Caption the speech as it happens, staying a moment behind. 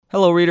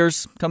Hello,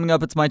 readers. Coming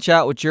up, it's my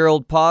chat with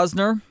Gerald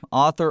Posner,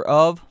 author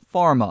of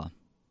Pharma.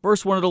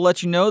 First, wanted to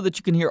let you know that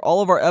you can hear all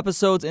of our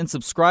episodes and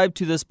subscribe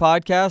to this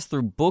podcast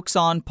through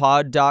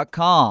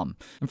booksonpod.com.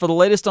 And for the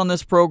latest on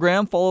this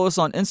program, follow us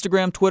on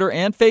Instagram, Twitter,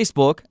 and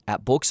Facebook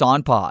at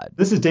BooksOnPod.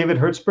 This is David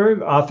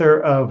Hertzberg,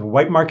 author of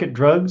White Market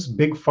Drugs,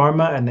 Big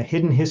Pharma, and the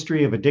Hidden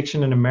History of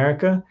Addiction in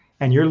America.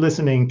 And you're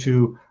listening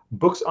to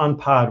Books on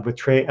Pod with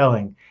Trey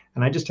Elling.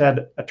 And I just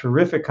had a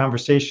terrific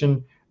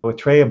conversation with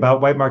Trey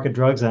about white market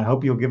drugs, and I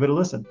hope you'll give it a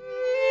listen.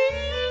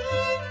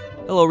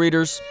 Hello,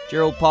 readers.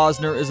 Gerald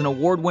Posner is an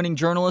award-winning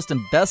journalist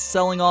and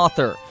best-selling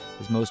author.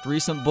 His most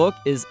recent book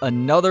is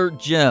another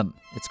gem.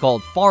 It's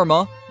called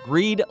Pharma,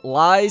 Greed,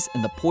 Lies,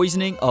 and the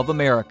Poisoning of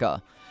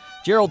America.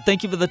 Gerald,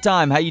 thank you for the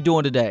time. How you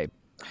doing today?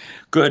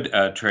 Good,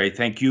 Trey.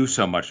 Thank you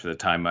so much for the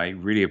time. I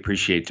really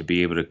appreciate to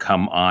be able to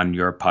come on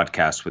your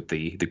podcast with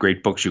the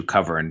great books you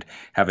cover and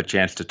have a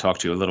chance to talk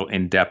to you a little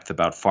in depth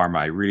about pharma.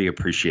 I really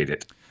appreciate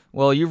it.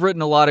 Well, you've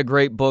written a lot of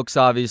great books,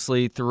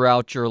 obviously,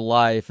 throughout your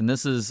life, and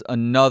this is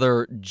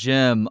another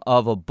gem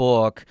of a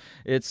book.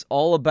 It's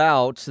all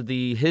about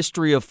the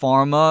history of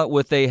pharma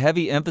with a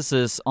heavy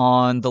emphasis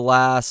on the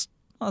last,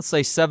 let's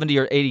say, 70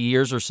 or 80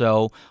 years or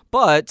so.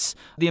 But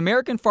the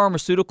American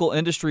pharmaceutical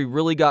industry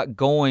really got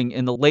going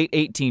in the late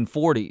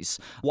 1840s.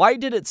 Why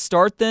did it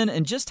start then,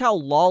 and just how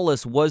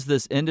lawless was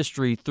this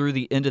industry through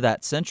the end of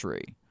that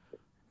century?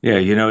 Yeah,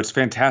 it's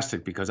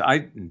fantastic because I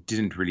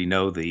didn't really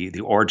know the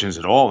origins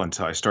at all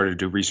until I started to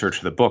do research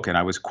for the book. And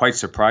I was quite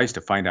surprised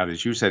to find out,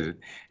 as you said, it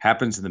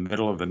happens in the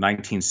middle of the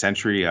 19th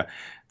century.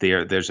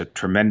 There's a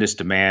tremendous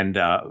demand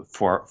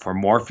for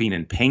morphine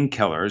and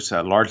painkillers,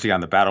 largely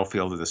on the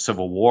battlefield of the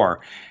Civil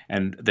War.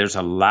 And there's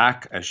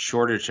a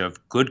shortage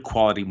of good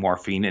quality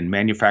morphine and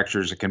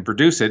manufacturers that can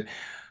produce it.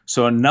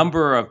 So a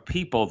number of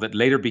people that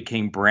later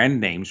became brand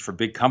names for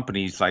big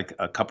companies, like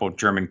a couple of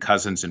German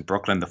cousins in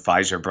Brooklyn, the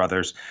Pfizer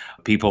brothers,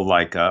 people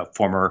like a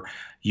former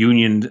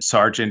Union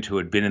sergeant who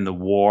had been in the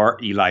war,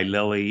 Eli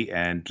Lilly,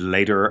 and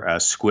later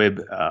Squibb.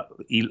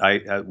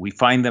 We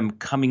find them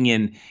coming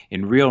in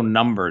real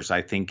numbers,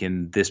 I think,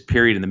 in this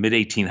period in the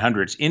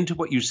mid-1800s into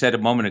what you said a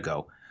moment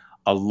ago,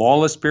 a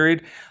lawless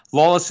period.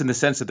 Lawless in the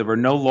sense that there were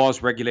no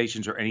laws,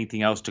 regulations, or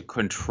anything else to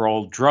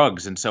control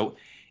drugs. And so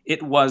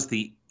it was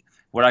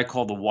what I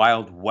call the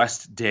Wild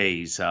West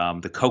days,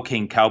 the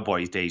cocaine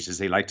cowboy days, as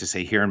they like to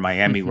say here in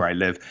Miami, where I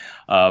live,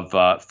 of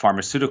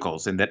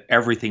pharmaceuticals, and that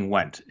everything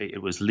went.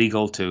 It was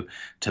legal to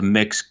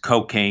mix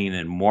cocaine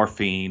and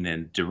morphine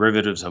and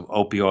derivatives of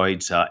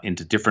opioids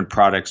into different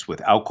products with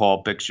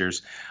alcohol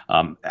mixtures.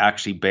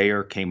 Actually,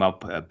 Bayer came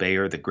up.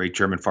 Bayer, the great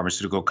German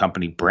pharmaceutical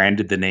company,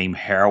 branded the name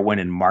heroin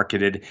and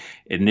marketed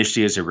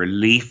initially as a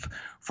relief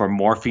for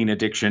morphine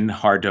addiction,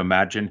 hard to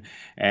imagine.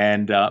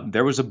 And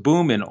there was a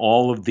boom in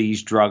all of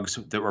these drugs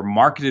that were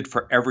marketed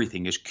for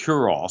everything as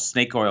cure-all,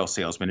 snake oil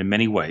salesmen in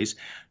many ways.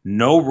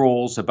 No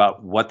rules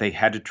about what they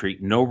had to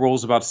treat, no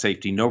rules about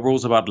safety, no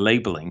rules about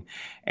labeling.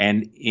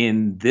 And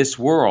in this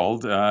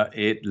world,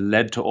 it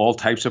led to all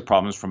types of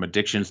problems, from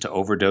addictions to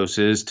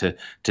overdoses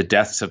to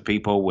deaths of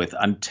people with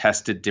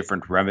untested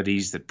different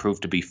remedies that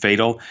proved to be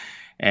fatal.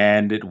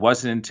 And it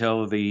wasn't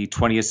until the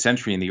 20th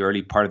century, in the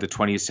early part of the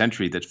 20th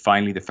century, that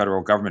finally the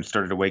federal government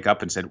started to wake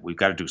up and said, we've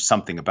got to do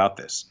something about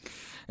this.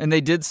 And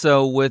they did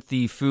so with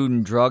the Food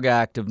and Drug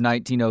Act of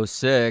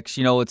 1906.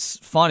 It's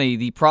funny,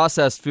 the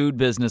processed food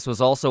business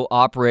was also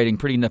operating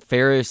pretty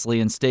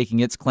nefariously and staking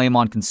its claim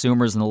on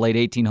consumers in the late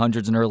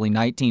 1800s and early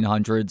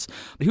 1900s.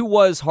 Who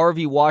was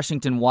Harvey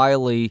Washington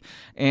Wiley,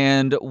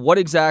 and what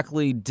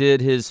exactly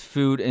did his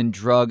Food and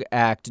Drug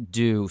Act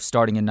do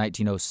starting in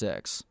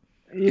 1906?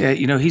 Yeah,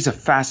 he's a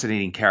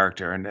fascinating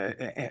character.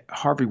 And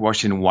Harvey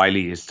Washington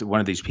Wiley is one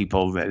of these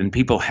people and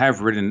people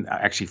have written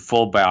actually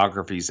full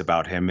biographies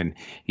about him. And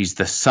he's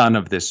the son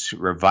of this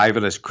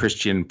revivalist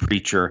Christian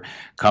preacher,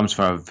 comes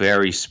from a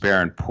very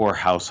spare and poor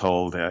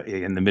household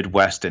in the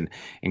Midwest, and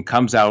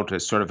comes out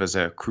as sort of as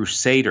a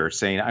crusader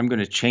saying, I'm going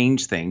to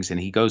change things. And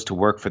he goes to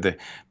work for the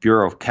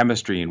Bureau of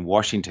Chemistry in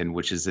Washington,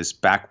 which is this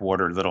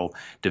backwater little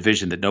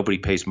division that nobody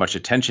pays much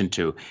attention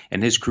to.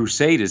 And his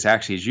crusade is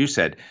actually, as you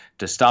said,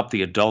 to stop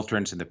the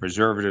adulterants and the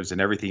preservatives and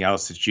everything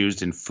else that's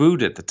used in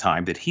food at the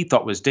time that he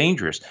thought was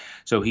dangerous.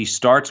 So he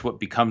starts what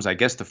becomes, I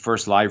guess, the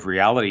first live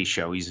reality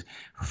show. He's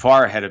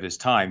far ahead of his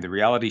time. The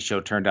reality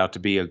show turned out to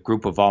be a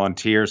group of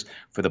volunteers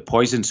for the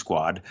Poison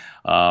Squad,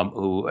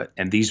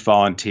 and these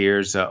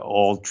volunteers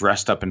all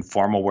dressed up in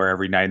formal wear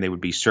every night, and they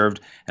would be served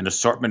an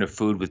assortment of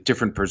food with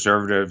different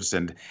preservatives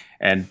and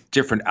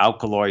different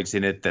alkaloids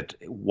in it that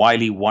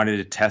Wiley wanted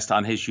to test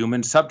on his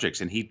human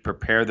subjects, and he'd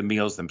prepare the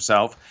meals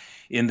himself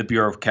in the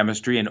Bureau of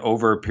Chemistry. And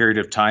over a period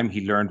of time,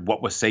 he learned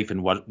what was safe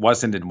and what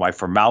wasn't, and why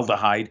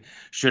formaldehyde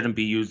shouldn't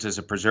be used as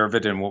a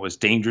preservative, and what was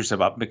dangerous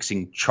about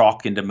mixing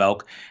chalk into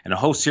milk, and a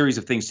whole series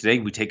of things today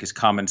we take as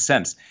common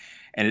sense.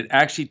 And it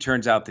actually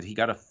turns out that he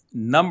got a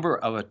number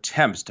of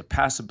attempts to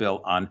pass a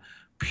bill on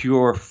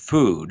pure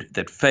food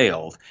that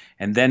failed.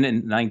 And then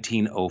in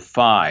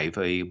 1905,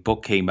 a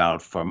book came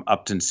out from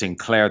Upton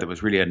Sinclair that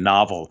was really a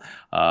novel.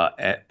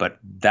 But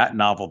that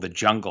novel, The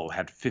Jungle,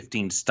 had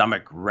 15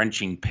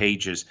 stomach-wrenching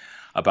pages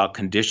about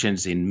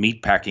conditions in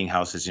meatpacking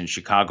houses in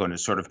Chicago, and it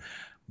sort of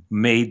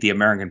made the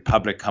American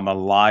public come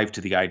alive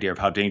to the idea of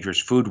how dangerous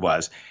food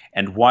was.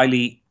 And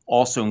Wiley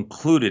also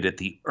included, at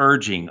the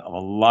urging of a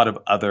lot of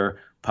other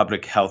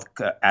public health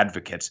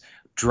advocates,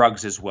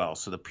 drugs as well.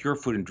 So the Pure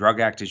Food and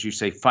Drug Act, as you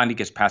say, finally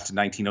gets passed in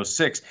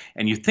 1906.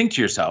 And you think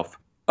to yourself,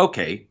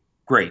 okay,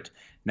 great.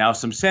 Now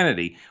some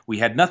sanity. We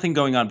had nothing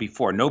going on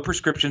before. No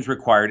prescriptions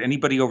required.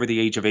 Anybody over the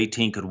age of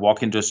 18 could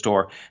walk into a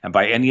store and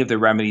buy any of the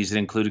remedies that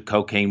included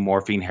cocaine,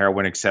 morphine,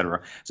 heroin,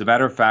 etc. As a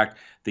matter of fact,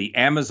 the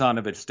Amazon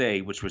of its day,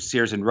 which was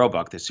Sears and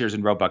Roebuck, the Sears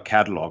and Roebuck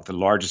catalog, the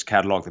largest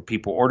catalog that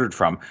people ordered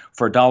from,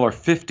 for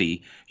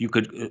 $1.50, you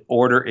could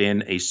order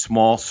in a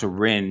small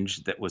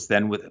syringe that was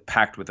then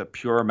packed with a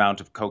pure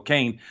amount of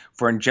cocaine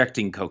for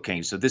injecting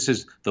cocaine. So this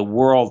is the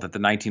world that the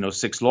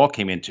 1906 law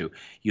came into.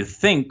 You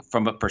think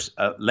from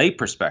a lay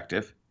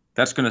perspective,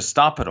 that's going to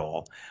stop it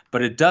all,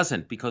 but it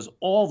doesn't, because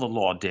all the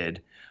law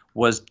did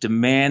was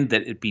demand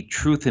that it be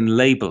truth in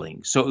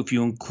labeling. So if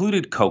you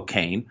included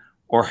cocaine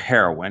or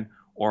heroin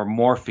or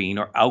morphine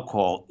or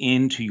alcohol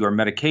into your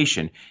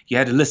medication, you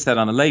had to list that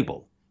on a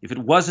label. If it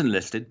wasn't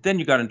listed, then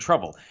you got in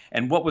trouble.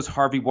 And what was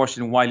Harvey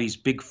Washington Wiley's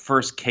big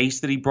first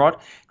case that he brought?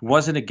 It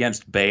wasn't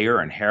against Bayer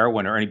and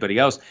heroin or anybody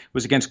else. It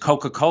was against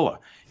Coca-Cola.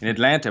 In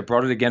Atlanta,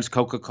 brought it against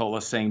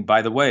Coca-Cola, saying,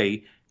 by the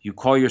way, you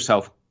call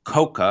yourself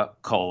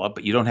Coca-Cola,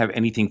 but you don't have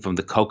anything from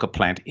the coca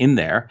plant in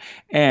there.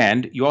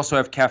 And you also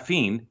have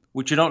caffeine,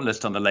 which you don't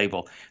list on the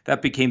label.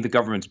 That became the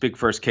government's big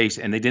first case,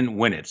 and they didn't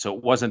win it. So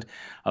it wasn't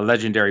a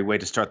legendary way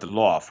to start the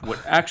law off. What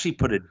actually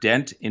put a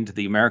dent into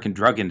the American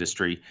drug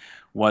industry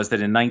was that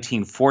in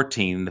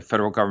 1914, the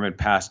federal government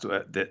passed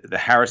the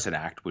Harrison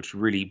Act, which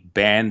really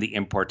banned the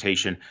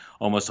importation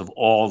almost of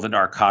all the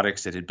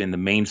narcotics that had been the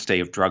mainstay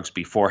of drugs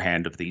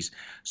beforehand, of these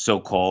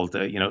so-called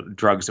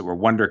drugs that were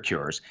wonder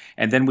cures.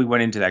 And then we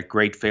went into that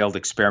great failed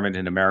experiment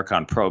in America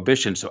on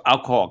prohibition. So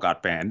alcohol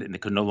got banned, and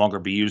it could no longer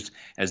be used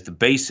as the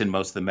base in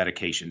most of the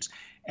medications.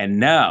 And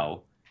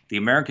now the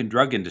American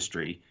drug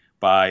industry,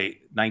 by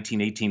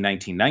 1918,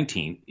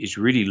 1919, is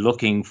really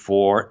looking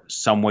for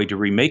some way to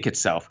remake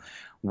itself.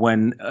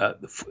 When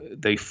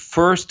the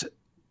first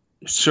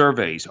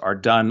surveys are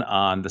done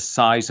on the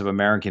size of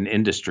American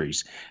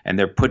industries, and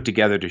they're put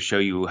together to show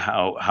you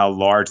how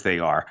large they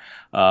are,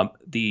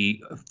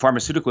 the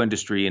pharmaceutical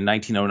industry in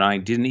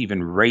 1909 didn't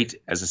even rate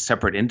as a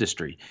separate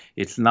industry.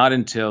 It's not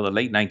until the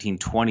late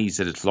 1920s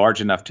that it's large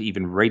enough to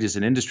even rate as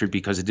an industry,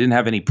 because it didn't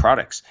have any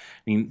products.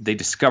 I mean, they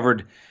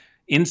discovered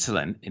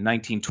insulin in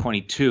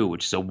 1922,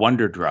 which is a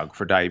wonder drug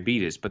for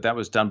diabetes, but that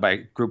was done by a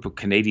group of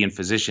Canadian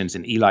physicians,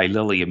 and Eli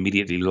Lilly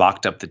immediately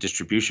locked up the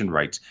distribution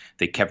rights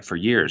they kept for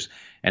years.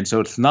 And so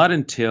it's not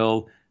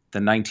until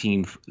the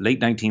late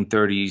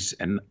 1930s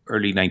and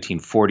early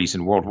 1940s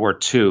in World War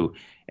II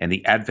and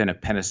the advent of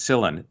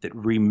penicillin that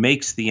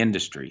remakes the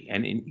industry.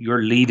 And in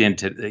your lead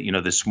into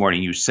this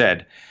morning, you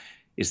said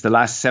it's the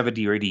last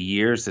 70 or 80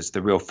 years that's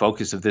the real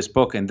focus of this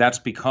book, and that's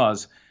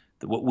because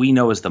what we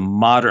know as the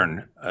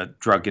modern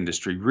drug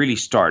industry really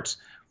starts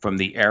from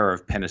the era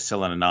of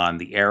penicillin and on,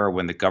 the era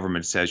when the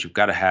government says you've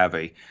got to have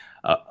a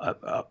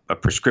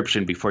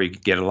prescription before you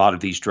can get a lot of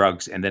these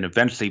drugs. And then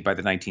eventually by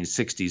the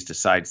 1960s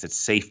decides that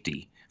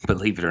safety,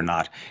 believe it or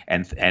not,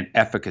 and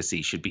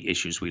efficacy should be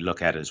issues we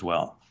look at as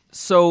well.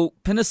 So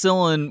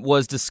penicillin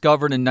was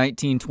discovered in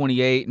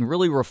 1928 and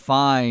really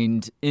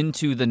refined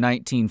into the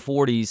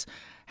 1940s.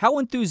 How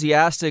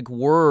enthusiastic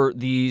were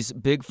these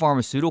big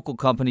pharmaceutical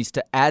companies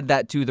to add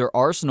that to their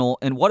arsenal,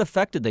 and what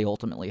effect did they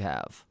ultimately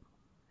have?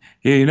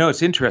 Yeah,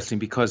 it's interesting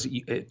because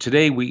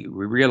today we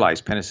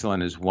realize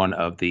penicillin is one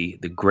of the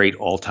great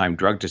all-time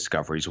drug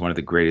discoveries, one of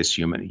the greatest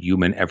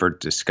human ever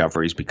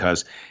discoveries,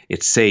 because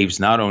it saves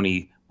not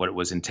only what it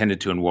was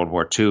intended to in World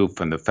War II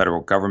from the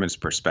federal government's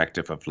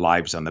perspective of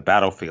lives on the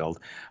battlefield,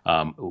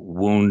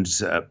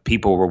 wounds,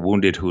 people were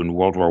wounded who in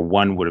World War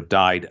I would have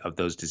died of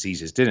those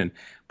diseases didn't,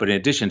 but in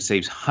addition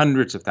saves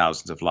hundreds of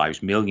thousands of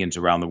lives, millions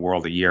around the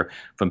world a year,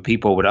 from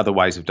people who would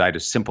otherwise have died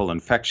of simple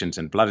infections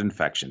and blood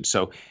infections.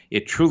 So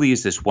it truly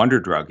is this wonder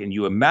drug. And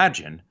you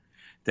imagine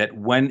that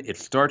when it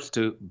starts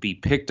to be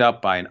picked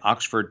up by an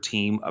Oxford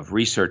team of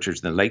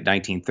researchers in the late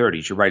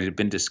 1930s, you're right, it had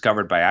been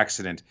discovered by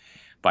accident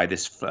by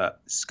this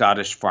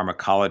Scottish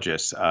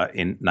pharmacologist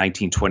in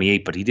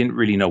 1928, but he didn't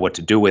really know what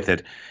to do with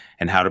it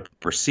and how to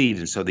proceed.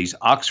 And so these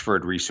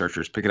Oxford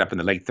researchers pick it up in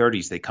the late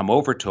 30s. They come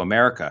over to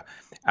America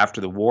after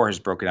the war has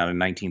broken out in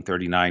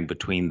 1939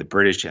 between the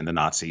British and the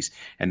Nazis.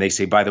 And they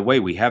say, by the way,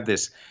 we have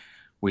this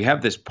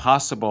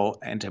possible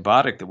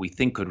antibiotic that we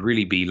think could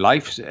really be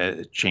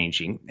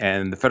life-changing.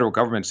 And the federal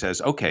government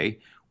says, okay,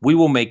 we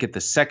will make it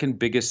the second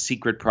biggest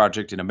secret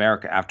project in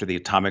America after the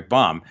atomic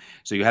bomb.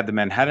 So you had the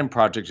Manhattan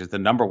Project as the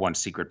number one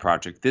secret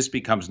project. This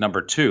becomes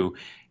number two.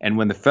 And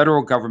when the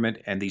federal government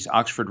and these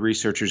Oxford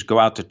researchers go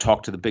out to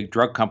talk to the big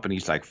drug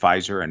companies like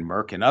Pfizer and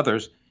Merck and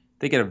others,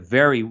 they get a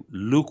very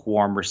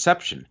lukewarm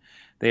reception.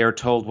 they are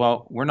told,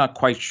 well, we're not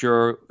quite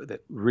sure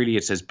that really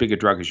it's as big a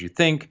drug as you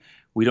think.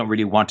 We don't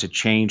really want to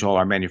change all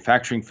our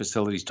manufacturing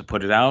facilities to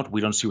put it out. We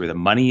don't see where the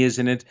money is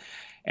in it.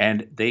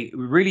 And they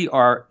really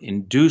are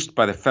induced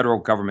by the federal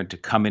government to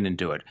come in and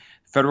do it.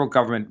 The federal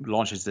government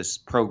launches this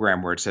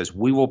program where it says,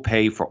 we will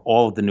pay for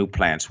all of the new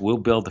plants. We'll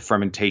build the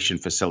fermentation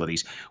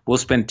facilities. We'll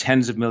spend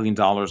tens of millions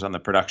of dollars on the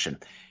production.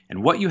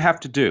 And what you have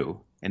to do,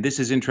 and this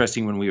is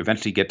interesting when we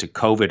eventually get to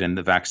COVID and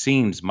the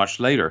vaccines much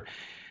later,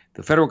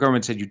 the federal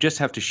government said you just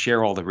have to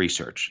share all the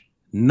research.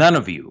 None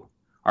of you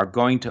are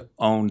going to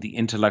own the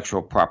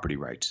intellectual property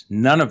rights.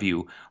 None of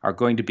you are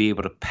going to be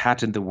able to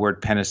patent the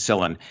word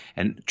penicillin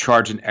and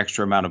charge an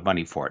extra amount of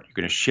money for it. You're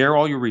going to share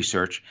all your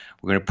research.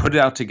 We're going to put it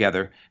out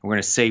together, and we're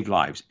going to save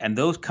lives. And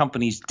those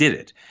companies did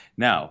it.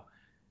 Now,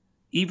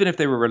 even if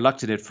they were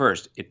reluctant at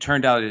first, it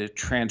turned out it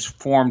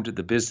transformed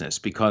the business,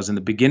 because in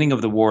the beginning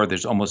of the war,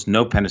 there's almost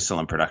no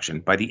penicillin production.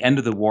 By the end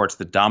of the war, it's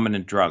the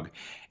dominant drug.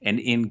 And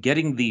in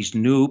getting these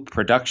new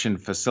production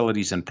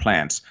facilities and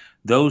plants,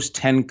 those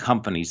 10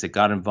 companies that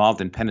got involved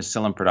in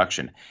penicillin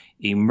production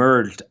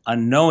emerged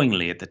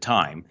unknowingly at the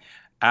time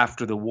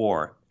after the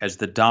war as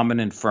the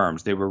dominant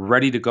firms. They were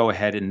ready to go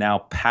ahead and now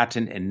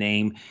patent and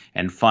name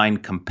and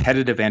find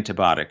competitive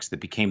antibiotics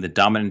that became the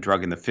dominant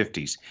drug in the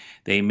 50s.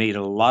 They made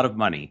a lot of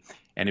money.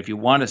 And if you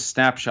want a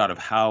snapshot of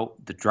how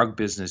the drug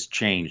business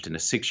changed in a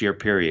 6-year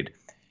period,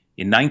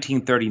 in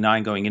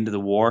 1939, going into the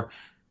war,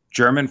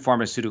 German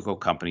pharmaceutical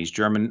companies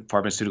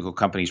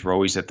were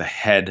always at the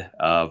head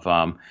of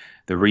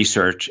the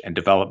research and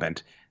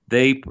development.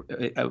 They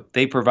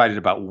provided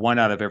about 1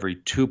 out of every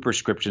 2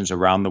 prescriptions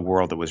around the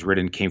world that was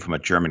written came from a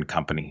German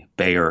company,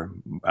 Bayer,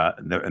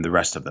 and the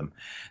rest of them.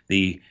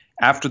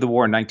 After the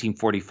war in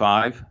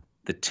 1945,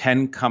 the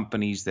 10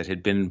 companies that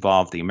had been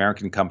involved, the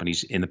American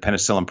companies in the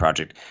penicillin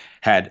project,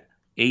 had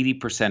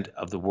 80%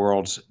 of the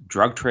world's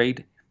drug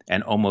trade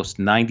and almost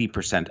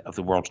 90% of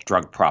the world's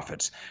drug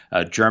profits.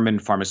 German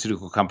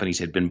pharmaceutical companies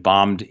had been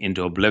bombed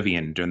into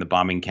oblivion during the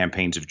bombing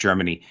campaigns of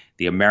Germany.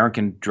 The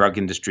American drug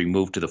industry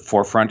moved to the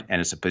forefront, and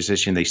it's a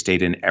position they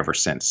stayed in ever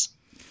since.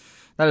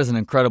 That is an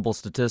incredible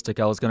statistic.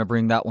 I was going to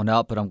bring that one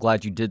up, but I'm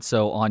glad you did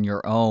so on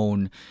your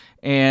own.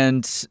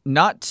 And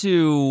not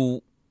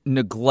to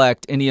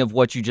neglect any of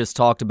what you just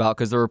talked about,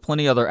 because there are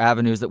plenty other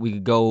avenues that we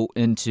could go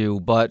into,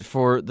 but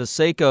for the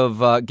sake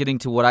of getting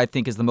to what I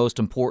think is the most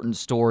important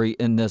story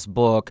in this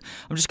book,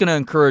 I'm just going to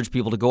encourage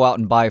people to go out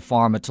and buy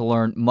Pharma to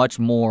learn much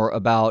more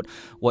about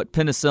what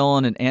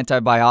penicillin and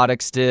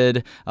antibiotics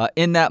did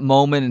in that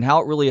moment and how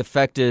it really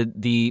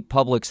affected the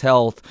public's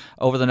health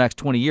over the next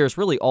 20 years,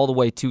 really all the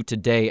way to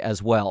today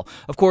as well.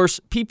 Of course,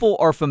 people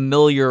are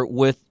familiar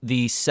with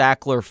the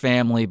Sackler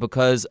family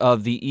because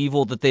of the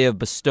evil that they have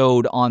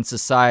bestowed on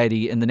society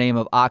in the name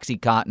of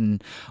OxyContin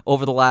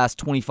over the last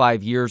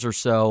 25 years or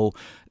so.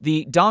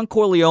 The Don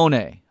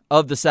Corleone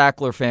of the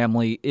Sackler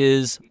family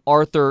is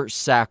Arthur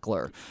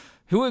Sackler.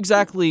 Who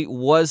exactly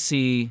was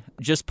he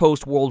just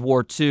post-World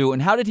War II,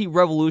 and how did he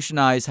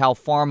revolutionize how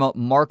pharma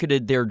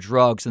marketed their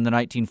drugs in the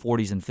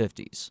 1940s and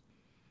 50s?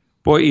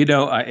 Boy,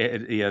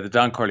 the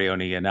Don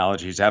Corleone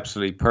analogy is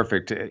absolutely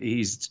perfect.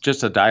 He's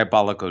just a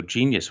diabolical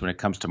genius when it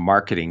comes to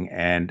marketing.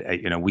 And,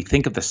 we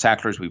think of the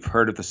Sacklers. We've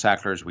heard of the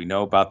Sacklers. We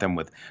know about them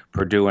with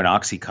Purdue and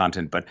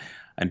OxyContin. But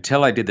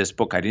until I did this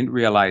book, I didn't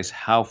realize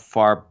how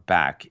far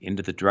back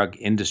into the drug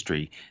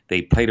industry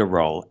they played a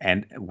role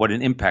and what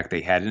an impact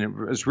they had. And it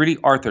was really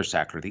Arthur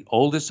Sackler, the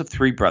oldest of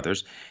 3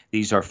 brothers.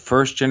 These are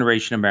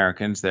first-generation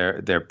Americans.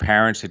 Their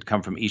parents had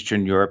come from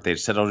Eastern Europe. They had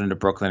settled into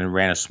Brooklyn and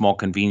ran a small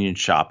convenience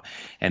shop.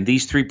 And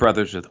these 3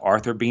 brothers, with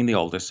Arthur being the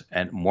oldest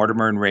and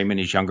Mortimer and Raymond,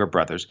 his younger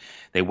brothers,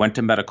 they went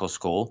to medical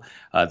school.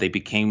 They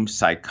became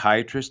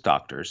psychiatrist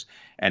doctors.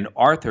 And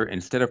Arthur,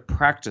 instead of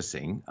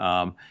practicing,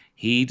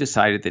 he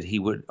decided that he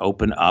would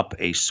open up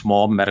a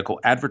small medical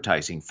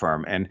advertising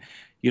firm. And,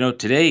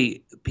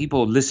 today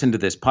people listen to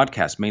this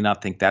podcast may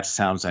not think that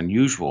sounds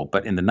unusual,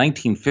 but in the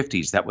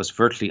 1950s, that was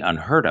virtually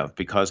unheard of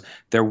because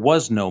there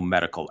was no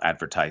medical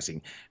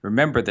advertising.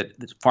 Remember that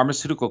the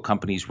pharmaceutical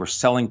companies were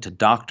selling to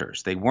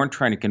doctors. They weren't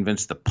trying to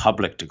convince the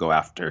public to go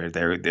after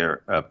their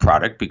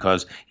product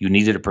because you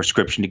needed a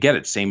prescription to get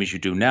it, same as you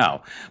do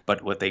now.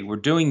 But what they were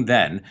doing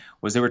then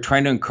was they were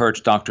trying to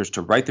encourage doctors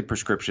to write the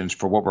prescriptions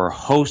for what were a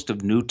host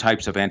of new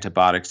types of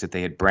antibiotics that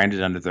they had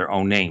branded under their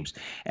own names.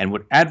 And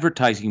what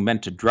advertising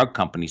meant to drug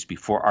companies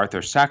before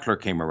Arthur Sackler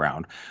came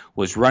around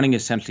was running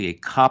essentially a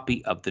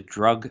copy of the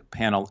drug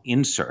panel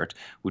insert,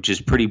 which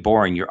is pretty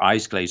boring. Your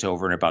eyes glaze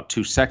over in about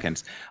 2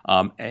 seconds,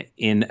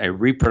 in a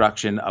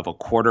reproduction of a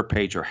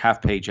quarter-page or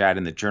half-page ad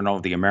in the Journal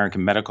of the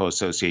American Medical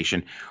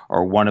Association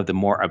or one of the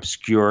more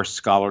obscure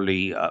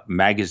scholarly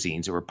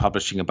magazines that were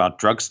publishing about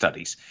drug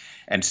studies.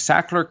 And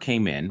Sackler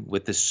came in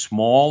with this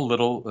small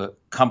little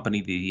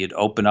company that he had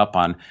opened up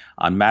on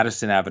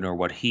Madison Avenue, or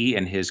what he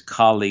and his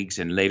colleagues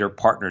and later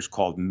partners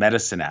called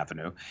Medicine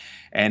Avenue.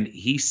 And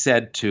he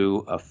said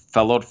to a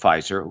fellow at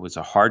Pfizer, who was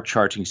a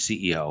hard-charging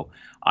CEO,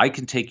 I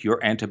can take your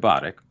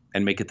antibiotic,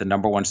 and make it the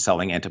number one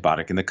selling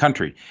antibiotic in the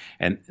country.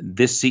 And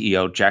this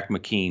CEO, Jack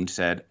McKean,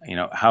 said,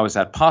 how is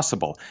that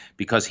possible?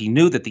 Because he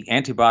knew that the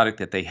antibiotic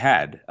that they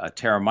had,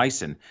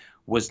 terramycin,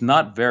 was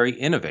not very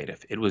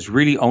innovative. It was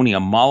really only a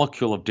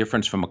molecule of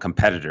difference from a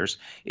competitor's.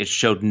 It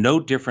showed no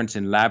difference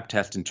in lab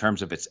tests in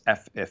terms of its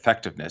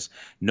effectiveness,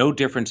 no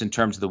difference in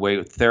terms of the way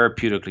it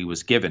therapeutically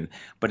was given,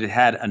 but it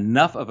had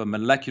enough of a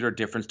molecular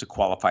difference to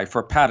qualify for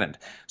a patent.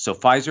 So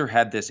Pfizer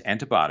had this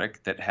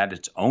antibiotic that had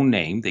its own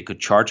name. They could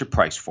charge a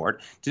price for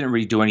it. Didn't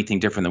really do anything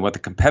different than what the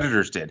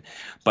competitors did.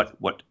 But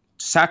what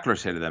Sackler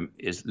said to them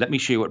is, let me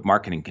show you what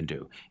marketing can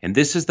do. And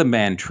this is the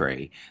man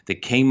tray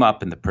that came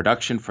up in the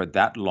production for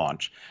that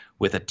launch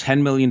with a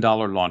 $10 million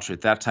launch.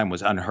 At that time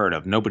was unheard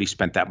of. Nobody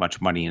spent that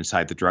much money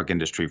inside the drug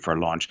industry for a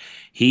launch.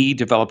 He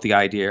developed the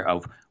idea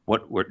of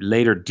what were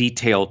later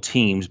detail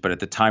teams, but at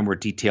the time were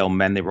detail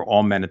men. They were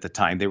all men at the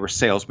time. They were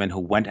salesmen who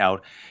went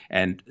out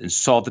and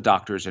saw the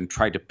doctors and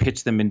tried to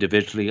pitch them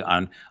individually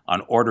on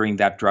ordering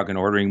that drug and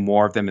ordering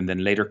more of them, and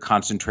then later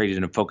concentrated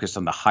and focused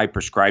on the high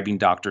prescribing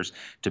doctors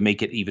to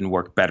make it even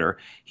work better.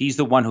 He's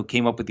the one who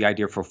came up with the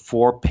idea for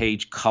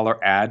 4-page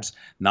color ads,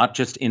 not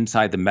just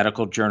inside the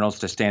medical journals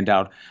to stand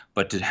out,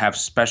 but to have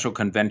special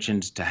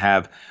conventions, to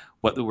have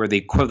what were the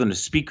equivalent of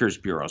speakers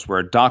bureaus, where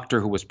a doctor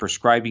who was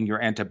prescribing your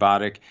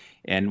antibiotic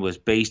and was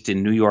based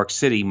in New York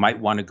City might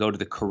want to go to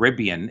the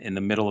Caribbean in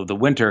the middle of the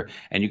winter,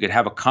 and you could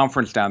have a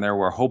conference down there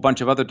where a whole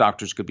bunch of other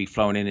doctors could be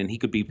flown in, and he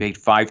could be paid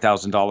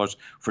 $5,000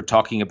 for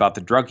talking about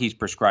the drug he's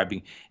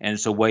prescribing, and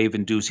it's a way of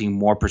inducing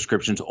more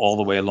prescriptions all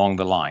the way along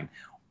the line.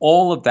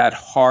 All of that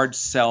hard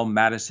sell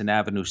Madison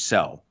Avenue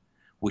sell,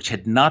 which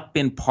had not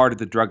been part of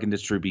the drug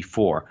industry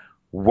before,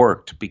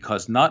 worked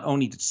because not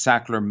only did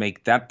Sackler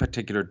make that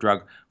particular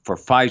drug for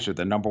Pfizer,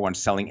 the number one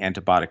selling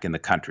antibiotic in the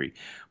country,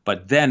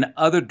 but then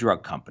other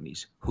drug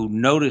companies who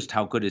noticed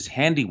how good his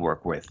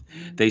handiwork with,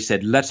 they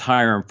said, let's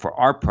hire him for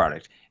our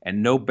product.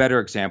 And no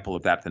better example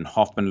of that than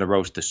Hoffmann La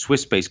Roche, the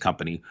Swiss-based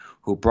company,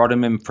 who brought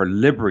him in for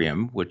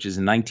Librium, which is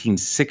in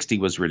 1960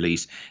 was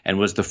released and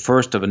was the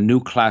first of a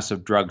new class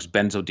of drugs,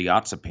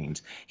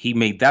 benzodiazepines. He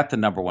made that the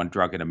number one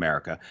drug in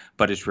America,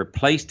 but it's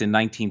replaced in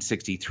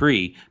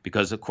 1963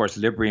 because, of course,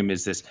 Librium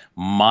is this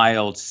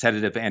mild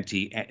sedative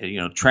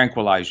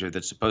tranquilizer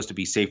that's supposed to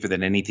be safer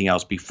than anything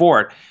else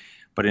before it.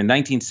 But in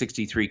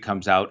 1963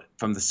 comes out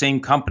from the same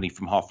company,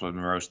 from Hoffmann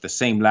La Roche, the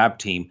same lab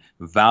team,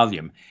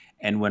 Valium.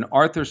 And when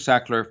Arthur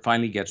Sackler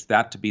finally gets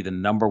that to be the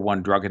number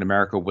one drug in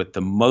America with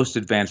the most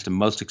advanced and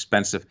most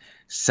expensive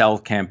sell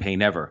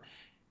campaign ever,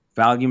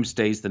 Valium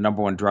stays the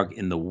number one drug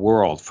in the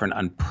world for an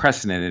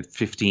unprecedented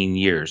 15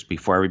 years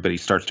before everybody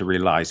starts to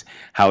realize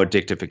how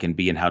addictive it can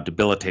be and how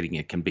debilitating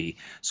it can be.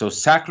 So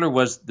Sackler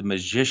was the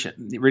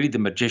magician, really the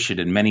magician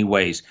in many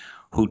ways,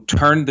 who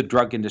turned the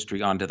drug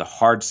industry onto the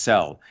hard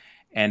sell.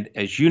 And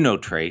as you know,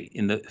 Trey,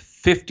 in the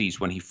 50s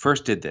when he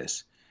first did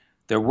this,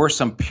 there were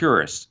some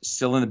purists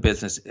still in the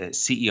business,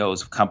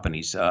 CEOs of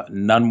companies,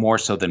 none more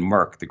so than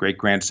Merck, the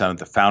great-grandson of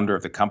the founder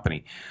of the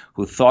company,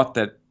 who thought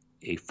that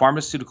a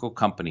pharmaceutical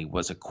company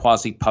was a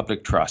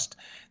quasi-public trust.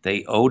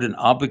 They owed an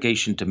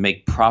obligation to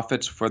make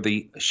profits for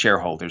the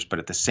shareholders, but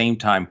at the same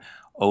time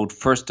owed,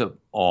 first of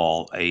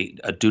all, a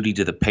duty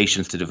to the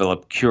patients to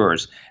develop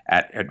cures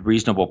at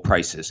reasonable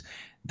prices.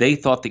 They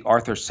thought the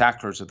Arthur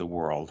Sacklers of the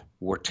world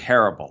were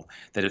terrible,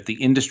 that if the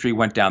industry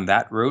went down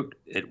that route,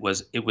 it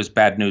was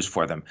bad news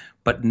for them.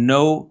 But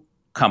no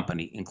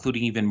company,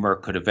 including even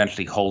Merck, could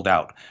eventually hold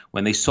out.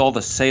 When they saw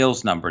the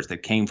sales numbers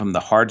that came from the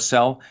hard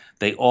sell,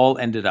 they all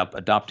ended up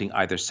adopting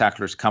either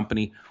Sackler's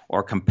company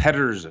or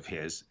competitors of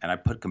his, and I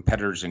put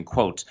competitors in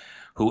quotes,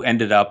 who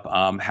ended up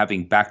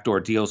having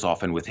backdoor deals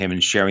often with him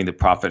and sharing the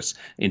profits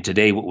in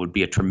today what would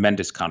be a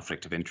tremendous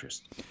conflict of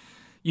interest.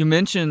 You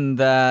mentioned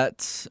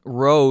that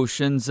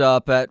Roche ends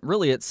up at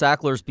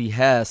Sackler's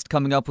behest,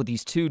 coming up with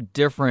these two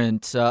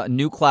different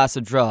new class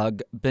of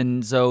drug,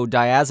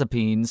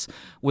 benzodiazepines,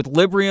 with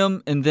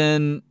Librium and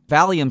then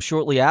Valium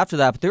shortly after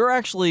that. But they were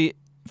actually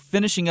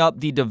finishing up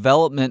the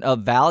development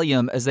of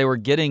Valium as they were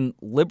getting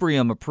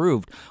Librium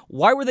approved.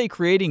 Why were they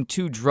creating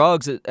two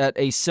drugs at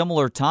a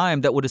similar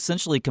time that would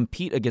essentially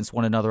compete against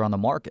one another on the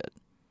market?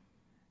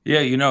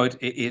 Yeah,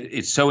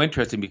 it's so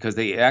interesting because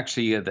they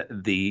actually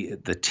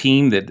the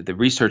team that the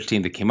research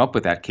team that came up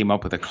with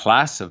a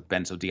class of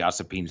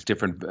benzodiazepines,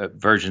 different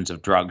versions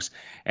of drugs,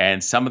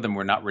 and some of them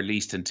were not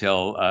released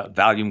until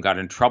Valium got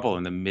in trouble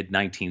in the mid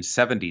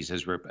 1970s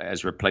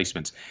as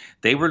replacements.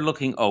 They were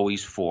looking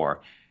always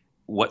for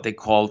what they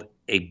called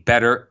a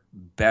better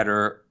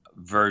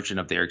version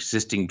of their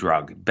existing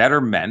drug.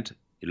 Better meant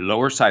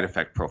lower side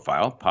effect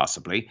profile,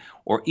 possibly,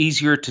 or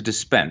easier to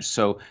dispense.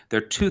 So there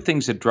are two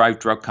things that drive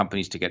drug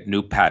companies to get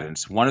new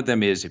patents. One of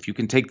them is if you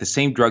can take the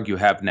same drug you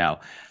have now.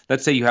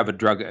 Let's say you have a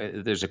drug,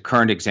 there's a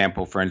current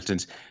example, for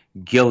instance,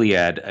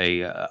 Gilead,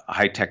 a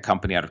high-tech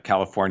company out of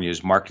California,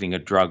 is marketing a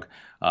drug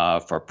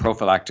for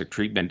prophylactic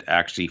treatment,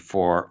 actually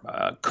for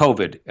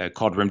COVID,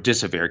 called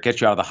remdesivir. It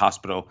gets you out of the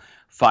hospital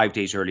 5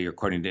 days earlier,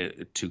 according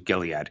to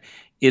Gilead.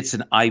 It's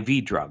an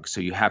IV drug, so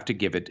you have to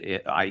give it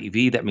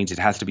IV. That means it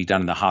has to be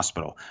done in the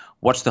hospital.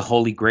 What's the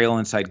holy grail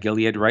inside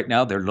Gilead right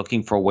now? They're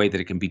looking for a way that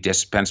it can be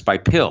dispensed by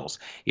pills.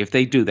 If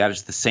they do that,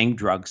 it's the same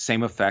drug,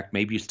 same effect.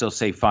 Maybe you still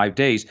save 5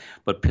 days,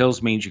 but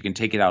pills means you can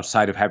take it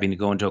outside of having to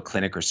go into a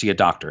clinic or see a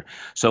doctor.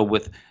 So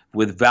with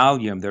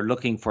Valium, they're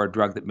looking for a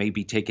drug that may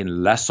be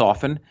taken less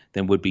often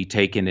than would be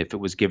taken if it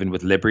was given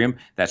with Librium.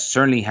 That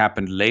certainly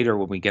happened later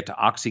when we get to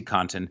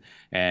OxyContin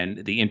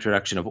and the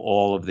introduction of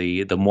all of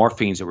the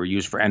morphines that were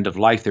used for end of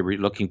life. They were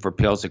looking for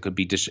pills that could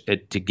be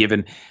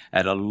given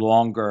at a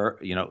longer,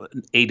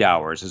 8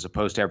 hours as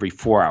opposed to every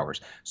 4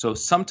 hours. So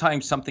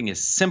sometimes something as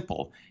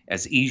simple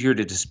as easier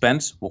to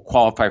dispense will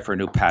qualify for a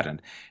new patent.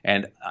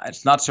 And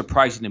it's not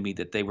surprising to me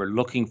that they were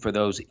looking for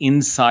those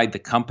inside the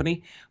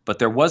company, but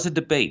there was a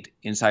debate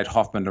inside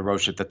Hoffman and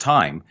Roche at the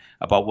time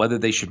about whether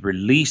they should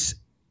release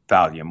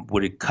Valium.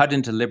 Would it cut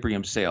into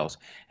Librium sales?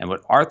 And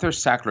what Arthur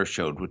Sackler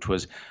showed, which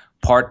was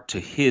part to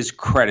his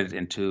credit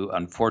and to,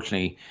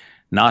 unfortunately,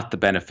 not the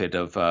benefit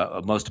of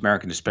most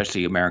American,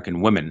 especially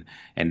American women,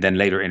 and then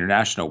later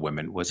international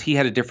women, was he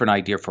had a different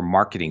idea for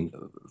marketing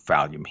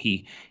Valium.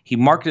 He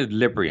marketed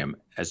Librium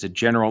as a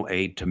general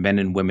aid to men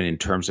and women in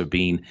terms of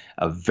being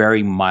a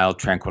very mild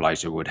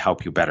tranquilizer that would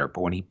help you better.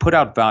 But when he put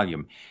out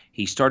Valium,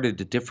 he started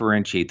to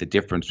differentiate the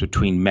difference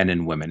between men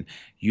and women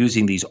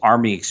using these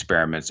army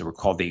experiments that were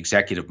called the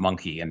executive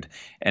monkey. And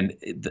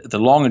the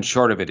long and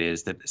short of it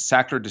is that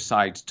Sackler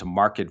decides to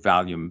market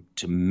Valium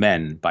to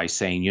men by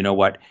saying, you know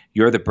what,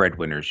 you're the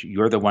breadwinners.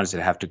 You're the ones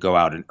that have to go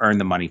out and earn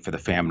the money for the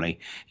family.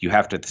 You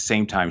have to, at the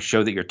same time,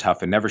 show that you're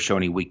tough and never show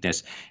any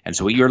weakness. And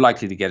so what you're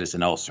likely to get is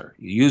an ulcer.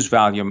 You use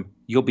Valium,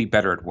 you'll be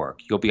better at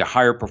work. You'll be a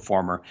higher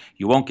performer.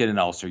 You won't get an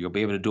ulcer. You'll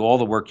be able to do all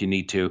the work you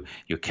need to.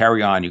 You'll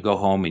carry on, you go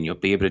home, and you'll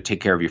be able to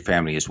take care of your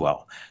family as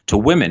well. To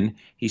women,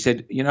 he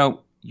said, you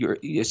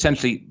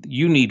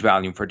need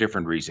Valium for a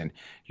different reason.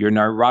 You're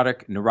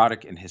neurotic,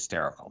 and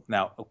hysterical.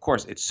 Now, of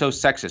course, it's so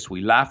sexist. We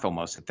laugh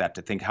almost at that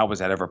to think, how was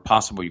that ever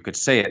possible? You could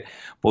say it.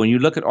 But when you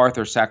look at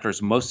Arthur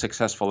Sackler's most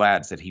successful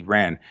ads that he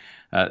ran,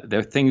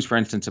 there are things, for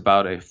instance,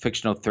 about a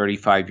fictional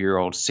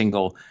 35-year-old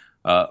single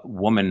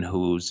woman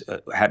who's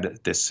had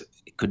this,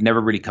 could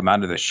never really come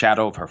out of the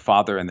shadow of her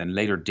father, and then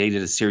later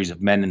dated a series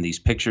of men in these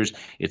pictures.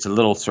 It's a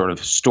little sort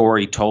of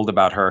story told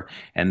about her,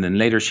 and then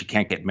later she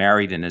can't get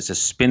married, and as a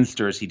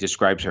spinster, as he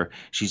describes her,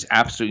 she's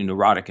absolutely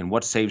neurotic. And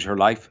what saves her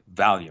life?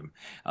 Valium.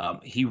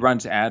 He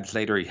runs ads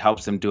later. He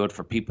helps them do it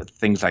for people,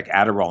 things like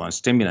Adderall and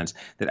stimulants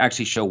that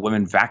actually show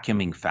women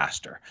vacuuming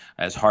faster,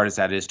 as hard as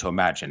that is to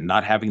imagine,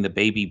 not having the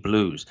baby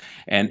blues.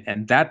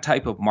 And that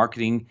type of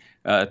marketing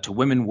to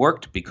women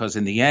worked because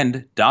in the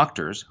end,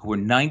 doctors who were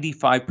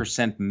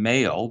 95%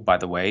 male, by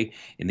the way,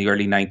 in the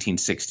early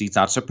 1960s,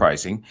 not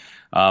surprising,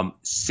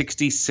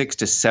 66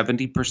 to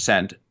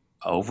 70%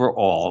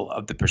 overall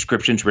of the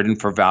prescriptions written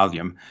for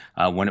Valium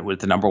when it was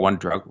the number one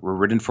drug were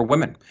written for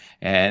women.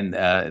 And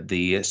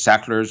the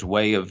Sackler's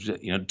way of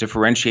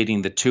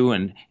differentiating the two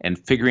and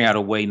figuring out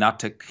a way not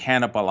to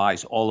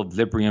cannibalize all of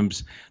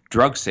Librium's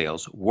drug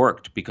sales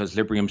worked because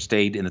Librium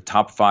stayed in the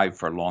top 5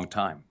 for a long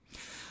time.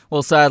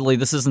 Well, sadly,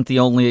 this isn't the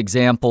only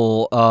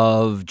example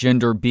of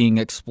gender being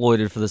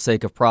exploited for the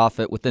sake of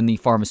profit within the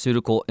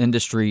pharmaceutical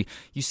industry.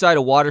 You cite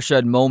a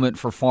watershed moment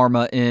for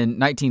pharma in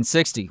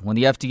 1960 when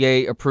the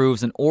FDA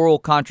approves an oral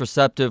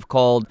contraceptive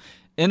called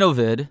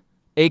Inovid,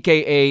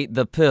 a.k.a.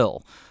 the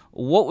pill.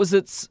 What was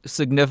its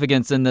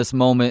significance in this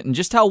moment, and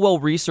just how well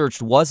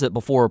researched was it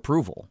before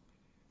approval?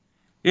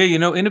 Yeah,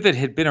 Inovid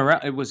had been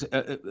around. It was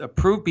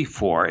approved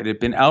before. It had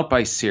been out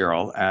by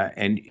Cyril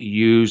and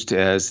used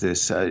as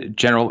this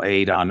general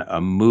aid on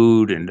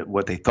mood and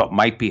what they thought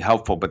might be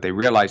helpful, but they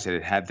realized that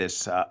it had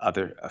this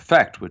other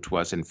effect, which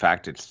was, in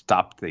fact, it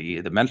stopped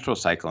the menstrual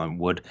cycle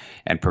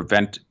and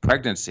prevent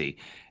pregnancy.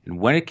 And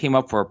when it came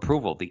up for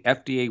approval, the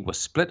FDA was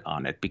split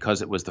on it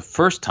because it was the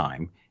first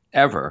time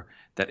ever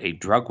that a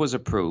drug was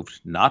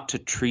approved not to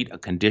treat a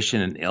condition,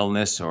 an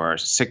illness or a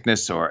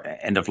sickness or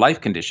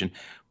end-of-life condition,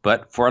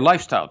 but for a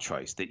lifestyle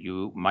choice that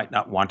you might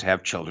not want to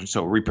have children,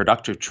 so a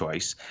reproductive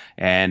choice,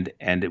 and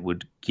it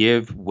would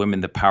give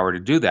women the power to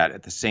do that.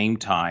 At the same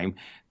time,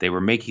 they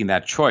were making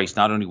that choice.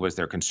 Not only was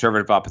there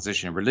conservative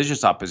opposition and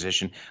religious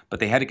opposition, but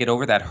they had to get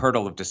over that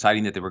hurdle of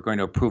deciding that they were going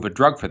to approve a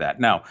drug for that.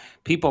 Now,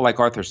 people like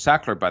Arthur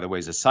Sackler, by the way,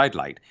 as a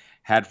sidelight,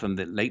 had from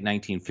the late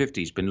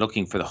 1950s been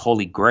looking for the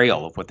holy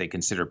grail of what they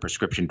considered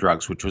prescription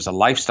drugs, which was a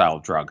lifestyle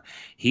drug.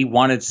 He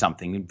wanted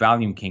something, and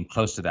Valium came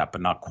close to that, but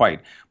not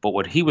quite. But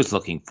what he was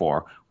looking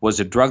for was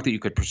a drug that you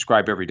could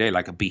prescribe every day,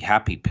 like a Be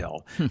Happy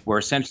pill, where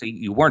essentially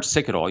you weren't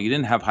sick at all. You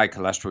didn't have high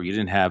cholesterol. You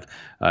didn't have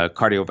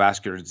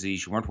cardiovascular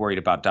disease. You weren't worried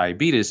about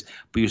diabetes,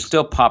 but you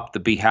still popped the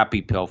Be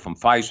Happy pill from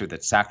Pfizer that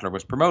Sackler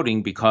was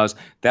promoting because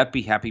that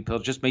Be Happy pill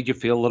just made you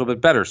feel a little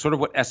bit better, sort of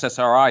what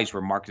SSRIs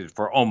were marketed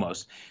for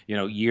almost,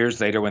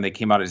 years later when they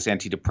came out as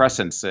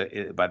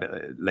antidepressants by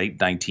the late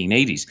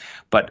 1980s.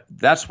 But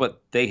that's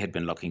what they had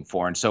been looking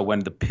for. And so when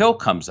the pill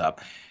comes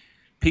up,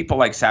 people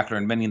like Sackler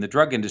and many in the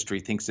drug industry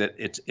thinks that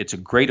it's a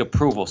great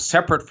approval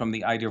separate from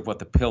the idea of what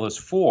the pill is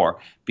for,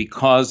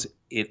 because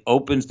it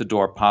opens the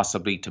door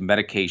possibly to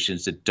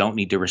medications that don't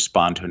need to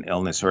respond to an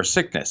illness or a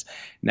sickness.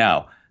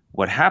 Now,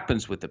 what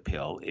happens with the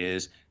pill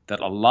is that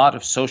a lot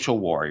of social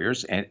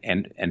warriors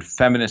and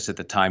feminists at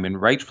the time,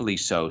 and rightfully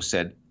so,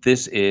 said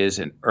this is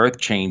an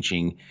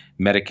earth-changing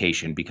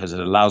medication because it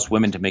allows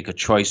women to make a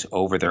choice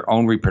over their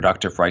own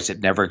reproductive rights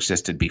that never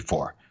existed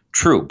before.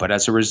 True, but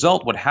as a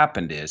result, what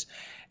happened is,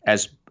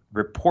 as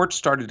reports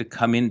started to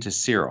come into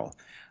Cyril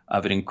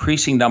of an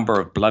increasing number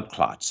of blood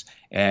clots,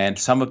 and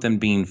some of them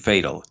being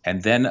fatal,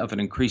 and then of an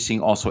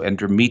increasing also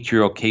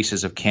endometrial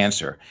cases of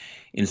cancer,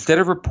 instead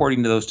of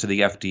reporting those to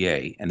the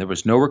FDA, and there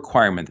was no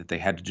requirement that they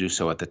had to do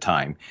so at the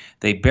time,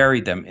 they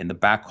buried them in the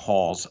back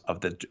halls of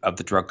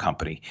the drug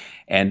company,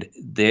 and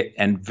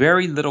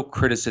very little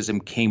criticism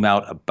came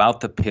out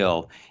about the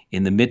pill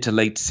in the mid to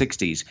late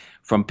 60s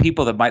from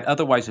people that might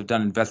otherwise have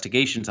done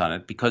investigations on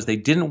it, because they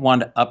didn't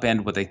want to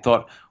upend what they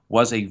thought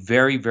was a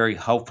very, very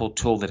helpful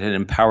tool that had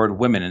empowered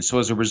women. And so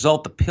as a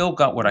result, the pill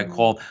got what I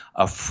call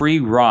a free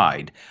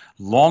ride,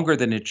 longer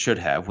than it should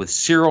have, with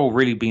Cyril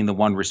really being the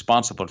one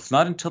responsible. It's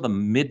not until the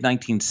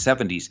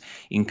mid-1970s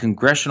in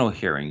congressional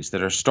hearings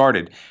that are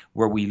started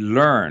where we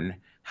learn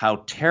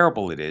how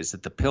terrible it is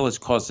that the pill has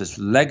caused this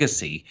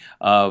legacy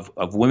of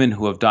women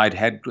who have died,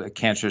 had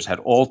cancers, had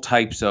all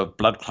types of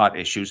blood clot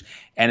issues.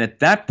 And at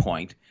that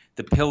point,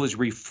 the pill is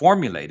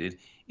reformulated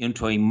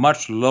into a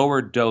much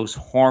lower dose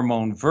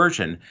hormone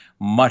version,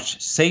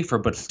 much safer,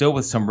 but still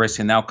with some risk,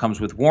 and now comes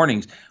with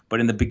warnings.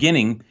 But in the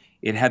beginning,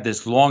 it had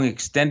this long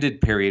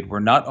extended period where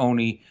not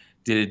only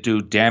did it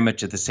do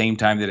damage at the same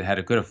time that it had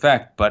a good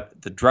effect, but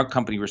the drug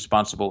company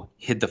responsible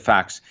hid the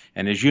facts.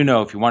 And as you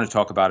know, if you want to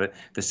talk about it,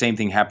 the same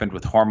thing happened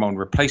with hormone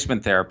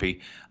replacement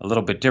therapy, a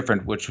little bit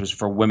different, which was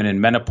for women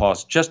in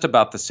menopause, just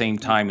about the same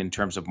time in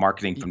terms of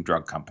marketing from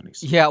drug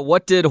companies. Yeah,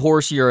 what did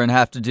horse urine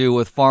have to do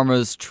with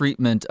pharma's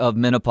treatment of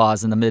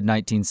menopause in the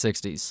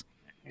mid-1960s?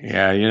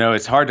 Yeah,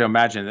 it's hard to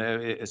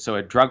imagine. So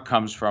a drug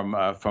comes from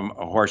a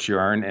horse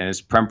urine, and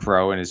it's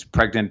Prempro, and it's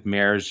pregnant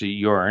mare's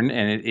urine,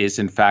 and it is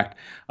in fact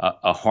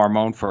a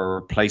hormone for a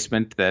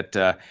replacement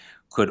that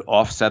could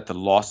offset the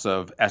loss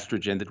of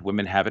estrogen that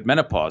women have at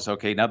menopause.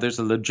 Okay, now there's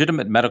a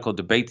legitimate medical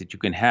debate that you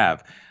can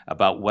have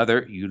about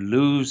whether you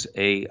lose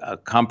a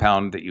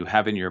compound that you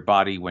have in your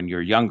body when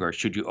you're younger,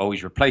 should you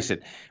always replace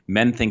it?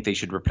 Men think they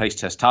should replace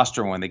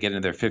testosterone when they get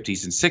into their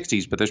 50s and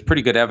 60s, but there's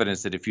pretty good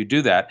evidence that if you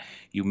do that,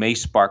 you may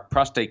spark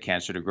prostate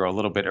cancer to grow a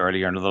little bit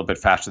earlier and a little bit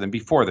faster than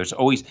before. There's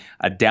always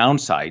a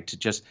downside to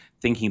just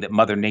thinking that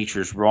Mother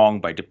Nature is wrong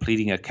by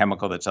depleting a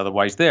chemical that's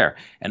otherwise there.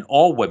 And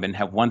all women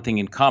have one thing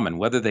in common,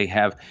 whether they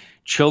have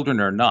children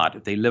or not.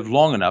 If they live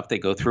long enough, they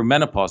go through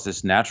menopause,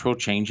 this natural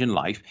change in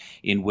life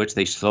in which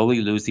they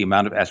slowly lose the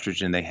amount of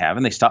estrogen they have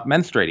and they stop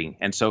menstruating.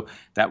 And so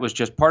that was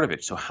just part of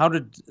it. So how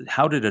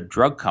did a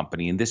drug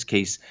company, in this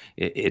case,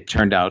 it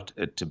turned out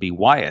to be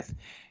Wyeth,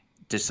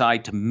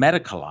 decide to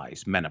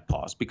medicalize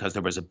menopause, because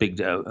there was a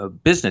big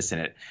business in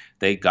it?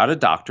 They got a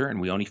doctor, and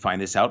we only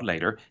find this out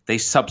later. They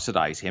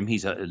subsidize him.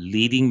 He's a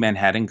leading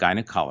Manhattan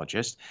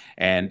gynecologist,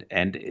 and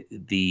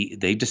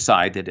they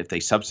decide that if they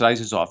subsidize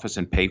his office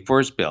and pay for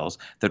his bills,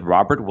 that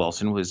Robert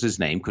Wilson was his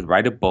name, could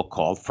write a book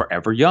called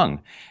Forever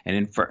Young. And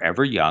in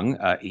Forever Young,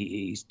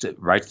 he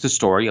writes the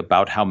story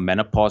about how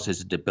menopause is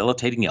a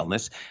debilitating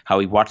illness, how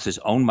he watched his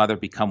own mother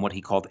become what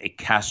he called a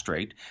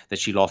castrate, that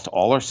she lost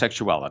all her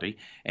sexuality.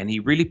 And he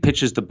really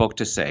pitches the book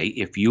to say,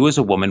 if you as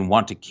a woman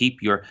want to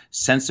keep your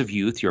sense of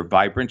youth, your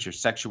vibrance, your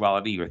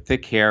sexuality, your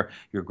thick hair,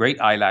 your great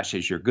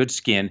eyelashes, your good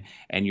skin,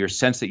 and your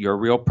sense that you're a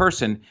real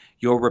person,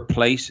 you'll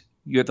replace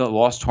the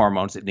lost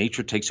hormones that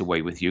nature takes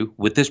away with you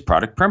with this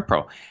product,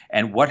 Prempro.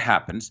 And what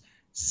happens?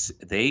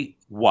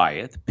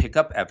 Wyeth pick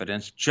up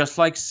evidence, just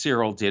like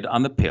Cyril did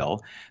on the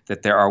pill,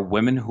 that there are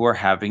women who are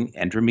having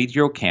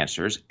endometrial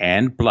cancers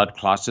and blood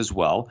clots as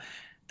well.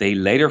 They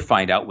later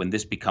find out, when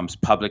this becomes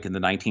public in the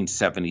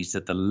 1970s,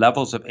 that the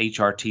levels of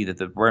HRT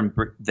that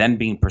were then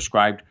being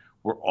prescribed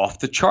were off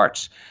the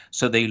charts.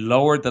 So they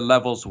lowered the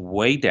levels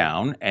way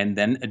down and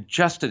then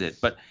adjusted it.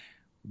 But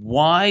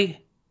why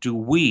do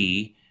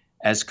we,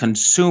 as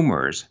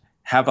consumers,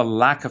 have a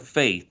lack of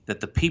faith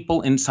that the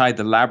people inside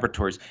the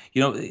laboratories,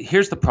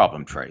 here's the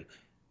problem, Trey.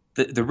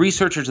 The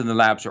researchers in the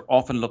labs are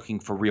often looking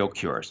for real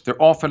cures.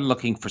 They're often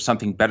looking for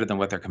something better than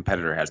what their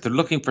competitor has. They're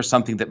looking for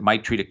something that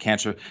might treat a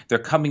cancer. They're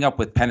coming up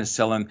with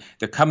penicillin.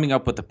 They're coming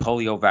up with the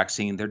polio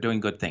vaccine. They're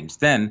doing good things.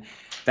 Then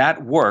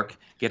that work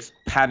gets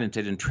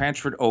patented and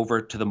transferred over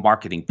to the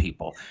marketing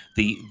people,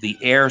 the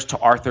heirs to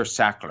Arthur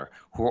Sackler,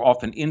 who are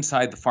often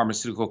inside the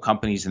pharmaceutical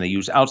companies, and they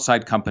use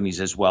outside companies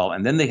as well.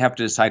 And then they have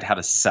to decide how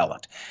to sell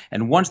it.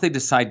 And once they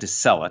decide to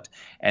sell it,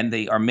 and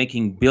they are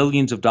making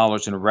billions of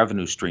dollars in a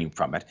revenue stream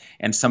from it,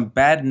 and some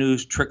bad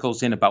news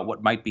trickles in about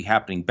what might be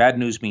happening. Bad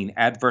news mean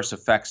adverse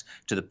effects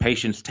to the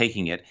patients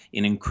taking it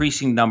in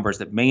increasing numbers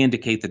that may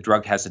indicate the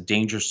drug has a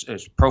dangerous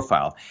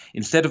profile.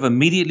 Instead of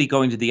immediately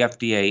going to the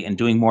FDA and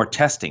doing more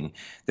testing,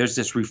 there's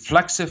this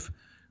reflexive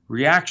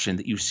reaction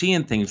that you see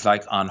in things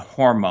like on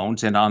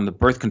hormones and on the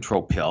birth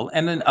control pill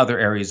and in other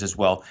areas as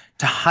well,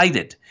 to hide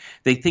it.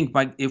 They think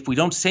if we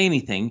don't say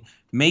anything,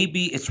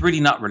 maybe it's really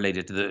not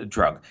related to the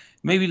drug.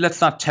 Maybe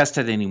let's not test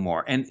it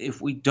anymore. And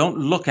if we don't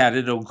look at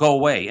it, it'll go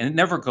away. And it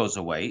never goes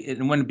away.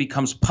 And when it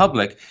becomes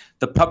public,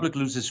 the public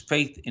loses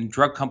faith in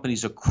drug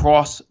companies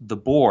across the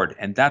board.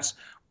 And that's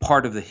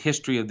part of the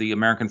history of the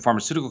American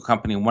pharmaceutical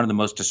company and one of the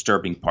most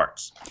disturbing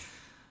parts.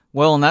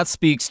 Well, and that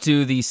speaks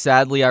to the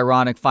sadly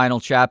ironic final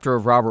chapter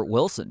of Robert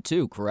Wilson,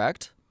 too,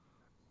 correct?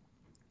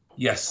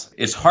 Yes.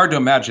 It's hard to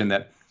imagine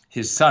that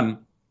his son,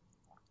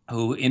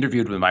 who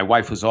interviewed with my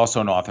wife, who's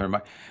also an author,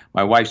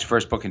 my wife's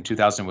first book in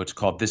 2000 was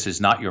called This Is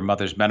Not Your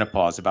Mother's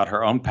Menopause, about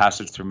her own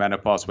passage through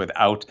menopause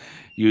without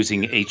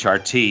using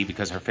HRT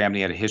because her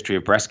family had a history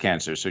of breast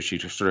cancer. So she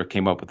just sort of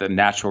came up with a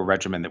natural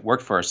regimen that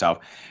worked for herself.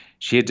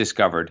 She had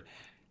discovered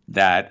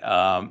that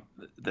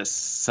the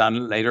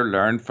son later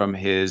learned from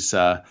his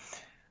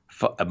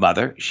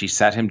mother. She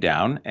sat him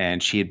down,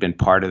 and she had been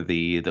part of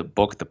the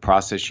book, the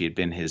process. She had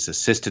been his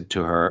assistant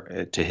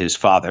to his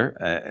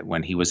father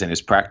when he was in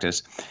his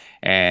practice.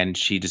 And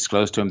she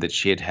disclosed to him that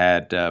she had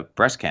had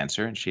breast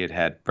cancer, and she had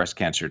had breast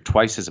cancer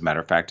twice, as a matter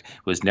of fact.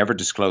 It was never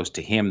disclosed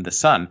to him, the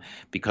son,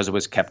 because it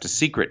was kept a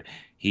secret.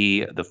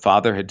 The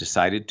father had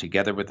decided,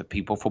 together with the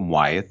people from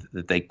Wyeth,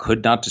 that they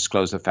could not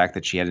disclose the fact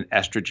that she had an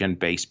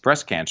estrogen-based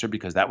breast cancer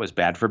because that was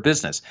bad for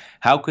business.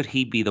 How could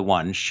he be the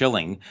one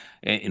shilling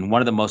in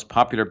one of the most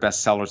popular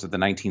bestsellers of the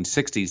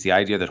 1960s, the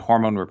idea that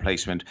hormone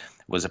replacement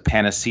was a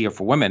panacea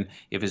for women,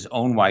 if his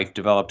own wife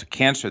developed a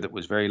cancer that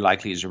was very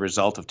likely as a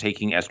result of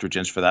taking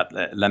estrogens for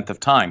that length of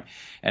time?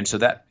 And so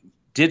that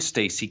did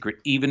stay secret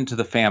even to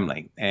the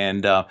family.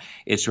 And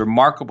it's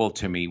remarkable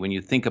to me when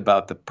you think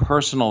about the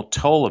personal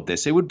toll of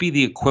this. It would be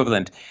the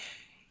equivalent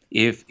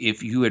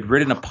if you had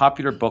written a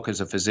popular book as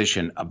a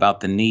physician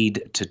about the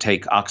need to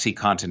take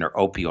OxyContin or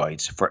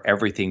opioids for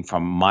everything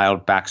from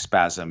mild back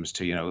spasms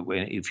to,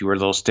 if you were a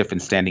little stiff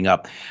and standing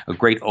up, a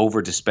great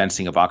over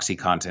dispensing of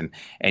OxyContin,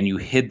 and you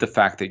hid the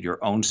fact that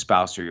your own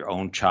spouse or your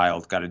own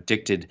child got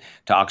addicted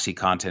to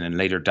OxyContin and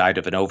later died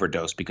of an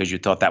overdose because you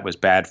thought that was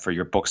bad for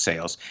your book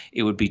sales,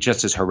 it would be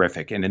just as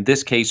horrific. And in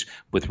this case,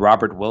 with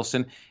Robert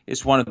Wilson,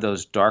 it's one of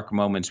those dark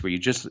moments where you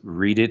just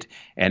read it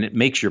and it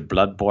makes your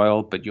blood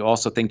boil, but you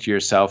also think to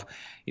yourself,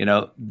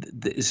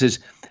 this is,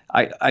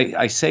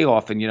 I say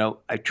often,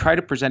 I try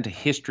to present a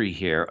history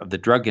here of the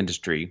drug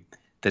industry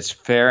that's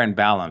fair and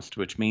balanced,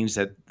 which means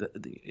that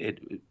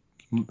it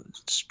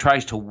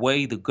tries to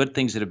weigh the good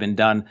things that have been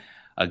done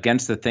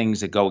against the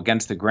things that go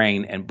against the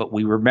grain. But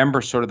we remember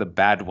sort of the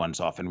bad ones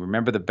often,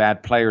 remember the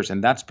bad players.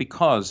 And that's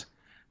because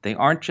they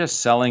aren't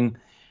just selling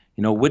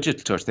widget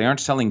stores. They aren't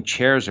selling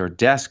chairs or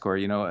desk or,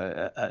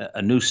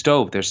 a new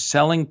stove. They're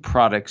selling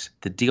products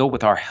that deal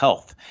with our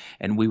health,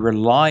 and we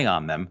rely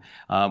on them.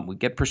 We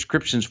get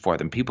prescriptions for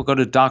them. People go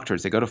to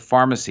doctors. They go to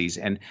pharmacies,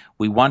 and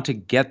we want to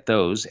get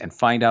those and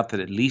find out that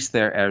at least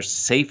they're as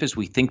safe as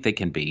we think they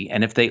can be.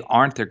 And if they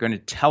aren't, they're going to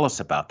tell us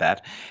about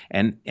that.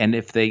 And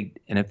if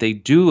they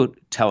do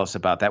tell us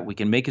about that, we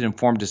can make an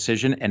informed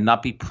decision and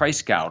not be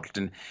price gouged.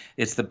 And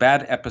it's the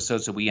bad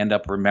episodes that we end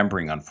up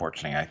remembering,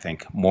 unfortunately, I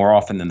think, more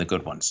often than the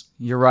good ones.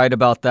 You're right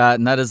about that,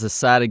 and that is a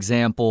sad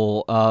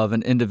example of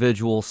an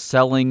individual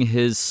selling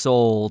his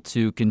soul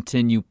to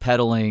continue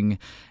peddling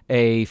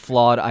a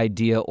flawed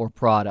idea or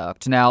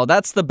product. Now,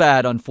 that's the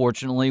bad,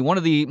 unfortunately. One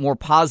of the more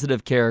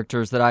positive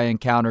characters that I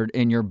encountered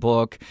in your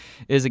book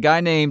is a guy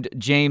named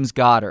James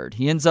Goddard.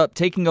 He ends up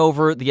taking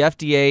over the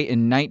FDA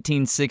in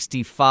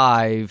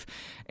 1965,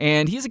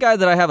 and he's a guy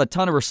that I have a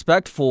ton of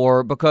respect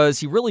for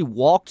because he really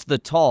walked the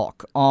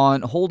talk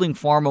on holding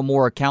pharma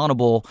more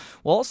accountable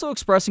while also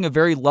expressing a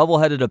very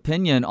level-headed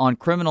opinion on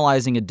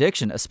criminalizing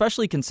addiction,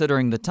 especially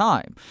considering the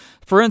time.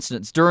 For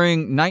instance, during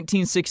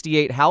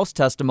 1968 House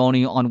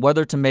testimony on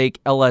whether to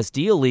make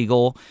LSD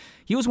illegal,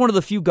 he was one of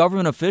the few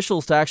government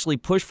officials to actually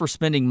push for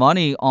spending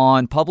money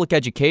on public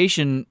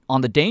education on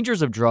the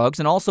dangers of drugs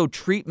and also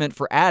treatment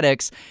for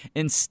addicts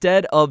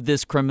instead of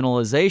this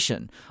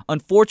criminalization.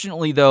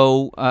 Unfortunately,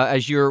 though,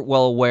 as you're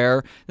well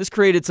aware, this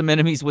created some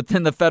enemies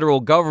within the federal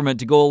government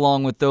to go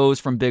along with those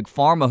from Big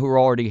Pharma who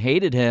already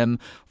hated him,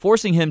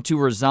 forcing him to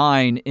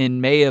resign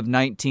in May of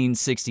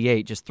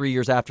 1968, just 3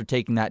 years after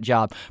taking that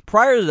job.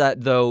 Prior to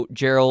that, though,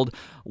 Gerald,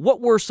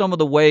 what were some of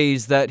the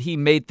ways that he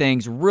made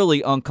things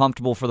really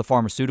uncomfortable for the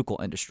pharmaceutical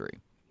industry?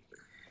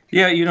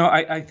 Yeah,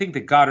 I think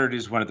that Goddard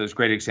is one of those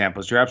great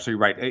examples. You're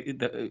absolutely right.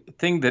 The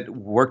thing that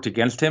worked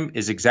against him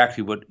is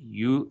exactly what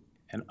you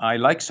and I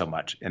like so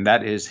much, and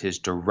that is his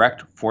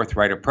direct,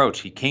 forthright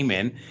approach. He came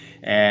in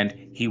and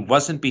he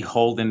wasn't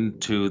beholden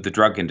to the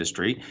drug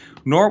industry,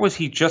 nor was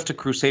he just a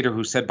crusader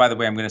who said, by the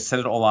way, I'm going to set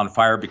it all on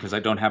fire because I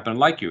don't happen to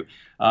like you.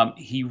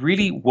 He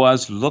really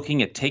was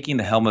looking at taking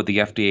the helm of the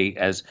FDA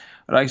as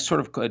what I sort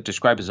of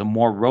describe as a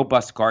more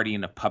robust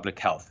guardian of public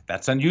health.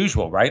 That's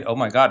unusual, right? Oh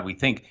my God, we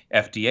think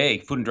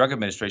FDA, Food and Drug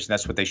Administration,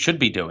 that's what they should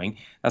be doing.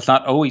 That's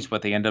not always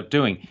what they end up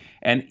doing.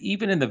 And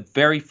even in the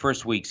very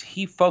first weeks,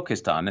 he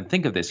focused on, and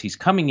think of this, he's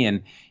coming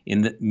in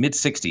the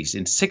mid-60s.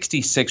 In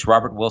 66,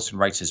 Robert Wilson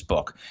writes his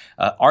book.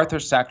 Arthur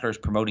Sackler is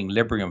promoting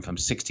Librium from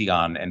 60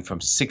 on, and from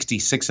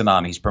 66 and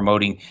on, he's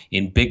promoting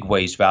in big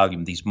ways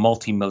Valium. These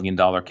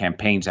multi-million-dollar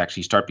campaigns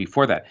actually start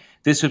before that.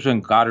 This was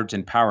when Goddard's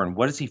in power. And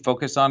what does he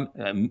focus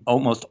on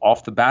almost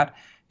off the bat?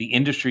 The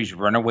industry's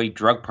runaway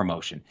drug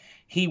promotion.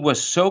 He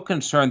was so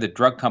concerned that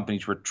drug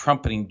companies were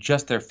trumpeting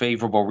just their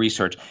favorable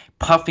research,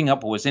 puffing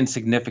up what was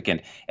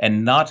insignificant,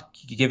 and not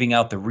giving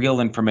out the real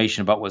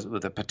information about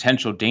what the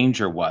potential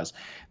danger was,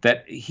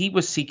 that he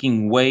was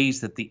seeking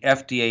ways that the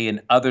FDA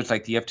and others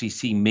like the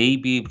FTC may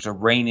be able to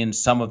rein in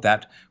some of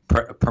that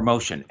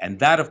promotion. And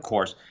that, of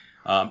course,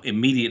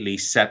 immediately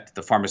set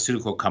the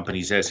pharmaceutical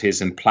companies as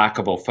his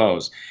implacable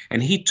foes.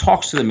 And he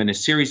talks to them in a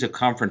series of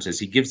conferences.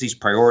 He gives these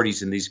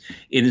priorities in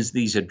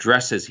these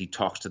addresses. He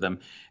talks to them,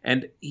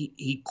 and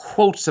he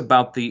quotes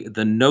about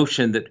the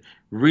notion that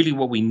really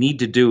what we need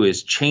to do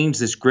is change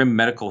this grim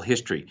medical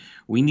history.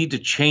 We need to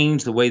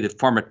change the way that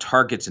pharma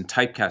targets and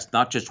typecasts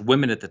not just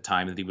women at the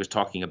time that he was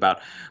talking about,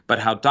 but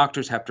how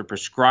doctors have to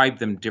prescribe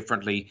them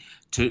differently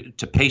to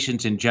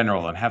patients in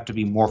general and have to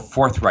be more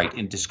forthright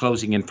in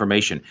disclosing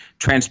information.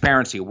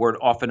 Transparency, a word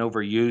often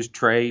overused,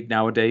 Trey,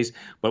 nowadays,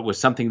 but was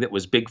something that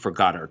was big for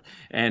Goddard.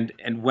 And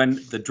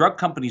when the drug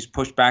companies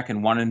pushed back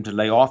and wanted him to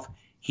lay off,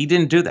 he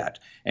didn't do that.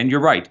 And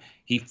you're right.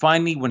 He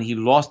finally, when he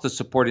lost the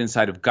support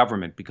inside of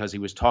government because he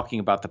was talking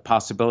about the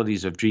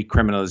possibilities of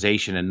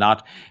decriminalization and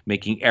not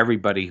making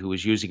everybody who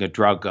was using a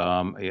drug,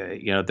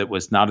 that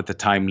was not at the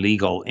time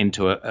legal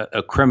into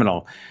a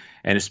criminal,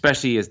 and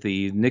especially as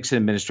the Nixon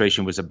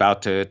administration was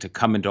about to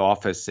come into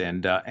office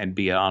and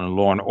be on a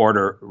law and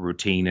order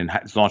routine and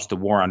launch the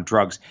war on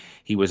drugs,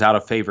 he was out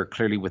of favor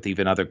clearly with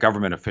even other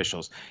government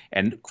officials.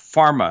 And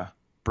pharma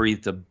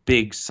breathed a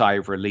big sigh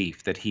of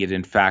relief that he had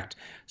in fact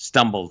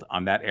stumbled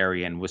on that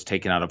area and was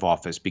taken out of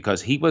office, because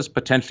he was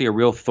potentially a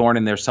real thorn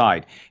in their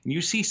side. And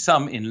you see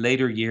some in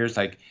later years,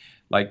 like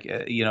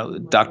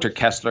Dr.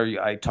 Kessler.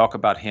 I talk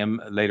about him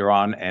later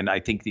on, and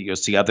I think that you'll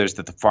see others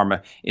that the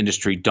pharma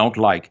industry don't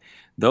like.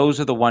 Those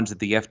are the ones at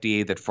the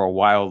FDA that for a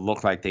while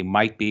look like they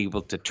might be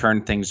able to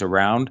turn things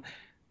around.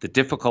 The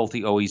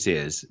difficulty always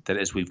is that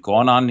as we've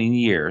gone on in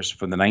years,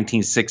 from the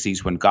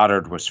 1960s when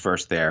Goddard was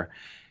first there,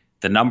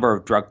 the number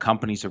of drug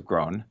companies have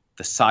grown,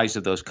 the size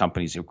of those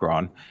companies have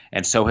grown,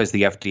 and so has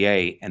the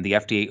FDA. And the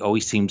FDA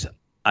always seems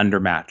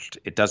undermatched.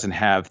 It doesn't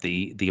have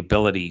the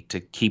ability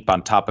to keep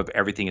on top of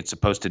everything it's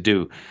supposed to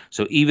do.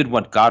 So even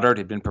what Goddard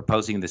had been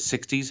proposing in the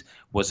 60s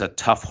was a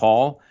tough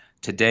haul.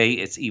 Today,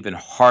 it's even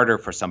harder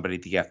for somebody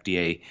at the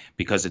FDA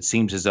because it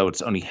seems as though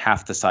it's only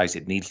half the size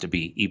it needs to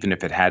be, even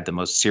if it had the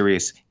most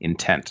serious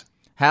intent.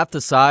 Half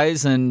the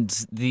size, and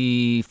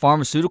the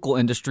pharmaceutical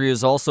industry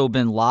has also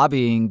been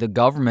lobbying the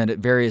government at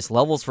various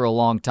levels for a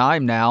long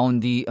time now,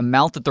 and the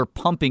amount that they're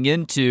pumping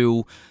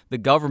into the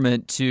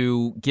government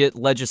to get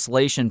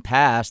legislation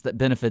passed that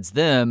benefits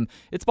them,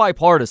 it's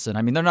bipartisan.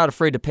 I mean, they're not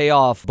afraid to pay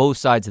off both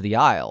sides of the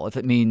aisle if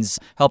it means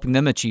helping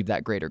them achieve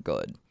that greater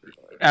good.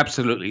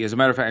 Absolutely. As a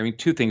matter of fact, I mean,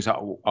 two things.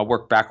 I'll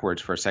work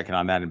backwards for a second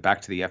on that and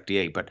back to the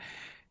FDA. But,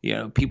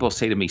 people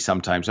say to me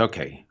sometimes,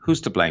 okay, who's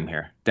to blame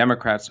here,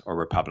 Democrats or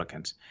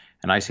Republicans?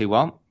 And I say,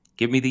 well,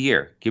 give me the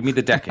year, give me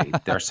the decade.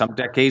 There are some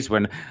decades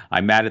when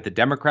I'm mad at the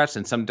Democrats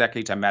and some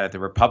decades I'm mad at the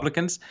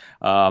Republicans.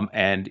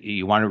 And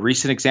you want a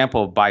recent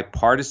example of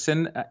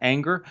bipartisan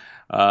anger?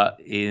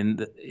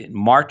 In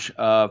March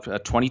of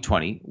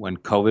 2020, when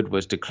COVID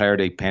was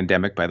declared a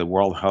pandemic by the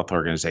World Health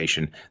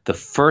Organization, the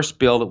first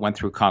bill that went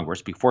through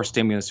Congress before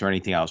stimulus or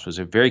anything else was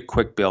a very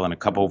quick bill in a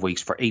couple of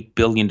weeks for $8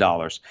 billion.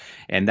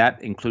 And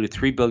that included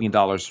 $3 billion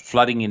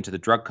flooding into the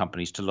drug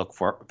companies to look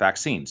for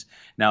vaccines.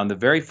 Now, in the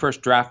very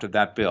first draft of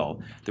that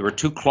bill, there were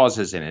two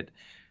clauses in it.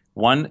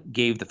 One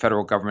gave the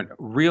federal government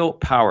real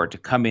power to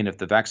come in if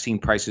the vaccine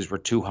prices were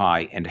too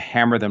high and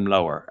hammer them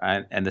lower.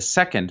 And the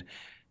second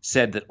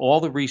said that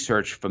all the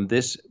research from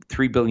this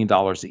 $3 billion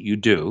that you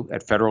do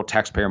at federal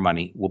taxpayer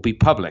money will be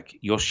public.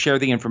 You'll share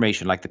the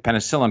information like the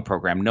penicillin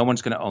program. No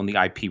one's going to own the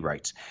IP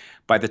rights.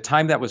 By the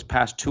time that was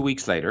passed 2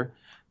 weeks later,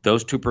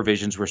 those two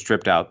provisions were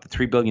stripped out. The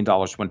 $3 billion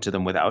went to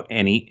them without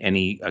there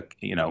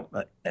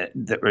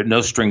were no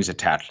strings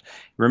attached.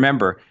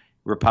 Remember,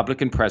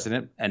 Republican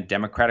president and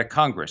Democratic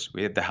Congress.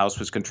 The House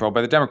was controlled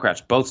by the Democrats.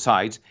 Both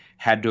sides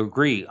had to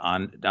agree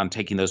on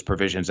taking those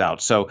provisions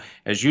out. So,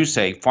 as you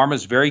say, pharma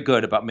is very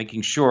good about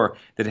making sure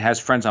that it has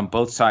friends on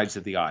both sides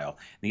of the aisle.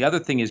 The other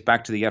thing is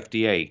back to the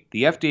FDA.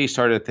 The FDA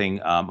started a thing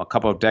a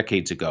couple of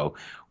decades ago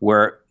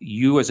where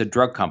you as a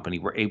drug company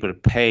were able to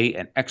pay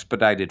an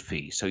expedited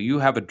fee. So you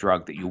have a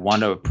drug that you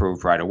want to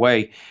approve right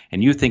away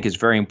and you think is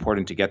very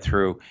important to get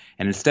through.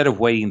 And instead of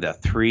waiting the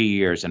 3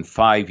 years and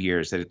 5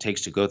 years that it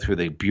takes to go through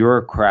the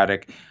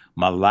bureaucratic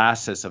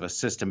molasses of a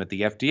system at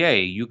the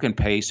FDA, you can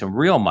pay some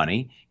real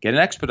money, get an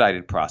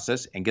expedited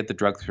process, and get the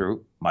drug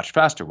through much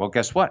faster. Well,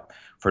 guess what?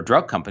 For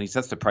drug companies,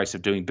 that's the price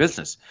of doing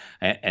business,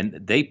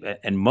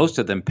 and most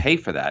of them pay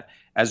for that.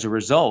 As a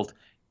result,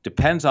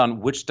 depends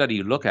on which study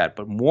you look at,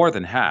 but more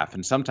than half,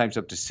 and sometimes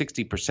up to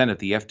 60% of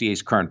the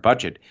FDA's current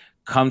budget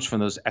comes from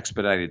those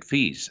expedited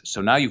fees.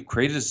 So now you've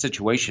created a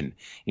situation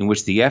in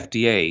which the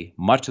FDA,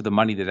 much of the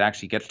money that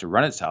actually gets to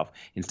run itself,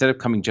 instead of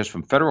coming just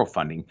from federal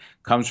funding,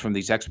 comes from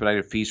these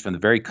expedited fees from the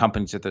very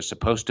companies that they're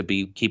supposed to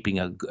be keeping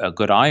a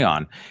good eye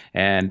on.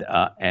 And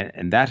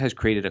that has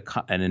created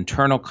an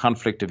internal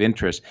conflict of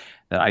interest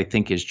that I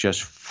think is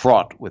just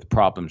fraught with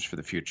problems for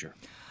the future.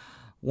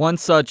 One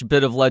such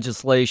bit of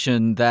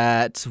legislation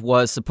that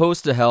was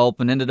supposed to help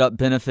and ended up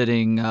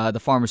benefiting the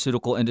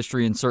pharmaceutical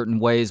industry in certain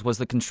ways was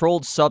the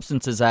Controlled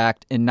Substances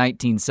Act in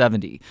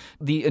 1970.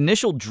 The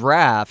initial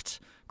draft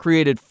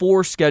created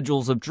 4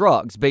 schedules of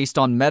drugs based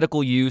on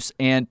medical use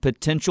and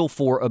potential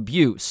for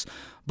abuse.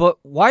 But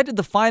why did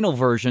the final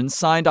version,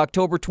 signed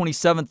October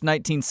 27th,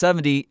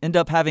 1970, end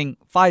up having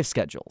 5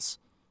 schedules?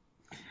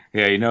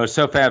 Yeah, it's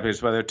so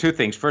fabulous. Well, there are 2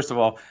 things. First of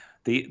all,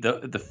 the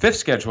 5th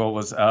schedule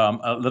was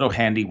a little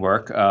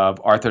handiwork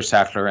of Arthur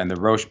Sackler and the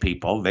Roche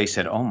people. They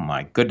said, oh,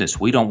 my goodness,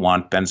 we don't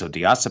want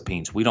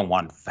benzodiazepines. We don't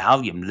want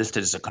Valium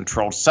listed as a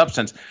controlled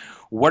substance.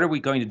 What are we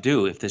going to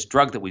do if this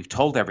drug that we've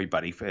told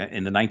everybody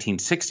in the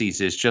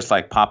 1960s is just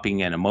like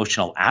popping an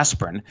emotional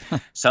aspirin?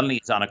 Suddenly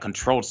it's on a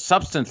controlled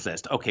substance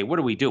list. Okay, what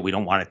do? We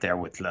don't want it there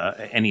with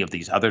any of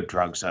these other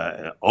drugs,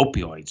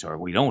 opioids, or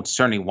we don't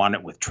certainly want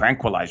it with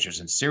tranquilizers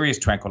and serious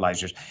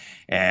tranquilizers.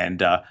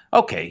 And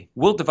okay,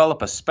 we'll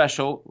develop a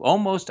special,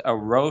 almost a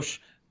Roche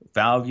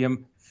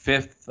Valium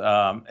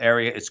 5th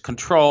area. It's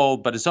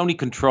controlled, but it's only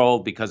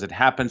controlled because it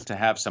happens to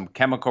have some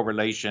chemical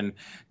relation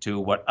to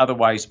what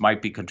otherwise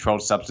might be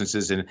controlled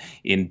substances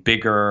in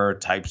bigger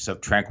types of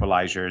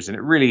tranquilizers. And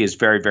it really is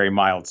very, very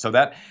mild. So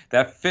that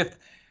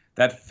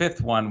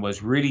fifth one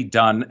was really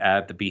done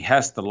at the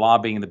behest, the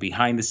lobbying, the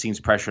behind-the-scenes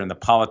pressure, and the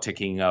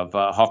politicking of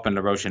Hoffmann,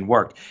 LaRoche, and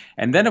worked.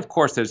 And then, of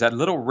course, there's that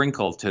little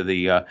wrinkle to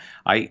the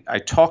I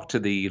talked to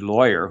the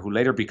lawyer who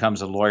later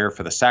becomes a lawyer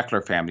for the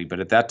Sackler family, but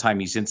at that time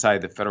he's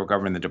inside the federal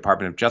government, the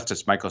Department of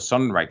Justice, Michael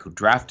Sonnenreich, who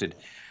drafted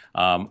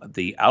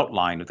the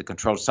outline of the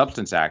Controlled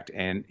Substance Act.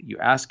 And you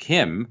ask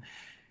him,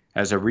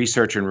 as a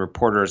researcher and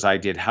reporter as I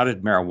did, how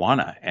did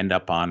marijuana end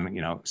up on,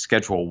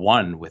 Schedule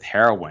 1 with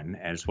heroin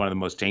as one of the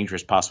most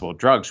dangerous possible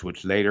drugs,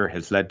 which later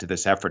has led to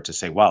this effort to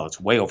say, well,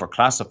 it's way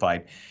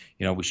overclassified.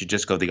 We should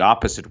just go the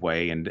opposite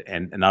way and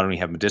not only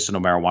have medicinal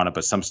marijuana,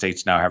 but some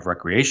states now have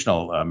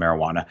recreational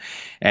marijuana.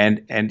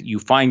 And you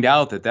find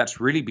out that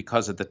that's really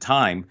because at the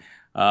time,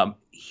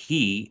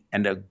 he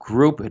and a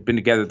group had been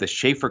together. The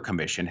Schaefer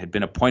Commission had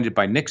been appointed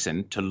by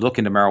Nixon to look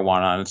into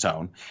marijuana on its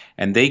own.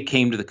 And they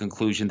came to the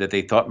conclusion that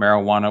they thought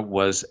marijuana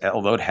was,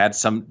 although it had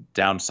some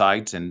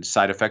downsides and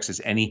side effects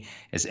as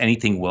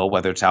anything will,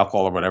 whether it's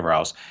alcohol or whatever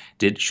else,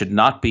 should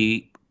not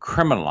be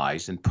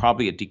criminalized, and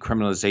probably a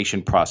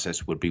decriminalization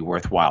process would be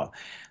worthwhile.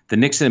 The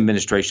Nixon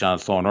administration on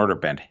its law and order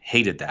bent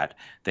hated that.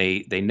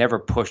 They never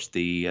pushed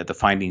the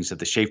findings of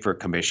the Schaefer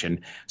Commission.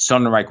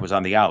 Sonnenreich was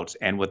on the outs.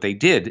 And what they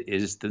did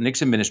is the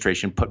Nixon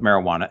administration put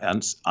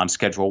marijuana on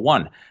Schedule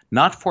 1,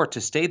 not for it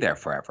to stay there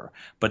forever,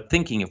 but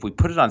thinking if we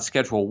put it on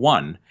Schedule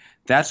 1,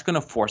 that's going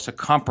to force a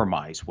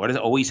compromise. What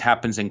always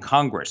happens in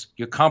Congress,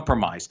 you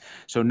compromise.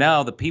 So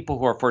now the people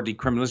who are for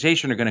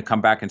decriminalization are going to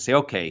come back and say,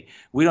 okay,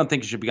 we don't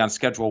think it should be on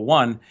Schedule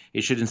 1.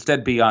 It should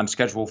instead be on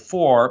Schedule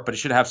 4, but it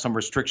should have some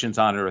restrictions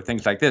on it or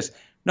things like this.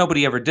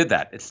 Nobody ever did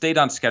that. It stayed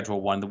on Schedule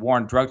 1. The war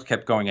on drugs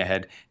kept going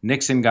ahead.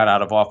 Nixon got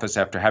out of office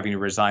after having to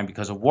resign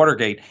because of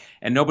Watergate,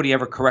 and nobody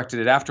ever corrected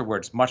it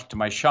afterwards, much to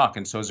my shock.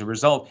 And so as a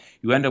result,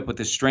 you end up with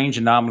this strange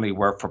anomaly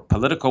where for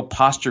political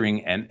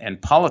posturing and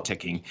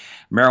politicking,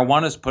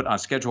 marijuana is put on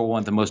Schedule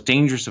 1, the most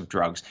dangerous of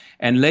drugs,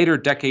 and later,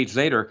 decades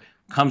later,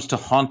 comes to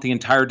haunt the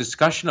entire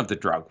discussion of the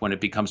drug when it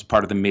becomes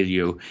part of the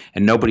milieu,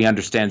 and nobody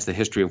understands the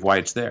history of why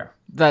it's there.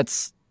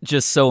 That's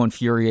just so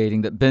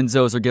infuriating that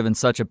benzos are given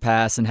such a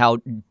pass, and how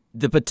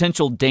the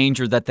potential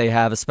danger that they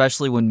have,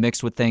 especially when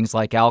mixed with things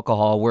like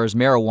alcohol, whereas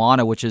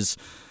marijuana, which has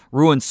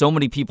ruined so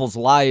many people's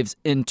lives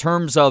in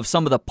terms of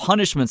some of the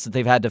punishments that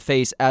they've had to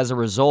face as a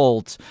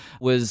result,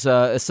 was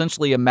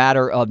essentially a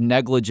matter of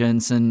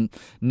negligence and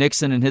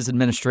Nixon and his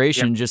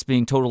administration just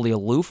being totally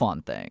aloof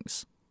on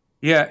things.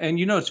 Yeah, and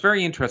it's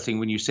very interesting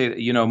when you say,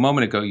 a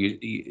moment ago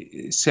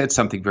you said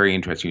something very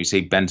interesting. You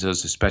say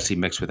benzos, especially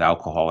mixed with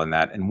alcohol and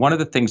that. And one of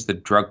the things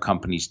that drug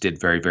companies did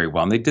very, very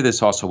well, and they did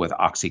this also with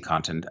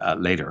OxyContin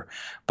later,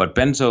 but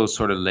benzos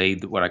sort of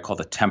laid what I call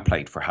the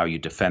template for how you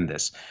defend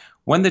this.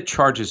 When the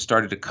charges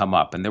started to come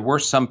up, and there were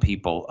some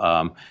people,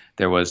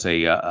 there was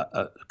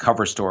a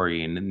cover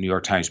story in the New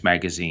York Times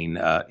Magazine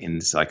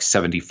in like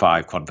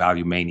 75 called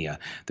Valiumania.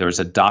 There was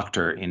a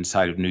doctor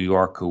inside of New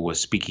York who was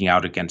speaking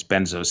out against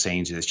benzos,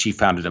 saying that she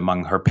found it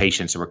among her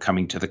patients who were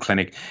coming to the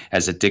clinic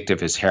as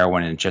addictive as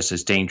heroin and just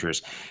as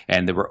dangerous,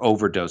 and there were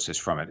overdoses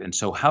from it. And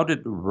so how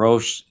did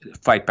Roche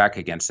fight back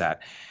against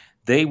that?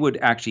 they would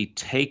actually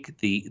take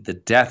the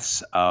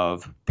deaths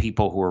of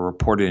people who were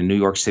reported in New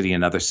York City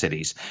and other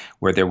cities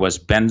where there was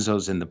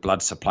benzos in the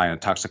blood supply in a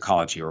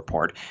toxicology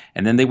report,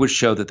 and then they would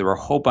show that there were a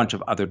whole bunch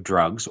of other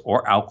drugs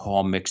or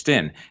alcohol mixed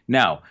in.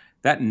 Now,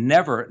 that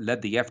never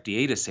led the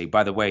FDA to say,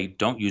 by the way,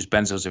 don't use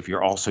benzos if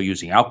you're also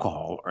using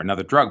alcohol or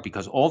another drug,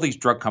 because all these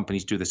drug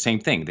companies do the same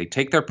thing. They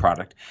take their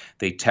product,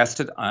 they test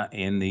it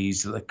in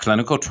these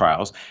clinical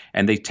trials,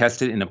 and they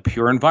test it in a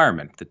pure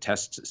environment. The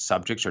test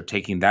subjects are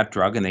taking that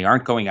drug, and they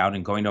aren't going out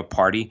and going to a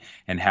party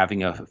and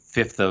having a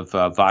fifth of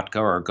vodka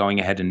or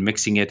going ahead and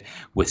mixing it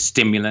with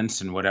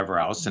stimulants and whatever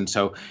else. And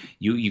so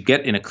you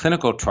get in a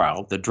clinical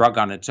trial the drug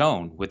on its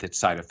own with its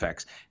side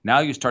effects.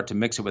 Now you start to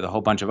mix it with a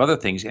whole bunch of other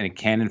things, and it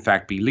can, in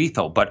fact, be lethal.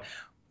 But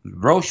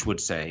Roche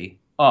would say,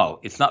 oh,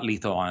 it's not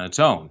lethal on its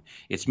own.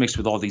 It's mixed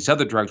with all these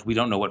other drugs. We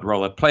don't know what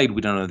role it played.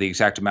 We don't know the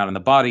exact amount in the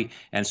body.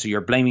 And so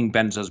you're blaming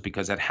benzos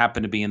because that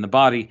happened to be in the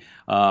body,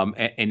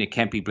 and it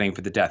can't be blamed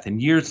for the death.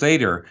 And years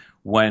later,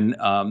 when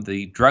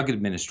the Drug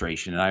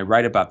Administration, and I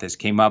write about this,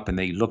 came up and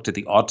they looked at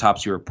the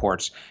autopsy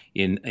reports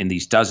in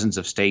these dozens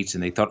of states,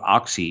 and they thought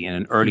oxy in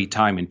an early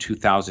time in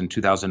 2000,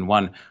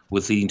 2001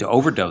 was leading to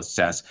overdose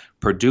deaths.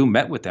 Purdue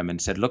met with them and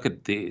said, look at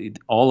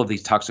all of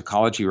these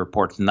toxicology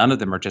reports. None of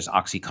them are just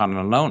OxyContin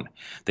alone.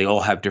 They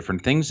all have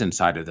different things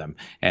inside of them.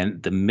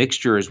 And the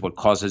mixture is what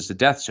causes the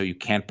death, so you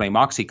can't blame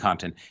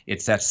OxyContin.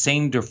 It's that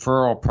same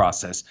deferral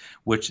process,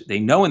 which they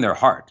know in their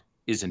heart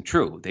isn't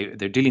true.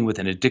 They're dealing with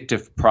an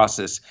addictive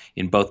process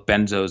in both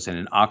benzos and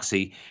in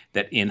oxy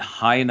that in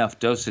high enough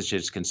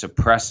dosages can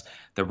suppress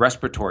the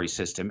respiratory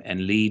system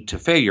and lead to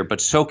failure.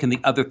 But so can the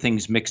other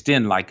things mixed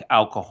in, like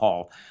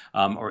alcohol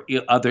or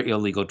other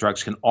illegal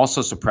drugs, can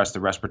also suppress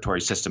the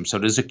respiratory system. So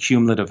it is a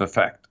cumulative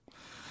effect.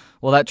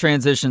 Well, that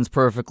transitions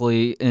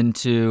perfectly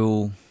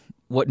into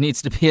what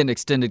needs to be an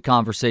extended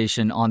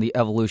conversation on the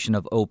evolution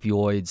of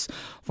opioids.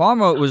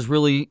 Pharma was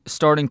really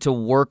starting to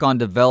work on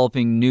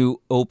developing new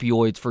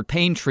opioids for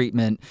pain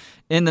treatment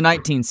in the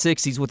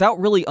 1960s without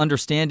really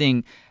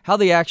understanding how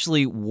they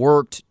actually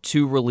worked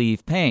to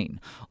relieve pain.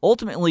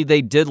 Ultimately,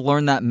 they did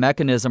learn that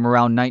mechanism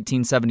around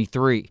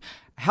 1973.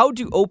 How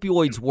do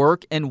opioids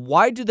work, and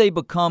why do they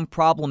become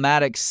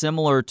problematic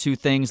similar to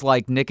things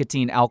like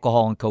nicotine,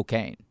 alcohol, and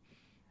cocaine?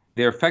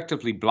 They're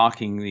effectively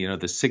blocking,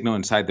 the signal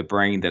inside the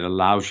brain that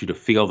allows you to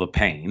feel the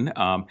pain.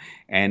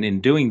 And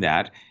in doing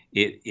that,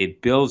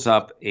 it builds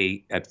up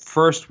at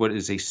first what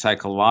is a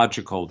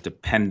psychological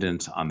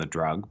dependence on the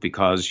drug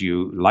because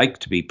you like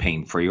to be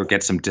pain-free or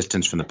get some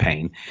distance from the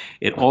pain.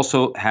 It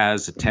also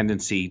has a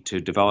tendency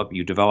to develop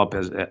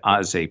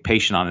as a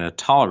patient on a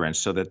tolerance,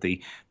 so that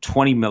the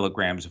 20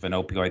 milligrams of an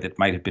opioid that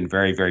might have been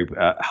very, very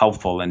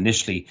helpful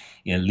initially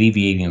in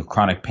alleviating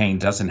chronic pain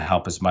doesn't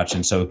help as much.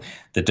 And so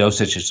the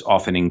dosage is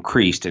often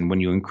increased. And when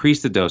you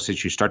increase the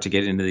dosage, you start to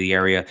get into the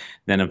area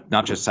then of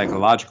not just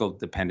psychological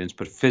dependence,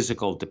 but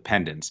physical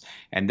dependence.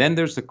 And then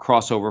there's the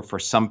crossover for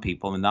some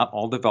people, and not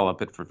all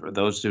develop it. For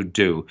those who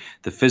do,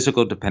 the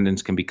physical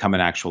dependence can become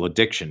an actual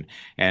addiction.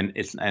 And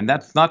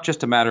that's not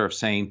just a matter of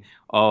saying,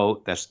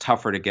 oh, that's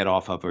tougher to get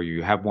off of, or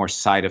you have more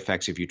side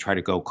effects if you try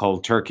to go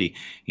cold turkey.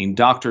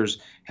 Doctors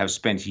have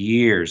spent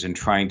years in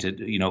trying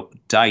to,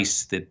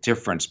 dice the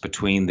difference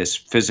between this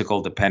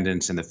physical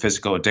dependence and the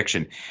physical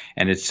addiction.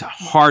 And it's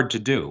hard to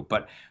do.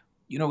 But,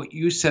 what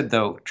you said,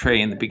 though, Trey,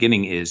 in the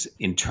beginning is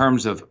in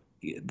terms of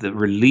the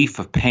relief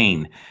of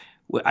pain.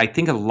 I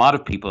think a lot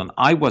of people, and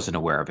I wasn't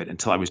aware of it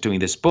until I was doing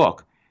this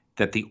book,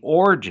 that the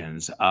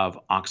origins of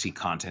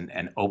OxyContin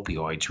and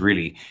opioids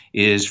really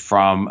is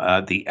from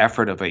the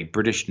effort of a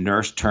British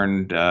nurse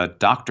turned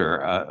doctor,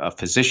 a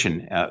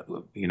physician,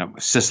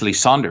 Cicely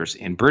Saunders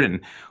in Britain,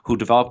 who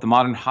developed the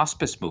modern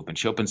hospice movement.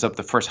 She opens up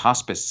the first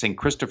hospice, St.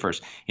 Christopher's,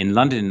 in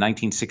London in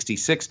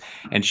 1966,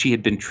 and she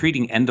had been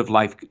treating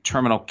end-of-life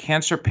terminal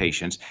cancer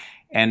patients,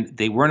 and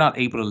they were not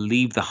able to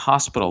leave the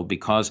hospital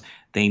because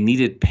they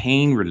needed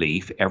pain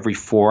relief every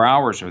 4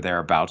 hours or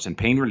thereabouts. And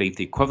pain relief,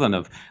 the equivalent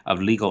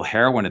of legal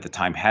heroin at the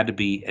time, had to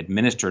be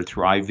administered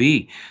through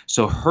IV.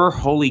 So her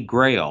holy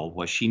grail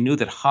was she knew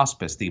that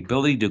hospice, the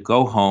ability to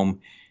go home,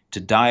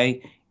 to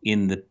die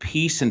in the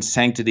peace and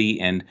sanctity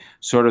and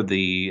sort of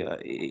the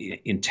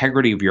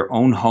integrity of your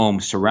own home,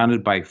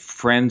 surrounded by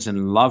friends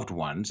and loved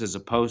ones, as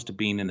opposed to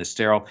being in the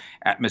sterile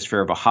atmosphere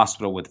of a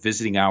hospital with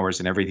visiting hours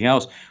and everything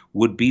else,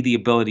 would be the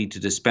ability to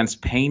dispense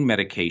pain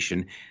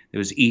medication that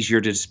was easier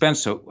to dispense.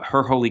 So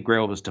her holy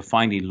grail was to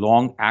find a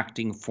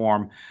long-acting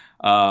form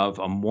of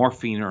a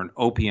morphine or an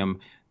opium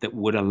that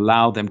would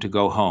allow them to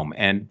go home.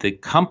 And the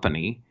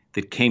company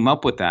that came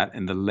up with that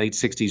in the late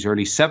 60s,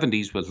 early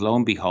 70s was, lo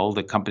and behold,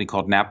 a company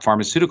called Knapp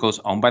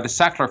Pharmaceuticals, owned by the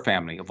Sackler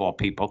family, of all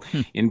people.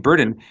 In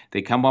Britain,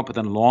 they come up with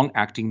a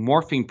long-acting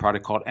morphine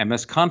product called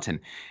MS-Contin.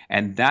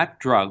 And that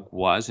drug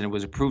was, and it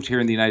was approved here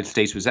in the United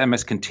States, was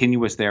MS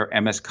Continuous there,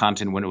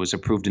 MS-Contin when it was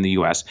approved in the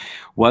U.S.,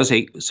 was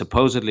a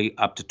supposedly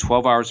up to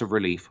 12 hours of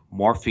relief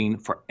morphine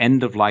for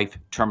end-of-life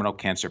terminal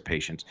cancer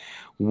patients.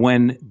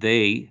 When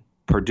they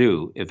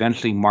Purdue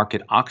eventually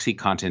market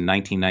OxyContin in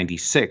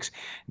 1996.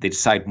 They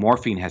decide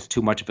morphine has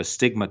too much of a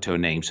stigma to a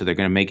name, so they're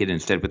going to make it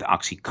instead with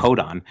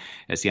oxycodone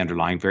as the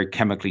underlying, very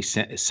chemically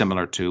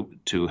similar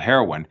to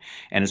heroin.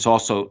 And it's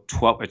also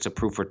it's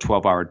approved for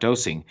 12-hour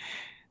dosing.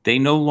 They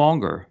no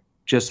longer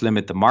just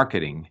limit the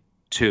marketing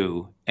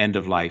to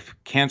end-of-life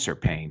cancer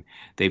pain.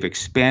 They've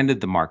expanded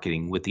the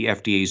marketing with the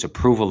FDA's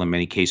approval in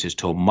many cases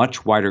to a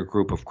much wider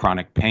group of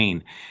chronic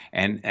pain.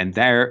 And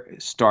there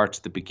starts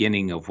the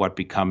beginning of what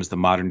becomes the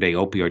modern-day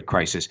opioid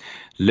crisis.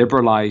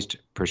 Liberalized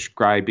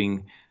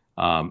prescribing.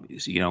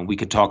 We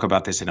could talk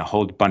about this in a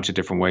whole bunch of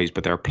different ways,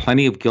 but there are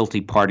plenty of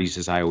guilty parties,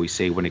 as I always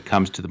say, when it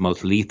comes to the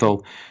most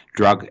lethal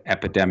drug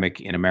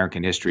epidemic in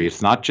American history.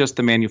 It's not just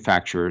the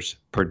manufacturers,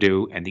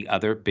 Purdue, and the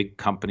other big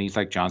companies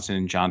like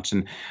Johnson &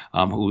 Johnson,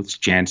 whose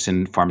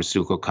Janssen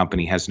Pharmaceutical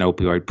Company has an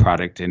opioid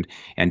product, and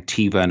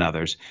Teva and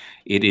others.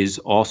 It is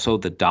also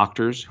the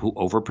doctors who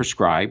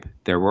overprescribe.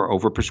 There were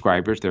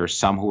overprescribers. There are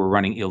some who were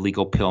running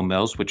illegal pill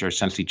mills, which are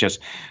essentially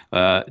just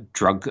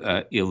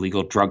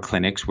illegal drug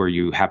clinics where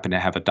you happen to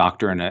have a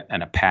doctor and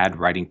a pad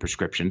writing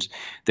prescriptions.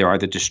 There are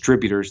the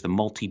distributors, the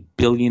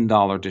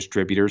multi-billion-dollar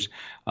distributors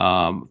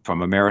from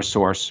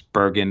Amerisource,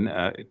 Bergen,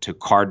 to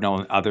Cardinal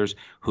and others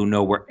who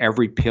know where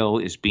every pill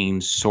is being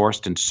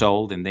sourced and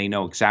sold, and they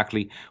know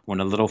exactly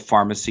when a little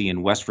pharmacy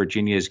in West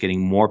Virginia is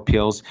getting more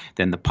pills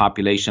than the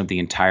population of the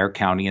entire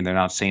county, and they're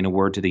not saying a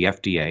word to the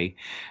FDA.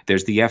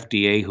 There's the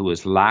FDA, who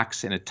is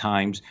lax and at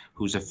times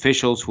whose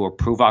officials who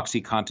approve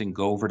OxyContin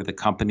go over to the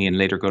company and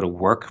later go to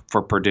work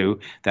for Purdue,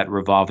 that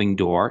revolving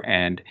door,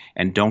 and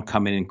don't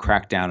come in and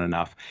crack down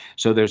enough.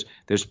 So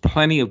there's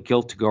plenty of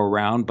guilt to go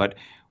around, but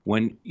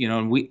when,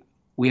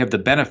 we have the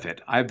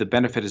benefit. I have the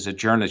benefit as a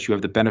journalist. You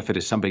have the benefit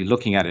as somebody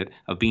looking at it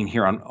of being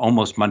here on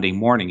almost Monday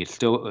morning. It's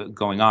still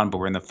going on, but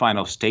we're in the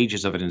final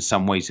stages of it in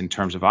some ways in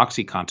terms of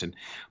OxyContin.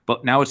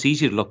 But now it's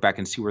easy to look back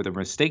and see where the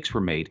mistakes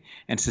were made,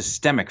 and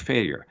systemic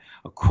failure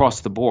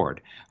across the board.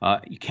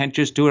 You can't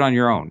just do it on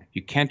your own.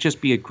 You can't just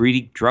be a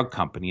greedy drug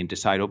company and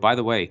decide, oh, by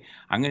the way,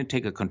 I'm going to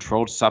take a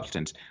controlled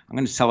substance. I'm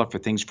going to sell it for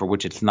things for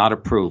which it's not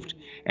approved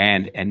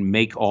and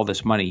make all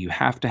this money. You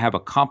have to have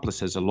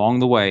accomplices along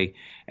the way,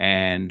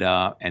 and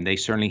they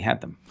certainly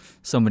had them.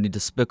 So many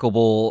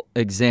despicable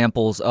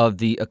examples of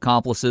the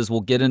accomplices.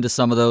 We'll get into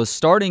some of those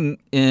starting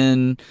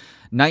in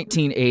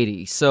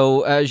 1980.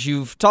 So as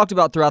you've talked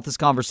about throughout this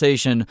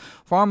conversation,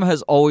 pharma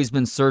has always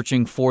been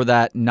searching for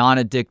that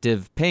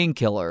non-addictive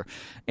painkiller.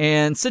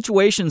 And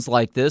situations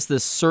like this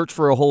search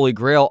for a holy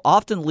grail,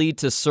 often lead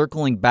to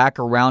circling back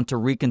around to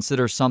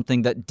reconsider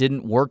something that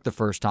didn't work the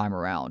first time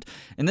around.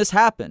 And this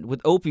happened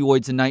with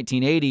opioids in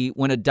 1980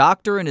 when a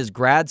doctor and his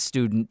grad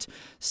student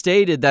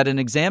stated that an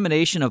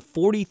examination of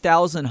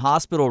 40,000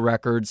 hospital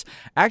records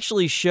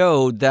actually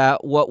showed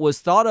that what was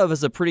thought of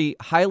as a pretty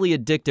highly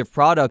addictive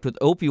product with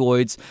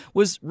opioids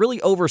was really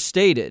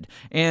overstated.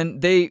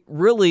 And they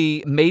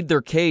really made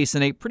their case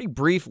in a pretty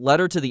brief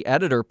letter to the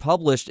editor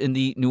published in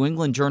the New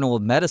England Journal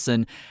of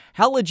Medicine.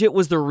 How legit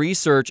was the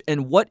research,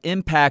 and what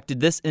impact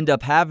did this end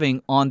up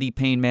having on the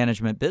pain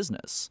management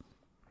business?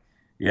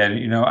 Yeah,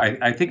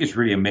 I think it's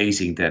really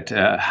amazing that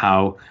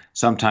how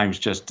sometimes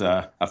just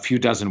a few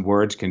dozen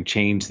words can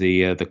change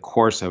the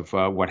course of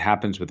what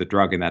happens with the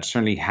drug, and that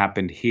certainly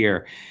happened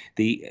here.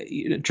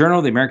 The Journal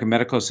of the American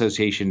Medical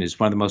Association is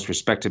one of the most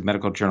respected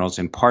medical journals,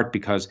 in part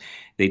because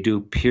they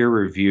do peer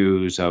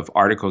reviews of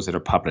articles that are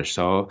published.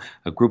 So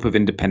a group of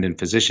independent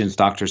physicians,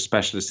 doctors,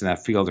 specialists in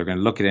that field are going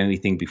to look at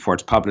anything before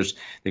it's published.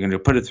 They're going to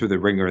put it through the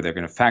ringer. They're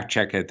going to fact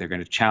check it. They're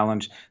going to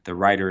challenge the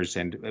writers.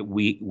 And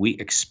we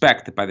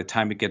expect that by the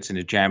time it gets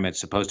into JAMA, it's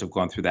supposed to have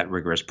gone through that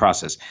rigorous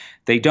process.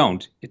 They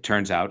don't. It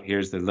turns out,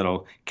 here's the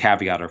little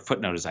caveat or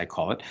footnote, as I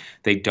call it.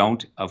 They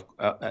don't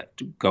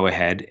go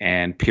ahead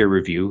and peer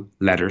review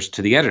letters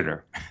to the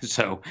editor.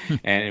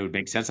 And it would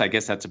make sense. I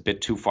guess that's a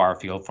bit too far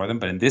afield for them.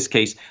 But in this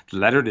case, the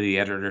letter to the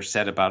editor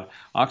said about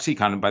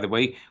OxyContin, by the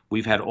way,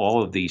 we've had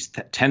all of these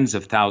tens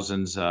of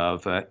thousands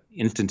of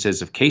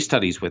instances of case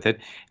studies with it,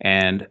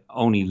 and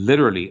only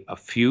literally a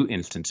few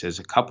instances,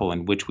 a couple,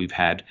 in which we've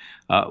had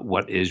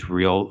what is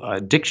real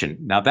addiction.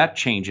 Now that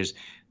changes.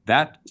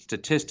 That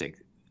statistic,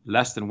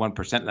 less than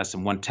 1%, less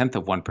than 1/10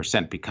 of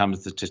 1%,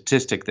 becomes the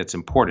statistic that's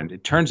important.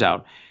 It turns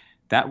out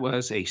that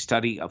was a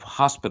study of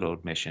hospital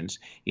admissions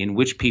in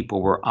which people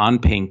were on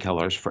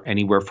painkillers for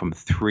anywhere from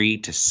 3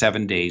 to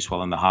 7 days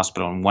while in the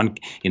hospital, and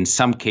in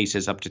some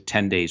cases up to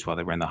 10 days while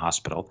they were in the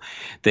hospital.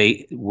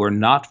 They were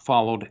not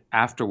followed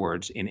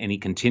afterwards in any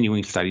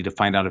continuing study to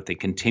find out if they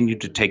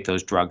continued to take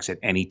those drugs at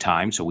any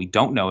time. So we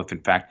don't know if,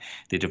 in fact,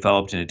 they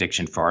developed an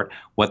addiction for it.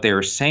 What they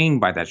were saying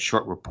by that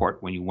short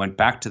report, when you went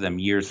back to them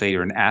years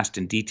later and asked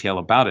in detail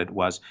about it,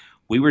 was,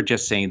 we were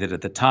just saying that at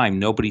the time,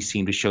 nobody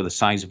seemed to show the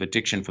signs of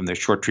addiction from their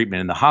short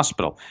treatment in the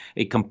hospital.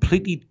 A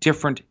completely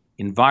different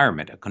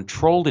environment, a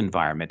controlled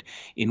environment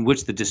in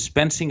which the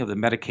dispensing of the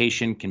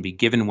medication can be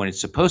given when it's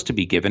supposed to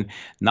be given,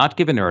 not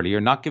given earlier,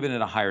 not given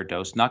at a higher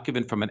dose, not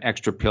given from an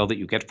extra pill that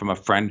you get from a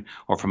friend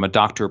or from a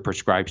doctor who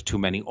prescribes too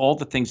many, all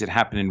the things that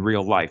happen in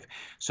real life.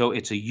 So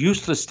it's a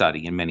useless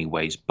study in many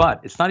ways, but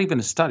it's not even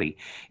a study.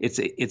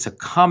 It's a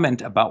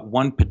comment about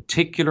one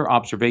particular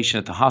observation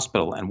at the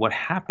hospital. And what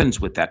happens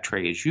with that,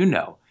 Trey, as you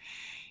know,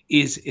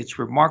 is it's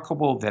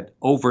remarkable that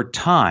over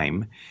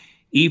time,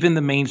 even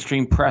the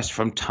mainstream press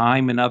from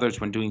Time and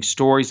others, when doing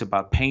stories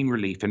about pain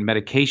relief and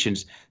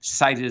medications,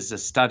 cite it as a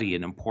study,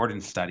 an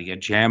important study, a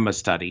JAMA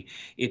study.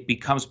 It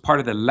becomes part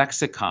of the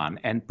lexicon.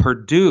 And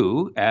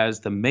Purdue,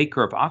 as the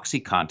maker of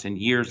OxyContin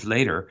years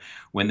later,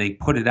 when they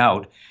put it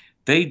out,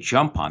 they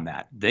jump on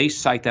that. They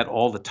cite that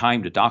all the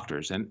time to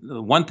doctors. And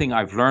the one thing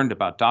I've learned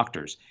about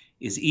doctors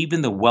is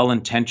even the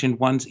well-intentioned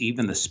ones,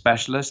 even the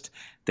specialists,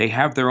 they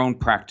have their own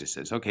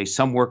practices. Okay,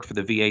 some work for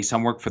the VA,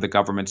 some work for the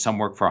government, some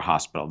work for a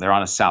hospital. They're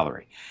on a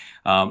salary.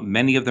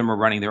 Many of them are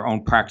running their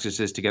own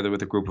practices together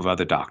with a group of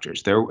other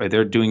doctors.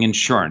 They're doing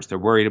insurance. They're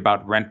worried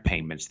about rent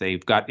payments.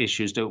 They've got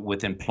issues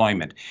with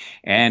employment.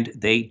 And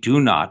they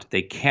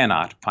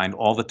cannot find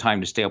all the time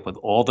to stay up with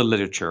all the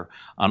literature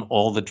on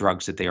all the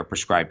drugs that they are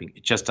prescribing.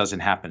 It just doesn't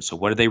happen. So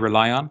what do they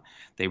rely on?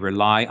 They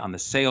rely on the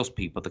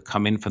salespeople that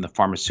come in from the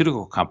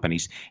pharmaceutical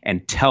companies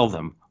and tell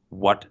them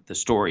what the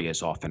story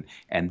is often.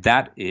 And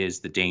that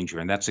is the danger.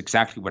 And that's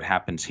exactly what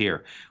happens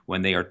here.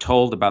 When they are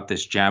told about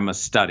this JAMA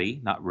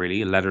study, not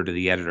really, a letter to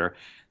the editor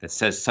that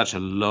says such a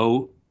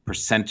low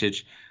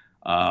percentage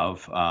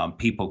of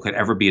people could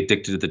ever be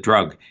addicted to the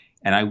drug.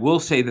 And I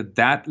will say that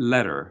that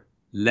letter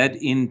led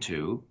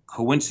into,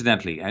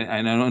 coincidentally,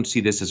 and I don't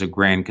see this as a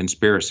grand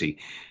conspiracy,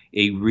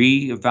 a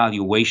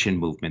reevaluation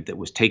movement that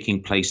was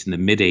taking place in the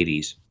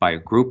mid-'80s by a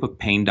group of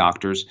pain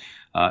doctors.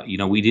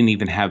 We didn't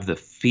even have the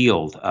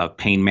field of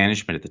pain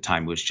management at the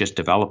time. It was just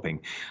developing.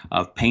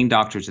 Pain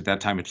doctors at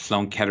that time at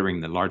Sloan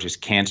Kettering, the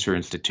largest cancer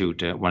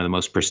institute, one of the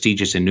most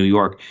prestigious in New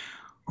York,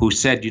 who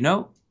said,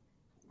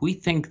 we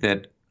think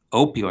that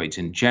opioids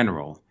in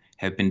general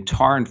have been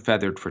tar and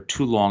feathered for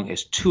too long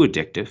as too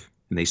addictive.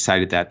 And they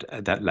cited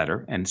that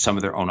letter and some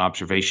of their own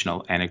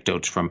observational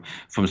anecdotes from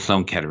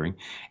Sloan Kettering.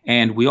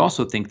 And we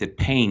also think that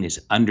pain is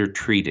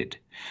undertreated.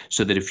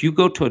 So that if you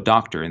go to a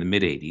doctor in the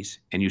mid-'80s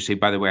and you say,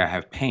 by the way, I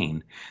have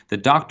pain, the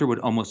doctor would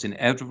almost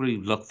inevitably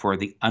look for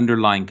the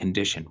underlying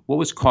condition. What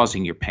was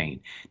causing your pain?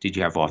 Did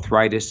you have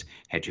arthritis?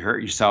 Had you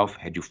hurt yourself?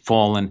 Had you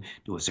fallen?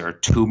 Was there a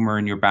tumor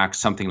in your back?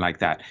 Something like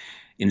that.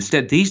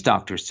 Instead, these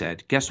doctors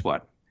said, guess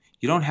what?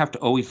 You don't have to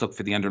always look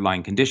for the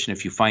underlying condition.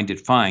 If you find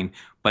it, fine.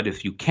 But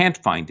if you can't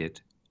find it,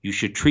 you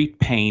should treat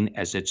pain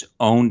as its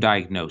own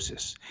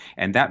diagnosis.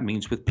 And that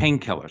means with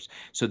painkillers.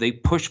 So they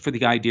push for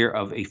the idea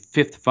of a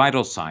fifth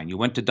vital sign. You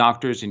went to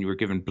doctors and you were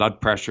given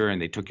blood pressure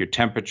and they took your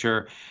temperature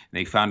and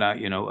they found out,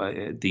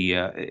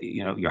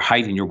 your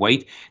height and your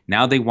weight.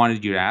 Now they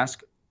wanted you to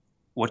ask,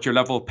 what's your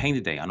level of pain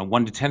today on a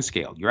 1 to 10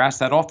 scale? You're asked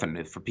that often.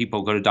 If people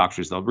who go to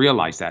doctors, they'll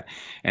realize that.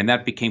 And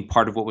that became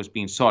part of what was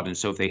being sought. And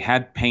so if they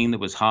had pain that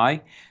was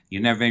high, you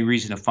didn't have any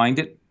reason to find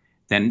it,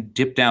 then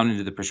dip down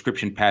into the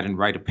prescription pad and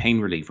write a pain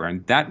reliever.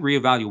 And that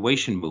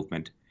reevaluation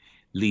movement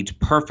leads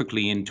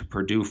perfectly into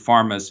Purdue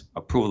Pharma's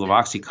approval of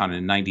OxyContin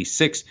in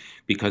 96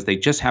 because they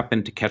just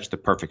happened to catch the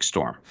perfect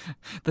storm.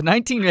 The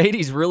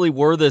 1980s really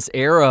were this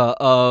era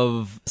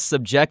of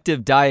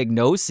subjective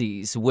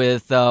diagnoses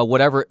with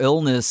whatever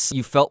illness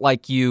you felt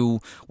like you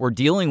were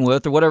dealing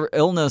with or whatever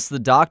illness the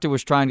doctor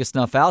was trying to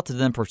snuff out to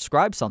then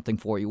prescribe something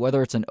for you,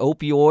 whether it's an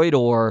opioid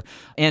or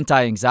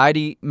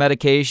anti-anxiety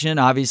medication.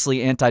 Obviously,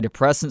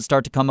 antidepressants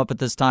start to come up at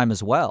this time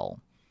as well.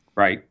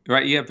 Right.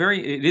 Yeah,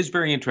 it is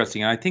very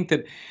interesting. And I think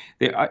that,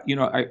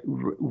 I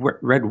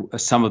read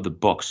some of the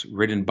books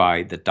written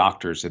by the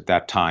doctors at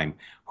that time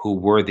who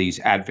were these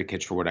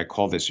advocates for what I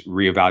call this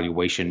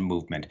reevaluation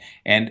movement.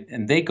 And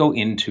they go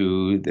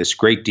into this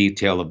great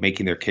detail of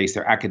making their case.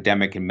 They're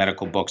academic and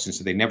medical books, and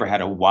so they never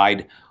had a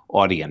wide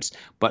audience.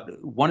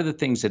 But one of the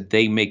things that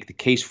they make the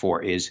case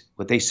for is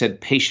what they said,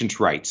 patients'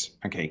 rights.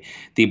 Okay,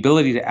 the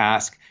ability to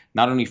ask,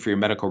 not only for your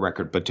medical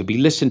record, but to be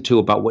listened to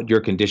about what your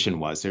condition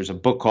was. There's a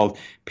book called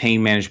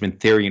Pain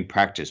Management Theory and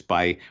Practice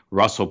by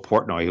Russell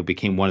Portnoy, who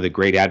became one of the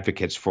great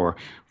advocates for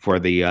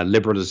the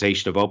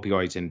liberalization of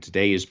opioids, and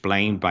today is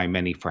blamed by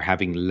many for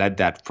having led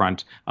that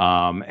front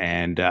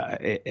to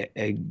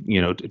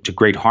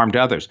great harm to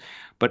others.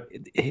 But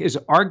his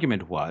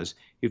argument was,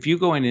 if you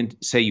go in and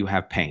say you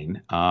have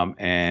pain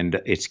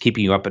and it's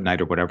keeping you up at night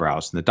or whatever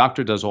else, and the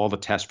doctor does all the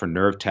tests for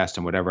nerve tests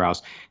and whatever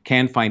else,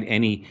 can't find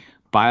any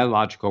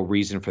biological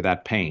reason for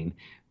that pain,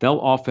 they'll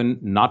often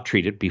not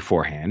treat it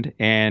beforehand.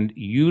 And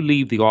you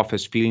leave the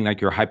office feeling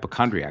like you're a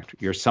hypochondriac.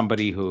 You're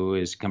somebody who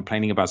is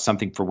complaining about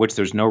something for which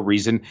there's no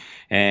reason,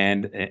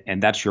 and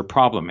that's your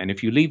problem. And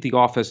if you leave the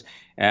office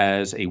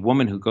as a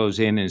woman who goes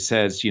in and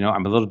says,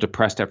 I'm a little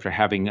depressed after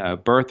having a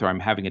birth, or I'm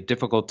having a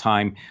difficult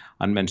time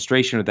on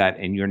menstruation or that,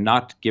 and you're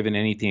not given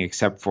anything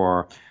except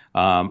for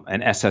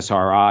an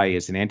SSRI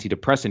as an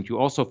antidepressant, you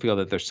also feel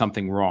that there's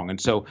something wrong. And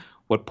so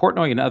what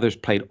Portnoy and others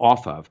played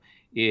off of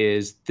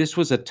is this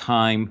was a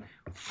time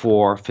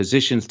for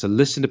physicians to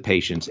listen to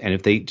patients, and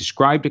if they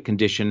described a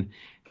condition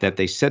that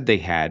they said they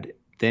had,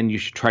 then you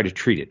should try to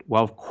treat it.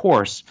 Well, of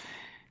course,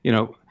 you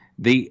know,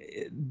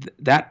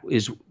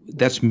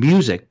 that's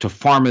music to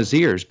pharma's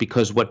ears,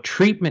 because what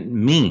treatment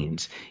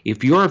means,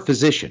 if you're a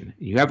physician,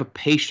 you have a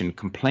patient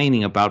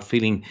complaining about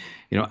feeling,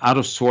 out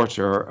of sorts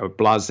or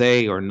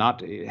blasé or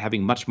not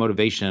having much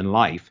motivation in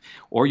life,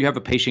 or you have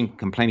a patient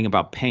complaining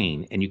about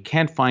pain, and you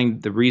can't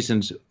find the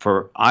reasons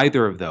for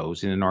either of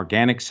those in an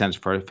organic sense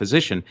for a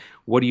physician,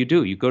 what do?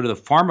 You go to the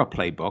pharma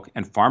playbook,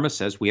 and pharma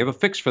says, we have a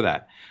fix for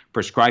that.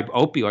 Prescribe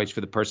opioids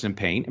for the person in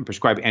pain, and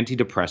prescribe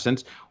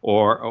antidepressants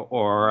or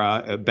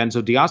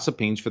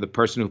benzodiazepines for the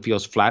person who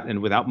feels flat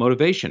and without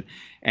motivation.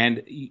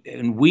 And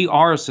we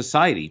are a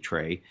society,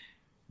 Trey,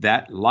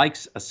 that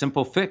likes a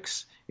simple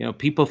fix.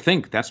 People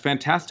think that's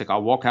fantastic.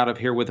 I'll walk out of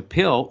here with a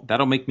pill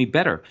that'll make me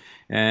better,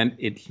 and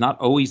it's not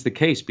always the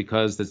case,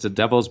 because it's a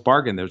devil's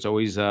bargain. There's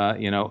always a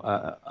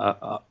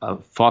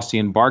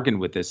Faustian bargain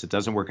with this. It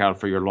doesn't work out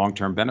for your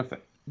long-term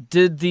benefit.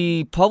 Did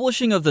the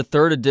publishing of the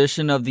third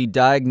edition of the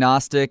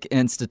Diagnostic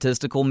and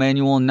Statistical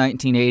Manual in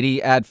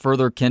 1980 add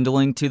further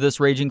kindling to this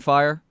raging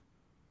fire?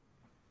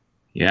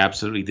 Yeah,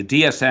 absolutely. The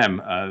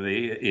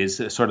DSM is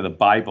sort of the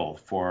Bible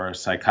for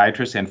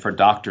psychiatrists and for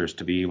doctors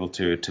to be able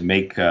to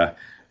make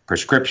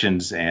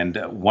prescriptions. And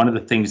one of the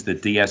things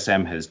that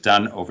DSM has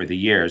done over the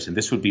years, and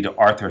this would be to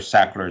Arthur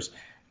Sackler's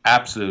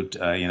absolute,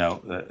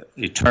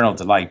 eternal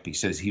delight,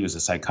 because he was a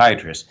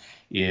psychiatrist,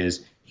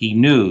 is he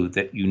knew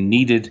that you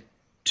needed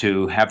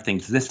to have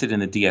things listed in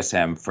the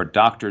DSM for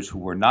doctors who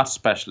were not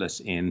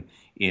specialists in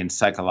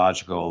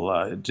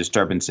psychological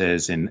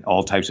disturbances and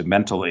all types of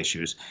mental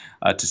issues,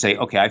 to say,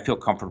 okay, I feel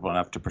comfortable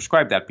enough to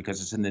prescribe that because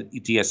it's in the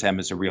DSM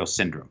as a real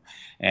syndrome.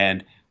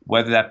 And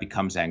whether that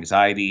becomes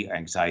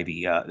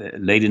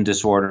anxiety-laden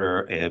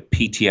disorder,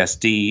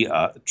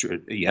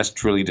 PTSD, yes,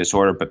 truly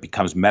disorder, but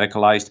becomes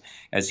medicalized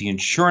as the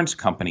insurance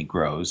company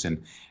grows,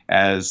 and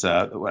as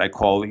what I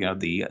call,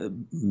 the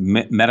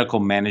medical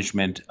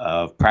management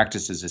of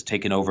practices is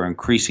taken over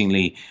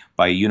increasingly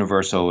by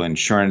universal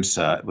insurance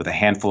with a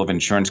handful of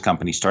insurance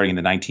companies starting in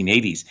the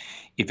 1980s.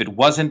 If it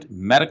wasn't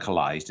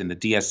medicalized in the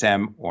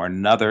DSM or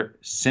another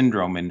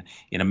syndrome in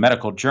a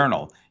medical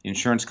journal,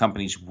 insurance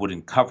companies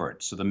wouldn't cover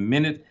it. So the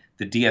minute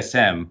the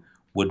DSM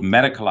would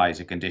medicalize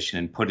a condition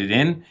and put it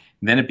in,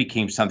 then it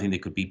became something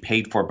that could be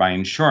paid for by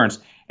insurance,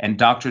 and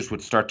doctors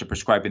would start to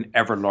prescribe in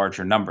ever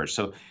larger numbers.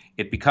 So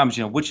it becomes,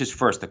 which is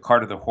first, the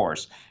cart or the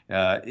horse?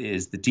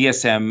 Is the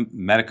DSM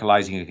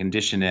medicalizing a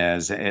condition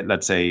as,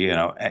 let's say,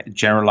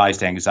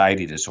 generalized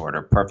anxiety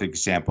disorder? Perfect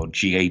example,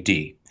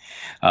 GAD.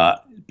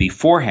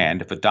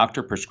 Beforehand, if a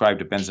doctor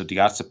prescribed a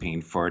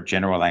benzodiazepine for a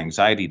general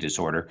anxiety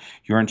disorder,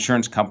 your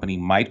insurance company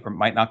might or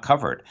might not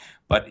cover it.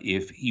 But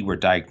if he were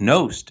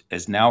diagnosed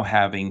as now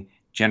having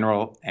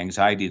general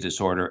anxiety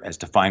disorder as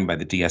defined by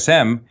the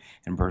DSM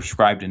and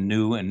prescribed a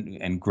new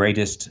and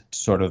greatest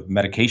sort of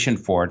medication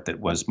for it that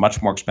was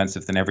much more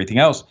expensive than everything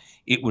else,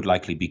 it would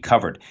likely be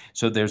covered.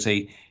 So there's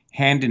a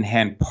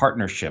hand-in-hand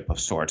partnership of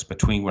sorts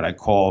between what I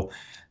call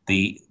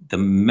the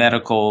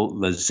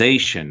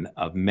medicalization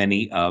of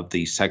many of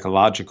the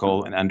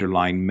psychological and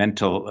underlying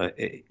mental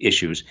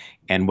issues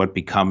and what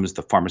becomes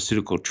the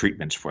pharmaceutical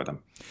treatments for them.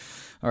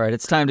 All right,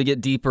 it's time to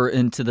get deeper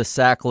into the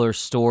Sackler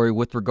story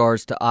with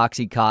regards to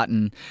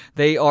OxyContin.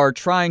 They are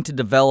trying to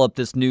develop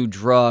this new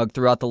drug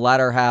throughout the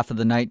latter half of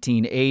the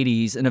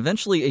 1980s, and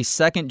eventually a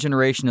second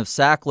generation of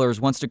Sacklers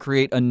wants to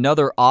create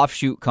another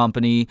offshoot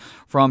company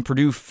from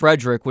Purdue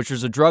Frederick, which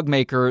is a drug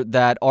maker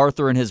that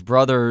Arthur and his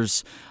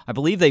brothers, I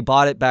believe they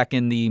bought it back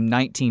in the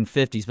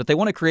 1950s, but they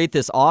want to create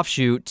this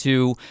offshoot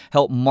to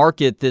help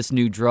market this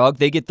new drug.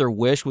 They get their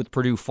wish with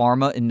Purdue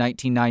Pharma in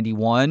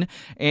 1991,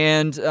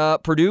 and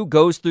Purdue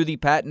goes through the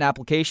patent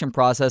application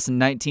process in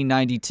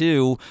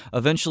 1992,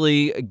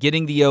 eventually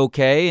getting the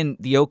okay and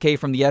the okay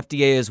from the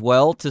FDA as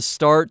well to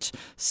start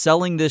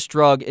selling this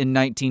drug in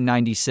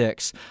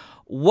 1996.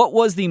 What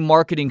was the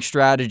marketing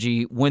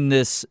strategy when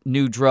this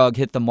new drug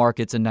hit the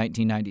markets in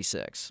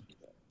 1996?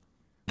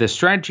 The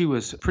strategy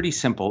was pretty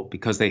simple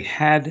because they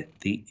had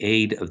the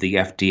aid of the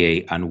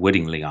FDA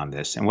unwittingly on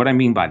this. And what I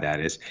mean by that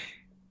is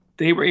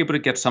they were able to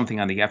get something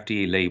on the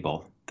FDA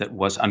label that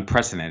was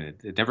unprecedented.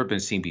 It had never been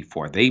seen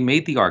before. They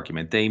made the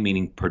argument, they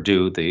meaning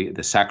Purdue, the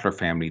Sackler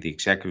family, the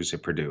executives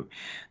at Purdue,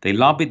 they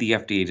lobbied the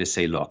FDA to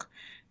say, look,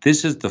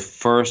 this is the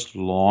first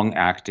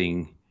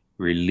long-acting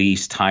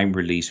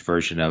time-release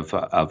version of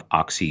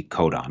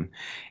oxycodone,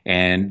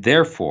 and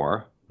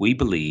therefore we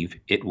believe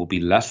it will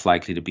be less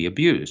likely to be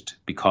abused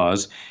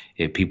because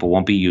if people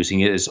won't be using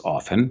it as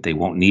often, they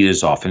won't need it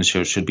as often, so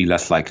it should be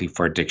less likely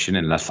for addiction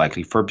and less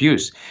likely for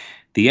abuse.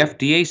 The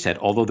FDA said,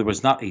 although there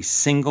was not a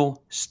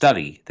single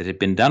study that had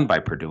been done by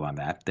Purdue on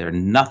that, there's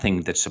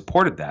nothing that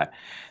supported that,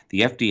 the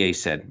FDA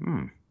said,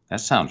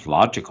 that sounds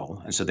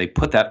logical. And so they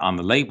put that on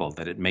the label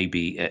that it may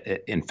be,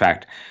 in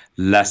fact,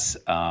 less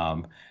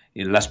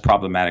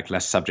problematic,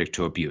 less subject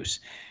to abuse.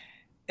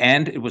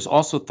 And it was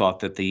also thought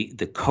that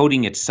the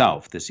coating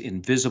itself, this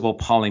invisible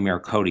polymer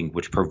coating,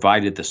 which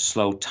provided the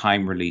slow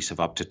time release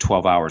of up to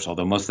 12 hours,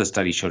 although most of the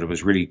studies showed it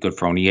was really good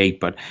for only 8,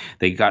 but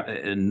they got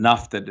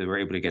enough that they were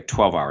able to get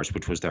 12 hours,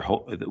 which was their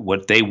whole,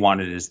 what they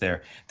wanted is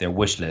their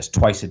wish list.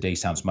 Twice a day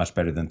sounds much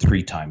better than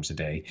 3 times a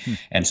day.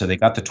 And so they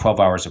got the 12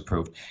 hours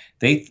approved.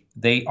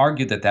 They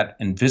argued that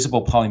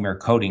invisible polymer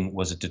coating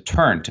was a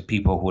deterrent to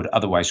people who would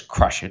otherwise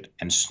crush it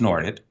and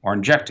snort it or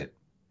inject it.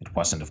 It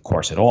wasn't, of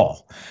course, at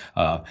all.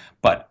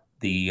 But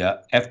the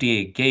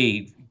FDA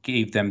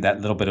gave them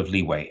that little bit of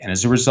leeway. And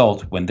as a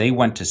result, when they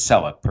went to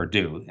sell it,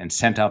 Purdue, and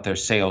sent out their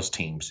sales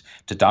teams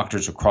to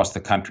doctors across the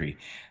country,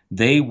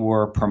 they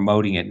were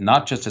promoting it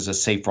not just as a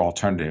safer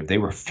alternative. They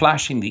were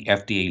flashing the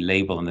FDA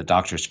label in the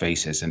doctors'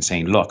 faces and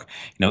saying, look,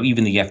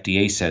 even the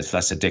FDA says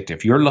less addictive.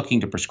 If you're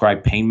looking to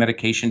prescribe pain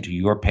medication to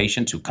your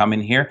patients who come in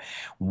here,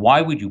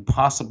 why would you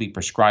possibly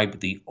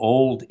prescribe the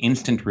old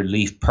instant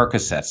relief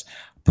Percocets,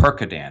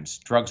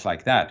 Percodans, drugs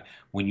like that,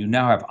 when you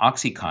now have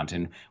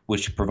OxyContin,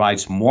 which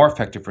provides more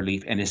effective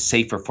relief and is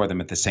safer for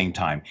them at the same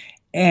time?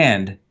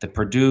 And the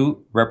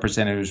Purdue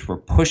representatives were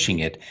pushing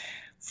it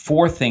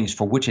for things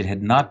for which it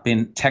had not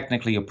been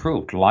technically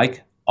approved,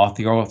 like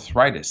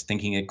osteoarthritis,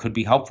 thinking it could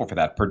be helpful for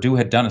that. Purdue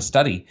had done a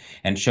study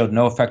and showed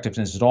no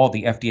effectiveness at all.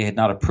 The FDA had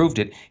not approved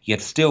it,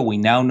 yet still we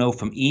now know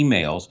from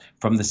emails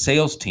from the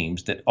sales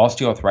teams that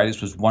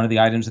osteoarthritis was one of the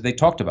items that they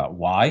talked about.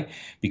 Why?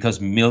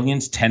 Because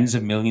millions, tens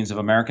of millions of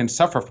Americans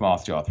suffer from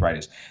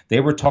osteoarthritis.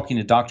 They were talking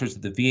to doctors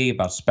at the VA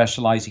about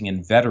specializing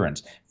in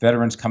veterans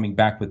coming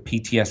back with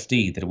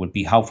PTSD, that it would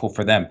be helpful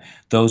for them,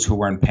 those who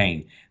were in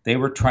pain. They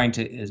were trying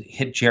to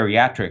hit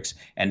geriatrics,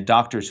 and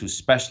doctors who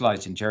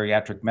specialized in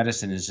geriatric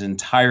medicine is an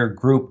entire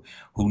group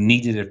who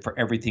needed it for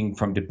everything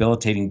from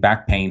debilitating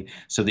back pain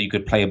so that you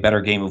could play a better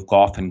game of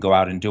golf and go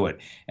out and do it.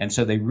 And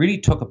so they really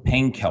took a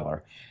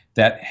painkiller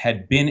that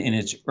had been in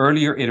its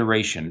earlier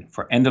iteration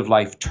for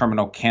end-of-life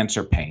terminal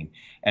cancer pain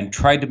and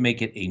tried to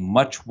make it a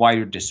much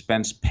wider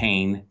dispense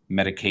pain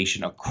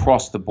medication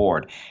across the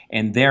board.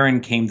 And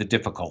therein came the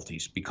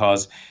difficulties,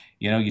 because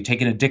you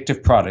take an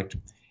addictive product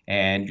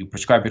and you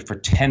prescribe it for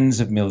tens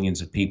of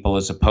millions of people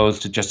as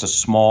opposed to just a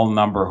small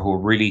number who are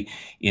really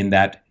in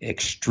that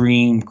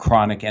extreme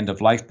chronic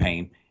end-of-life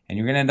pain. And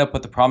you're going to end up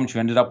with the problems you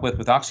ended up with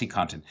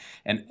OxyContin.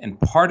 And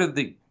part of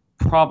the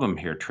problem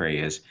here, Trey,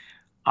 is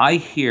I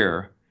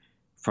hear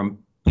from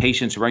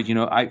patients, right?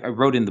 I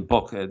wrote in the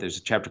book, there's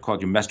a chapter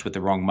called You Messed with the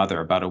Wrong Mother,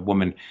 about a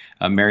woman,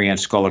 Marianne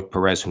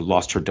Skolnick-Perez, who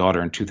lost her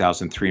daughter in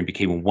 2003 and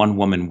became a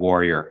one-woman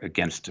warrior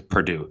against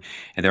Purdue.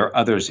 And there are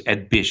others,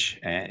 Ed Bish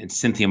and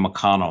Cynthia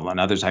McConnell and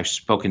others I've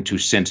spoken to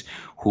since,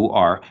 who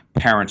are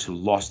parents who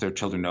lost their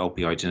children to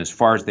opioids. And as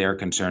far as they're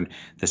concerned,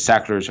 the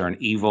Sacklers are an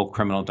evil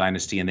criminal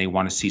dynasty and they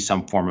want to see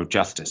some form of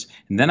justice.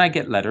 And then I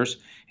get letters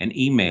and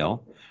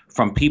email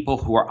from people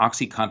who are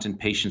OxyContin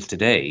patients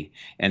today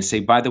and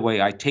say, by the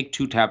way, I take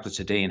 2 tablets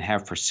a day and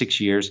have for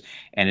 6 years,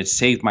 and it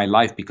saved my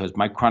life because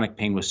my chronic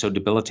pain was so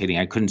debilitating.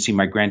 I couldn't see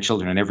my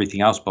grandchildren and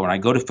everything else. But when I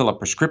go to fill a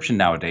prescription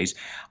nowadays,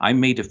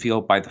 I'm made to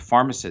feel by the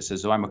pharmacist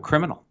as though I'm a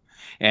criminal.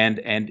 And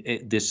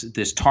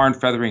this tar and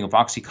feathering of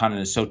OxyContin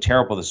is so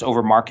terrible, this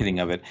over-marketing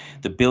of it,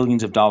 the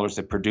billions of dollars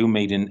that Purdue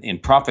made in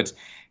profits,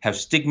 have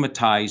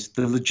stigmatized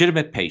the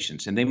legitimate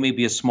patients, and they may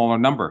be a smaller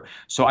number.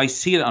 So I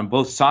see it on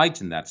both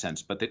sides in that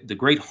sense. But the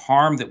great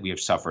harm that we have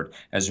suffered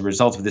as a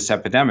result of this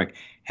epidemic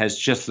has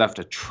just left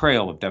a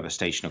trail of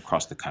devastation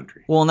across the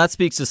country. Well, and that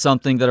speaks to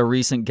something that a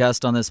recent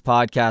guest on this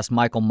podcast,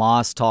 Michael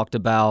Moss, talked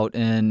about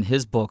in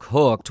his book,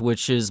 Hooked,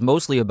 which is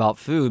mostly about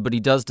food, but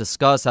he does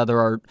discuss how there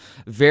are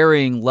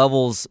varying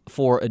levels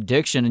for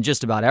addiction in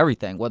just about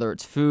everything, whether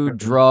it's food,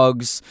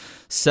 drugs,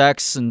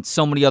 sex, and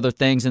so many other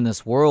things in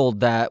this world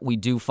that we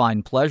do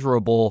find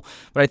pleasurable.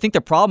 But I think the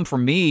problem for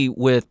me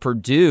with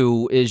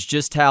Purdue is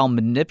just how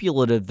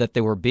manipulative that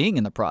they were being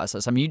in the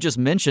process. I mean, you just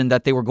mentioned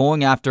that they were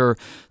going after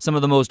some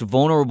of the most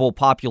vulnerable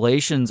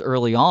populations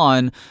early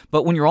on,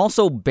 but when you're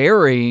also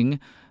burying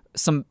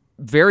some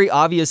very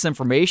obvious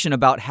information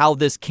about how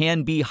this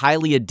can be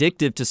highly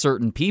addictive to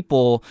certain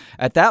people,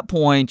 at that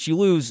point, you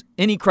lose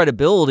any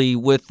credibility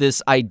with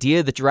this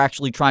idea that you're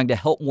actually trying to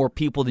help more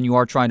people than you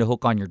are trying to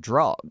hook on your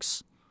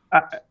drugs.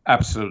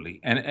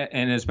 Absolutely. And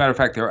as a matter of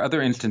fact, there are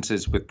other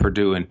instances with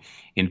Purdue in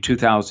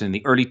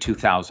the early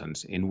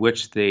 2000s, in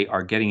which they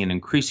are getting an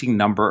increasing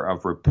number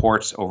of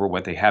reports over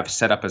what they have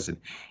set up as an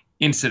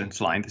incident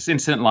line. This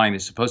incident line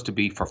is supposed to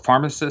be for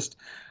pharmacists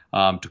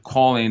to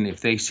call in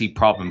if they see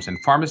problems. And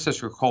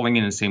pharmacists are calling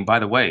in and saying, by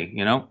the way,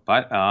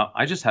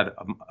 I just had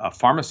a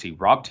pharmacy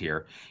robbed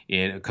here,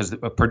 because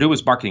Purdue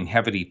was marketing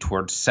heavily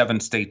towards 7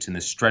 states in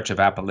this stretch of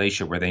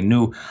Appalachia where they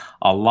knew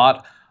a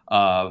lot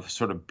of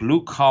sort of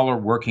blue collar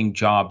working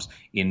jobs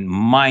in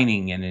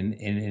mining and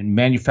in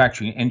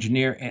manufacturing,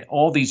 engineer, and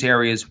all these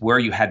areas where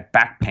you had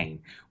back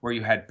pain, where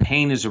you had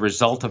pain as a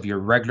result of your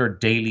regular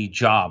daily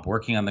job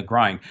working on the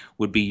grind,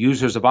 would be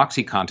users of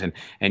OxyContin.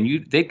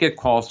 And they'd get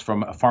calls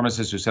from a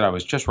pharmacist who said, I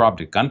was just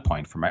robbed at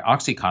gunpoint for my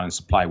OxyContin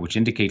supply, which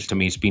indicates to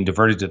me it's being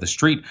diverted to the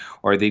street.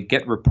 Or they'd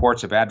get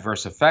reports of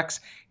adverse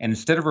effects. And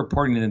instead of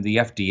reporting them to the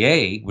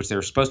FDA, which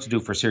they're supposed to do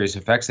for serious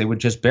effects, they would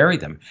just bury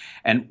them.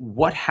 And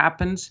what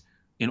happens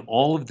in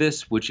all of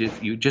this, which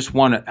if you just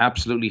want to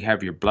absolutely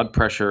have your blood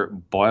pressure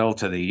boil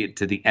to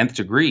the nth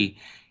degree,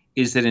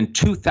 is that in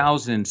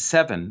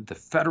 2007, the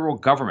federal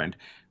government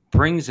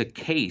brings a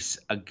case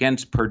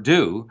against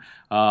Purdue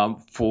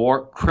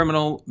for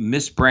criminal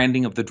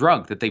misbranding of the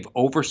drug, that they've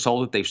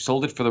oversold it. They've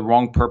sold it for the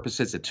wrong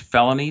purposes. It's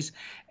felonies.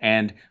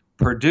 And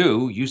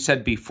Purdue, you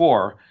said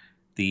before,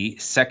 the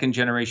second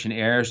generation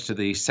heirs to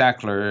the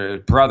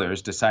Sackler brothers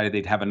decided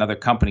they'd have another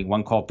company,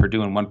 one called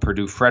Purdue and one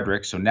Purdue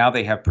Frederick. So now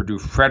they have Purdue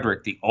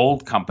Frederick, the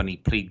old company,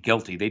 plead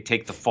guilty. They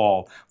take the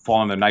fall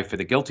on their knife for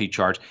the guilty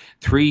charge.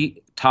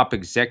 3 top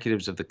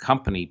executives of the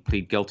company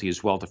plead guilty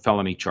as well to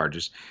felony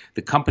charges.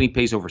 The company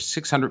pays over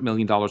 $600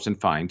 million in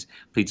fines,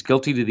 pleads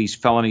guilty to these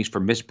felonies for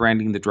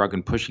misbranding the drug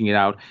and pushing it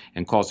out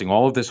and causing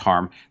all of this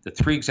harm. The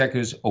 3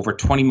 executives, over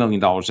 $20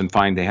 million in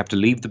fine. They have to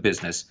leave the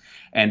business.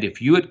 And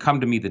if you had come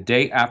to me the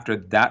day after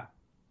that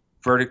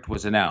verdict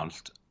was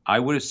announced, I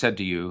would have said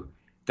to you,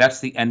 that's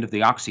the end of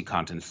the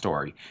OxyContin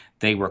story.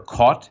 They were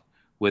caught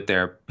with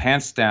their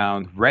pants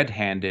down,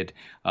 red-handed.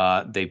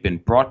 They've been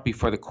brought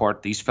before the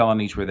court. These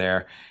felonies were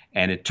there.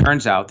 And it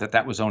turns out that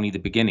that was only the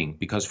beginning,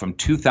 because from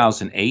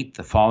 2008,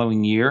 the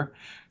following year,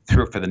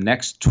 through for the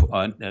next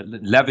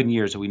 11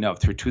 years that we know of,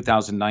 through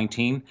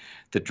 2019,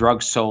 the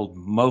drug sold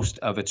most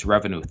of its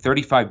revenue,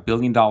 $35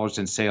 billion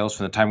in sales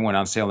from the time it went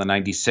on sale in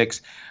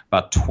 96,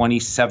 about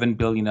 $27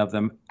 billion of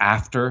them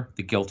after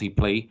the guilty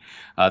plea.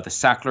 The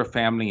Sackler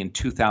family in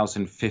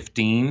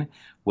 2015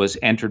 was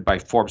entered by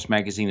Forbes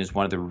magazine as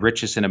one of the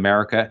richest in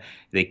America.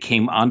 They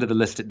came onto the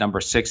list at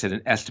number 6 at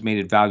an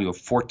estimated value of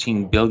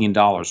 $14 billion.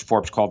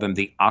 Forbes called them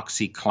the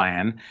Oxy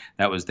Clan.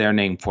 That was their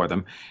name for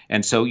them.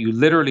 And so you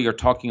literally are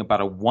talking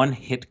about a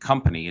one-hit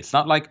company. It's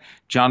not like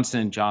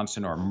Johnson &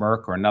 Johnson or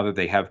Merck or another.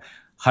 They have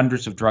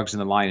hundreds of drugs in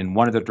the line, and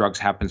one of the drugs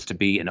happens to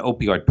be an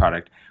opioid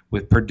product.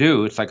 With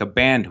Purdue, it's like a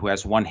band who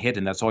has one hit,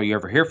 and that's all you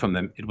ever hear from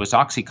them. It was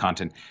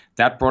OxyContin.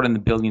 That brought in the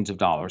billions of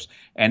dollars,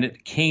 and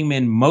it came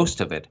in,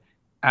 most of it,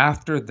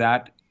 after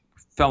that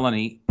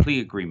felony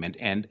plea agreement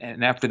and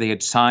after they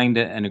had signed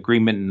an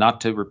agreement not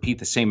to repeat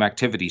the same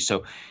activity.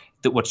 So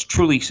that what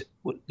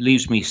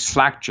leaves me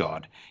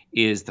slack-jawed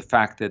is the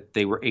fact that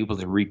they were able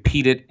to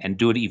repeat it and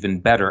do it even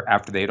better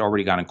after they had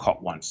already gotten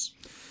caught once.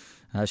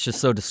 It's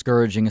just so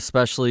discouraging,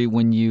 especially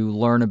when you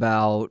learn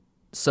about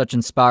such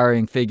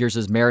inspiring figures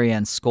as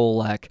Marianne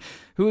Skolek.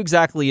 Who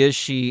exactly is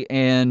she,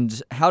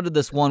 and how did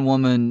this one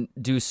woman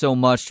do so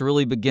much to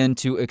really begin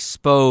to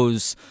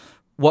expose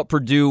what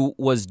Purdue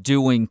was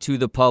doing to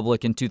the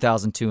public in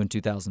 2002 and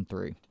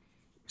 2003?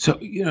 So,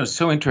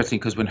 so interesting,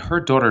 because when her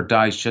daughter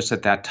dies just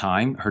at that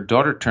time, her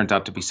daughter turns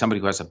out to be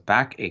somebody who has a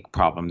backache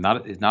problem,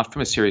 not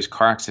from a serious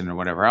car accident or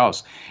whatever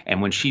else.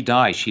 And when she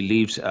dies, she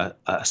leaves a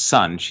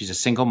son. She's a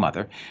single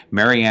mother.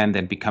 Marianne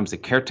then becomes the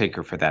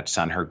caretaker for that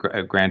son, her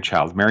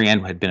grandchild.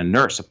 Marianne had been a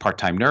nurse, a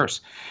part-time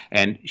nurse,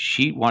 and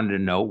she wanted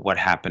to know what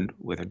happened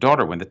with her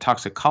daughter. When the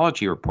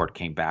toxicology report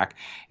came back,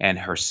 and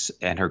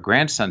her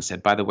grandson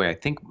said, by the way, I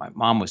think my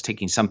mom was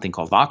taking something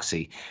called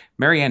Oxy.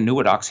 Marianne knew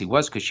what Oxy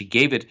was because she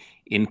gave it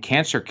in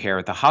cancer care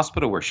at the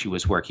hospital where she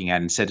was working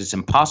at and said it's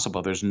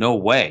impossible. There's no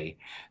way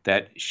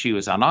that she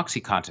was on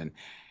OxyContin.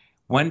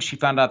 When she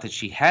found out that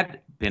she had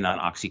been on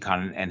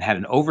OxyContin and had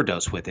an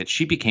overdose with it,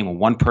 she became a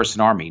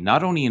one-person army,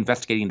 not only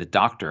investigating the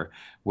doctor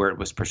where it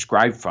was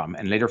prescribed from,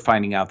 and later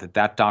finding out that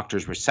that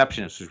doctor's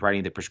receptionist was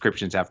writing the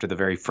prescriptions after the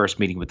very first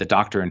meeting with the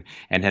doctor,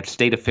 and had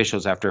state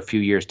officials after a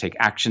few years take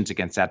actions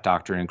against that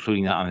doctor,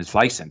 including on his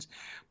license.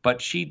 But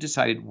she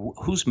decided,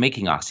 who's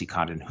making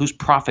OxyContin? Who's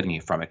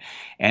profiting from it?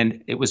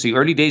 And it was the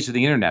early days of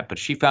the internet, but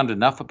she found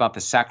enough about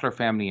the Sackler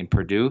family in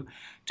Purdue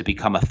to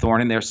become a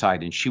thorn in their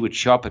side. And she would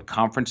show up at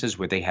conferences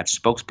where they had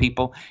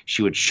spokespeople.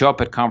 She would show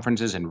up at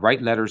conferences and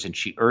write letters, and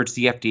she urged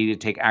the FDA to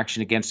take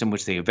action against them,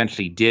 which they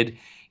eventually did,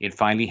 in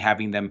finally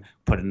having them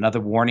put another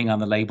warning on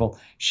the label.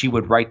 She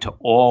would write to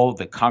all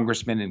the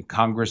congressmen and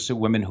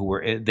congresswomen who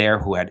were there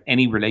who had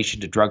any relation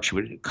to drugs. She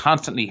would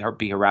constantly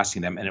be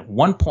harassing them. And at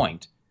one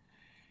point,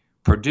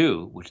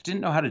 Purdue, which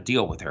didn't know how to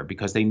deal with her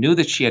because they knew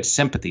that she had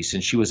sympathy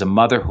since she was a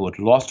mother who had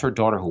lost her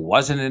daughter, who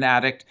wasn't an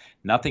addict,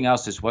 nothing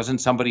else. This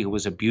wasn't somebody who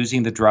was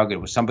abusing the drug. It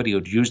was somebody who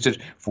had used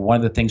it for one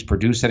of the things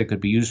Purdue said it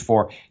could be used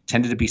for,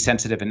 tended to be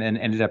sensitive, and then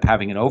ended up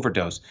having an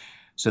overdose.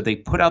 So they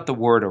put out the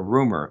word, a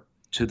rumor,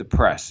 to the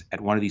press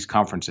at one of these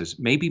conferences.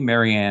 Maybe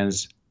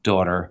Marianne's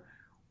daughter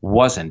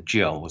wasn't,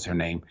 Jill was her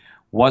name,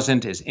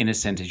 wasn't as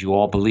innocent as you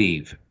all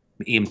believe,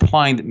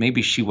 implying that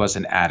maybe she was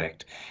an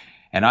addict.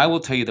 And I will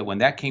tell you that when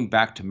that came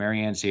back to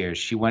Marianne's ears,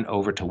 she went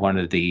over to one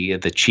of the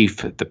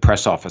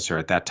press officer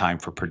at that time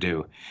for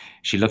Purdue.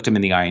 She looked him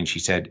in the eye and she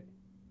said,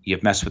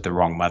 "You've messed with the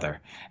wrong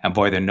mother." And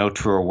boy, there are no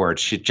truer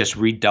words. She just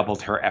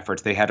redoubled her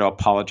efforts. They had to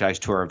apologize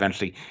to her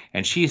eventually.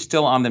 And she is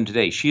still on them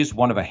today. She is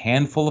one of a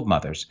handful of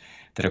mothers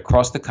that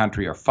across the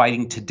country are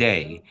fighting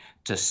today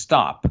to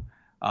stop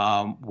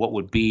what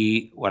would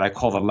be what I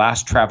call the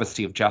last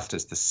travesty of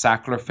justice. The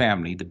Sackler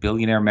family, the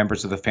billionaire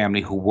members of the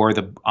family who were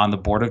on the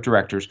board of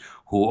directors,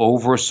 who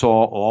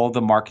oversaw all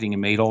the marketing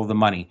and made all the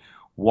money,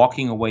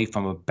 walking away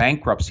from a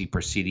bankruptcy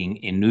proceeding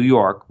in New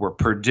York where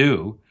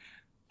Purdue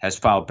has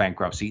filed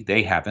bankruptcy.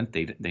 They haven't.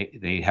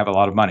 They have a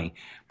lot of money,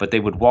 but they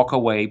would walk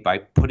away by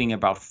putting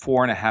about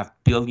 $4.5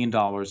 billion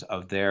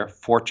of their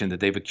fortune that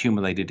they've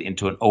accumulated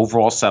into an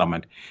overall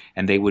settlement,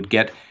 and they would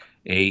get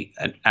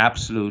an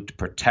absolute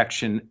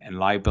protection and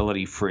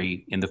liability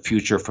free in the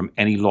future from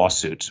any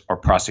lawsuits or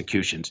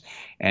prosecutions.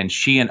 And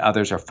she and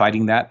others are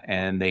fighting that,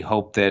 and they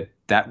hope that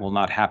that will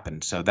not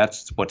happen. So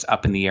that's what's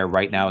up in the air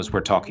right now as we're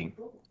talking.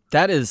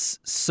 That is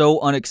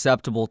so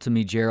unacceptable to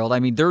me, Gerald. I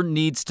mean, there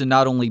needs to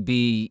not only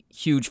be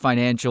huge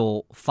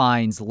financial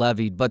fines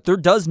levied, but there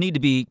does need to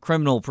be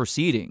criminal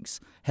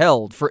proceedings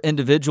held for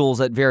individuals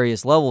at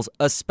various levels,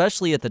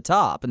 especially at the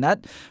top. And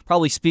that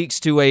probably speaks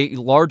to a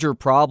larger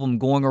problem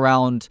going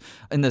around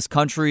in this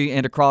country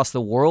and across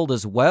the world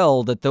as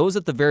well, that those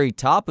at the very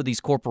top of these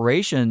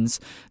corporations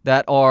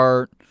that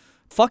are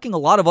fucking a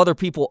lot of other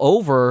people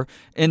over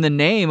in the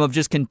name of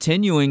just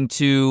continuing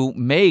to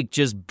make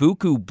just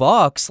buku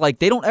bucks. Like,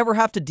 they don't ever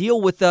have to deal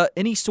with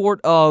any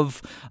sort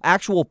of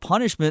actual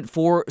punishment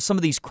for some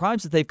of these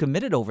crimes that they've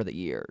committed over the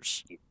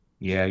years.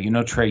 Yeah,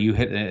 Trey, you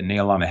hit a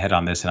nail on the head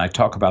on this, and I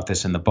talk about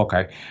this in the book.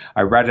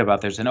 I read about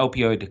there's an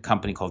opioid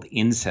company called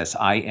Insys,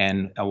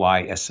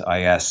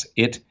 InYSIS.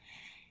 It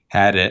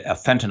had a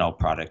fentanyl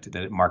product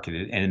that it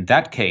marketed. And in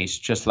that case,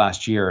 just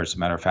last year, as a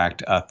matter of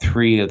fact,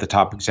 3 of the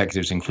top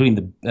executives,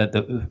 including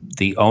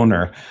the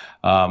owner,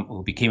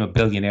 who became a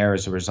billionaire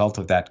as a result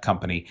of that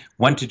company,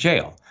 went to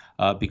jail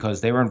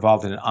because they were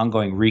involved in an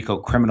ongoing RICO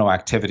criminal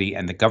activity,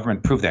 and the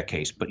government proved that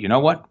case. But you know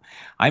what?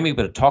 I'm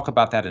able to talk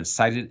about that and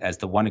cite it as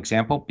the one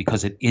example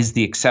because it is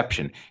the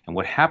exception. And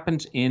what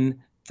happens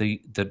in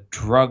the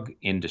drug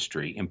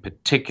industry in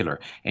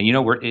particular. And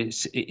we're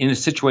in a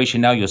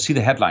situation now, you'll see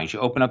the headlines. You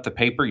open up the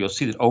paper, you'll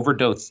see that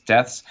overdose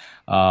deaths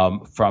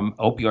from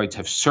opioids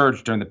have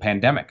surged during the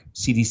pandemic.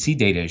 CDC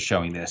data is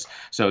showing this.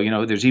 So,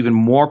 there's even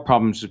more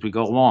problems as we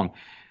go along.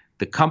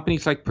 The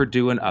companies like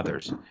Purdue and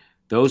others,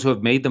 those who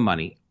have made the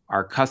money,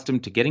 are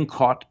accustomed to getting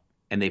caught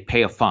and they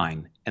pay a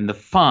fine. And the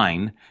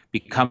fine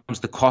becomes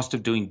the cost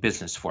of doing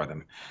business for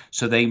them.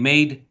 So they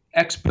made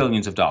X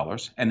billions of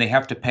dollars, and they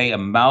have to pay a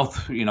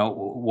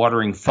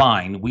mouth-watering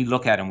fine. We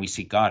look at it and we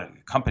see, God,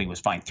 the company was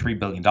fined $3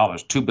 billion,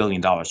 $2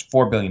 billion,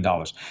 $4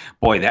 billion.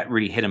 Boy, that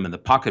really hit them in the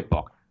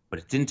pocketbook. But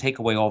it didn't take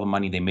away all the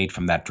money they made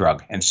from that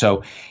drug. And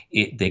so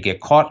they get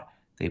caught,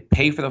 they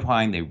pay for the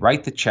fine, they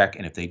write the check,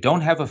 and if they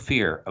don't have a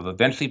fear of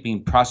eventually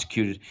being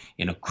prosecuted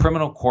in a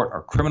criminal court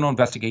or criminal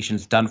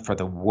investigations done for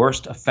the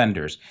worst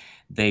offenders,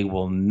 they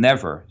will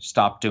never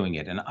stop doing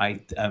it. And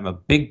I'm a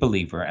big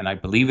believer, and I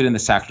believe it in the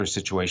Sackler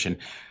situation.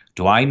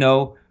 Do I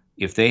know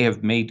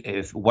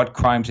if what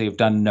crimes they have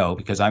done? No,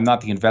 because I'm not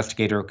the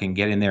investigator who can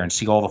get in there and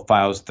see all the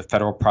files the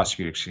federal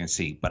prosecutors can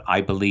see. But I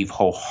believe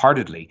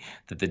wholeheartedly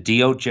that the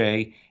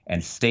DOJ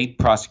and state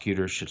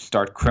prosecutors should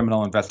start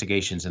criminal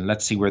investigations, and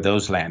let's see where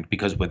those land.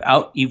 Because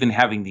without even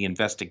having the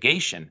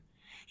investigation,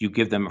 you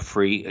give them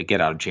a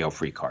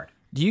get-out-of-jail-free card.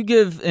 Do you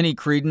give any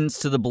credence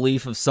to the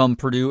belief of some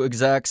Purdue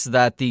execs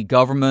that the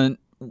government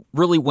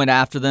really went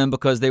after them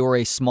because they were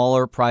a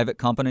smaller private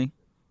company?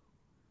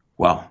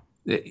 Well,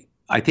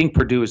 I think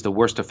Purdue is the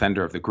worst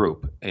offender of the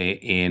group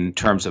in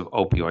terms of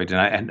opioid.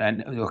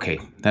 And okay,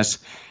 that's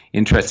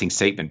interesting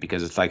statement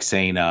because it's like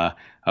saying,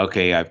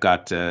 okay, I've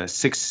got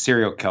 6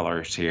 serial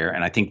killers here,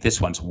 and I think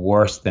this one's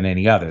worse than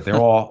any other. They're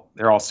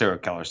all serial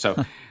killers.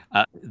 So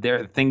there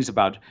are things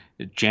about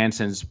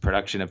Janssen's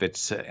production of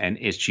its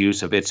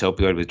use of its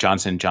opioid with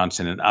Johnson &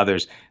 Johnson and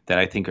others that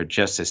I think are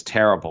just as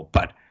terrible.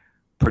 But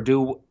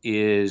Purdue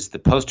is the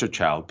poster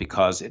child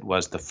because it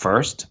was the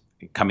first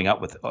coming up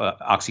with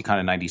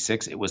OxyContin in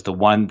 96. It was the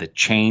one that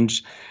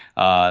changed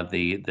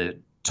the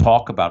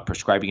talk about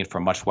prescribing it for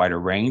a much wider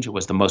range. It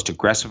was the most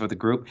aggressive of the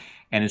group.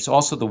 And it's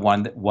also the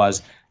one that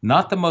was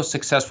not the most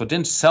successful,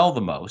 didn't sell the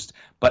most,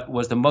 but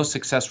was the most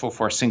successful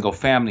for a single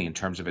family in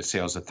terms of its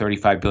sales of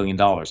 $35 billion.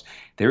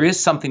 There is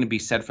something to be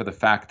said for the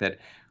fact that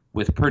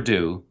with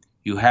Purdue,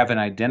 you have an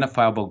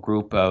identifiable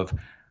group of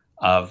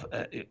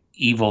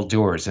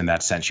evildoers in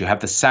that sense. You have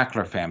the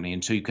Sackler family,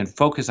 and so you can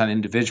focus on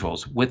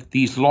individuals. With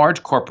these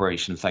large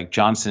corporations like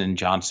Johnson &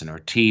 Johnson or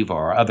Teva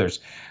or others,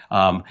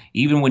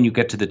 even when you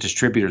get to the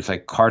distributors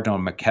like Cardinal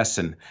and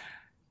McKesson,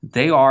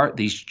 They are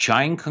these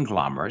giant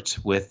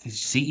conglomerates with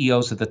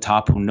CEOs at the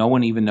top who no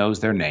one even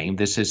knows their name.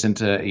 This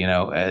isn't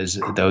as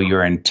though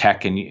you're in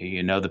tech and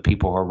you know the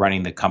people who are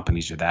running the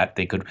companies or that.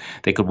 They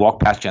could walk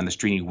past you on the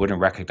street and you wouldn't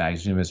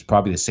recognize them. It's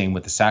probably the same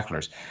with the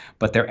Sacklers.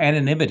 But their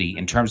anonymity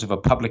in terms of a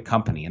public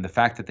company and the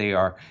fact that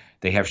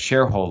they have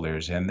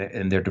shareholders and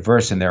they're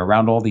diverse and they're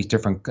around all these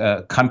different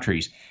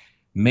countries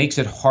makes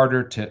it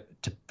harder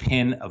to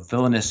pin a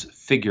villainous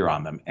figure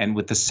on them. And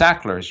with the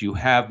Sacklers, you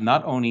have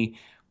not only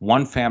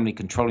one family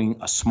controlling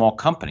a small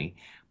company,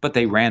 but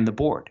they ran the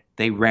board.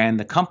 They ran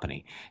the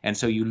company. And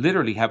so you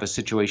literally have a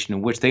situation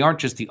in which they aren't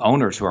just the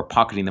owners who are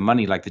pocketing the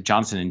money like the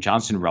Johnson &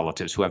 Johnson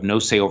relatives who have no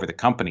say over the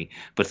company,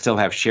 but still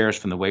have shares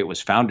from the way it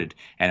was founded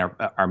and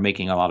are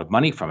making a lot of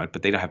money from it,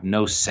 but they don't have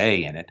no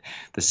say in it.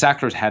 The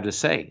Sacklers had a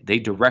say. They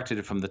directed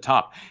it from the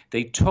top.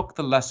 They took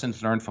the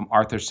lessons learned from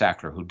Arthur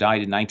Sackler, who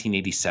died in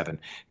 1987,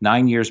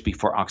 9 years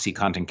before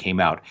OxyContin came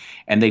out,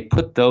 and they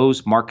put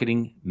those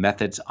marketing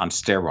methods on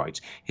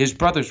steroids. His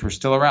brothers were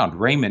still around.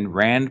 Raymond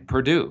ran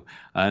Purdue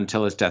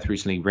until his death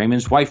recently.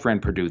 Raymond's wife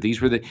ran Purdue.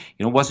 These were it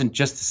wasn't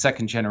just the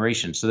second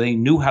generation. So they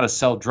knew how to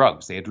sell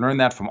drugs. They had learned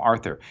that from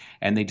Arthur,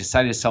 and they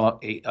decided to sell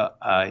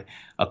a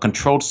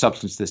controlled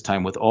substance this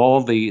time with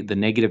all the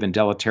negative and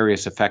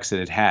deleterious effects that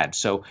it had.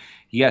 So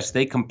yes,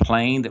 they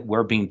complain that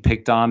we're being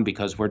picked on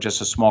because we're just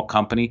a small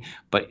company,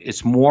 but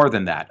it's more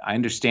than that. I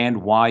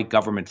understand why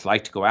governments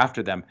like to go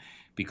after them,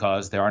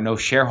 because there are no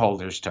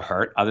shareholders to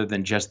hurt other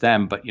than just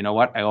them. But you know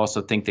what? I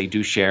also think they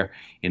do share,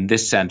 in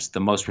this sense,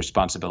 the most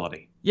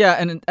responsibility. Yeah,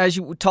 and as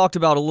you talked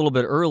about a little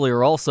bit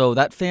earlier also,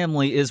 that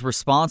family is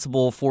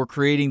responsible for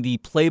creating the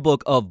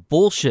playbook of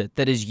bullshit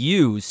that is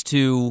used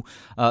to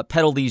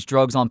peddle these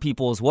drugs on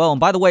people as well. And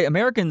by the way,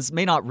 Americans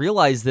may not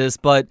realize this,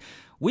 but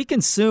we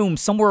consume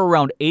somewhere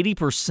around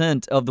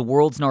 80% of the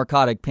world's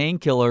narcotic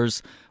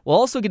painkillers, while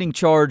also getting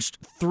charged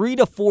 3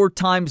 to 4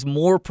 times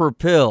more per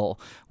pill,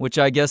 which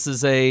I guess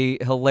is a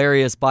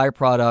hilarious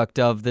byproduct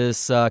of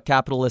this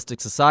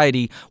capitalistic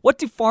society. What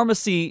do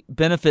pharmacy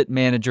benefit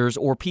managers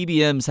or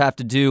PBMs have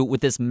to do with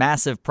this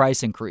massive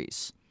price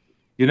increase?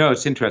 You know,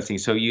 it's interesting.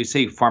 So you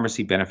say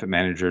pharmacy benefit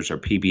managers or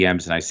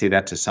PBMs, and I say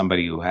that to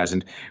somebody who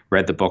hasn't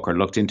read the book or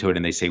looked into it,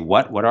 and they say,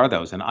 what are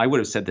those? And I would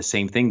have said the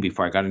same thing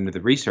before I got into the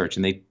research.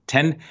 And they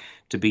tend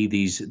to be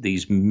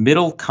these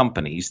middle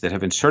companies that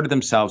have inserted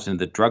themselves into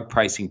the drug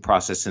pricing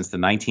process since the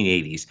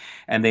 1980s.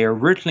 And they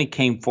originally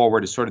came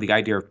forward as sort of the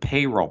idea of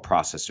payroll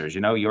processors.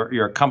 You know,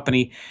 you're a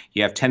company,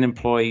 you have 10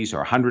 employees or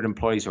 100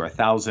 employees or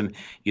 1,000.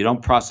 You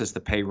don't process the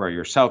payroll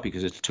yourself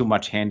because it's too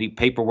much handy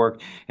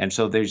paperwork. And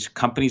so there's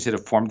companies that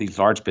have formed these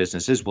large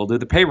businesses. We'll do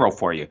the payroll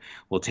for you.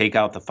 We'll take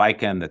out the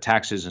FICA and the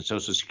taxes and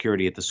Social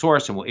Security at the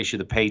source, and we'll issue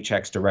the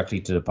paychecks directly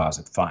to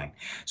deposit. Fine.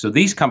 So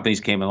these companies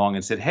came along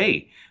and said,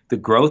 hey, the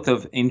growth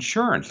of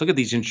insurance. Look at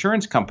these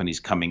insurance companies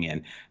coming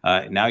in.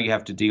 Now you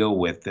have to deal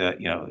with,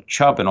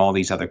 Chubb and all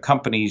these other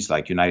companies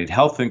like United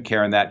Health and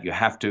Care and that. You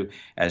have to,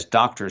 as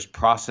doctors,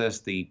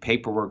 process the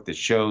paperwork that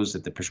shows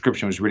that the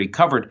prescription was really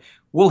covered.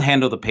 We'll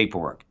handle the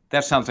paperwork.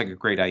 That sounds like a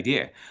great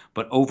idea.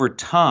 But over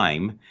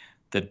time,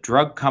 the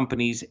drug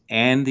companies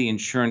and the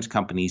insurance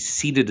companies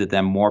ceded to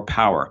them more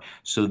power.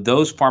 So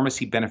those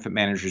pharmacy benefit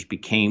managers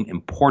became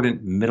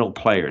important middle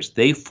players.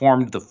 They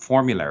formed the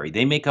formulary.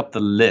 They make up the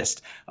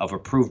list of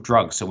approved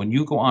drugs. So when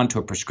you go onto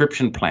a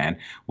prescription plan,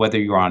 whether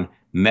you're on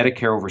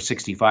Medicare over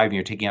 65 and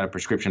you're taking out a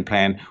prescription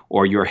plan,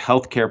 or your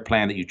health care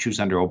plan that you choose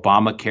under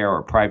Obamacare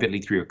or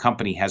privately through your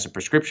company has a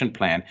prescription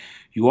plan,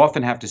 you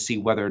often have to see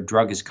whether a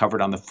drug is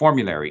covered on the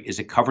formulary. Is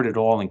it covered at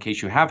all in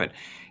case you have it?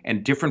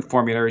 And different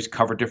formularies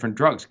cover different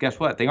drugs. Guess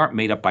what? They aren't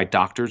made up by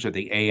doctors or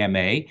the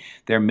AMA.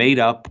 They're made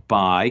up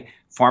by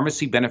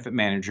pharmacy benefit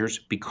managers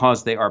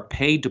because they are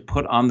paid to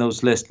put on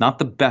those lists, not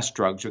the best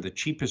drugs or the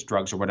cheapest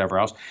drugs or whatever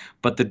else,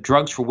 but the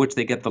drugs for which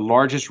they get the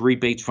largest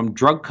rebates from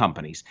drug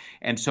companies.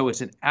 And so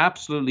it's an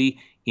absolutely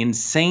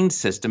insane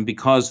system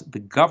because the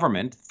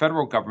government,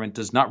 federal government,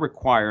 does not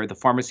require the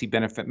pharmacy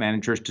benefit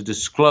managers to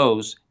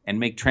disclose and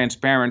make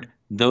transparent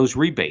those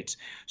rebates.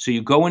 So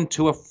you go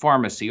into a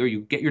pharmacy or you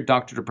get your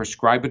doctor to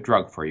prescribe a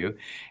drug for you,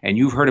 and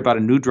you've heard about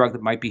a new drug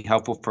that might be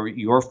helpful for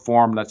your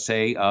form, let's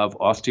say, of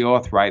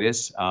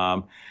osteoarthritis.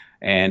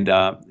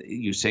 And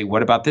you say,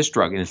 what about this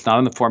drug? And it's not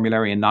on the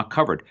formulary and not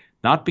covered.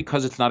 Not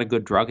because it's not a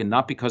good drug and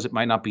not because it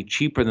might not be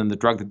cheaper than the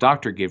drug the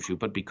doctor gives you,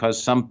 but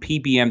because some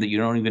PBM that you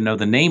don't even know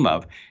the name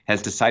of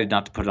has decided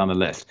not to put it on the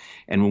list.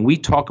 And when we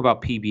talk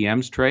about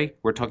PBMs, Trey,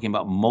 we're talking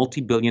about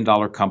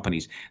multi-billion-dollar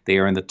companies. They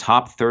are in the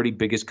top 30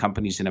 biggest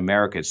companies in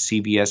America. It's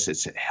CVS,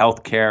 it's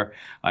healthcare.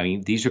 I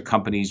mean, these are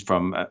companies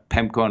from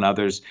PEMCO and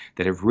others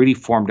that have really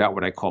formed out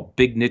what I call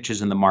big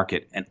niches in the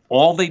market. And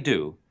all they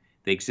do,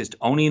 they exist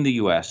only in the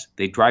U.S.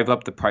 They drive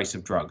up the price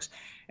of drugs.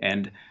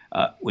 And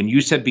when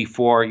you said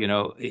before,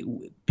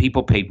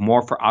 people paid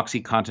more for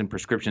OxyContin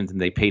prescriptions than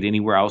they paid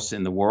anywhere else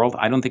in the world,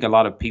 I don't think a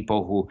lot of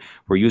people who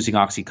were using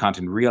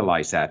OxyContin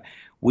realize that.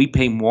 We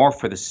pay more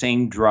for the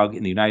same drug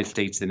in the United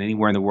States than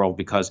anywhere in the world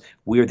because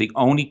we are the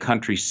only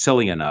country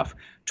silly enough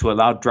to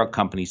allow drug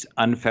companies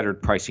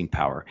unfettered pricing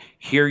power.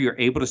 Here, you're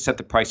able to set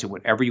the price at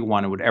whatever you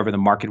want and whatever the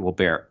market will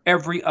bear.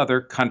 Every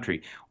other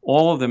country,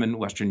 all of them in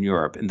Western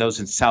Europe and those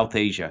in South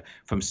Asia,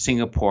 from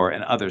Singapore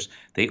and others,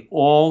 they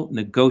all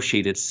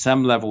negotiated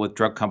some level with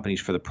drug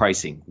companies for the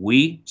pricing.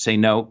 We say,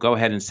 no, go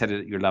ahead and set it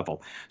at your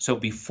level. So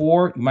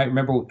before, you might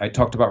remember I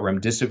talked about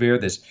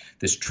remdesivir,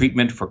 this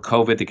treatment for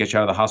COVID that gets you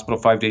out of the hospital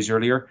 5 days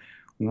earlier.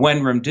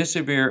 When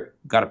remdesivir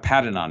got a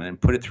patent on it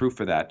and put it through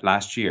for that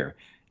last year,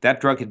 that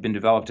drug had been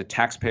developed at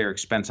taxpayer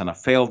expense on a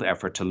failed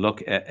effort to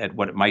look at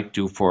what it might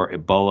do for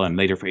Ebola and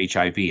later for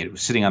HIV. It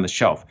was sitting on the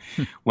shelf.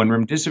 When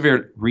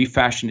remdesivir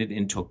refashioned it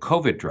into a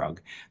COVID drug,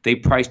 they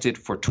priced it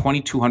for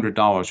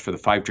 $2,200 for the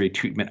 5-day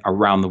treatment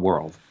around the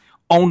world.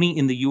 Only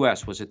in the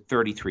U.S. was it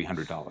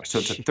 $3,300. So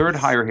it's a third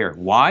higher here.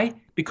 Why?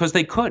 Because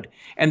they could,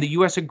 and the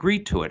U.S.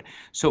 agreed to it.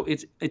 So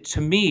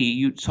to me,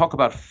 you talk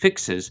about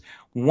fixes.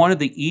 One of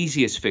the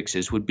easiest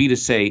fixes would be to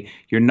say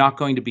you're not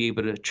going to be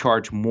able to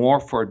charge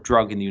more for a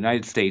drug in the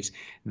United States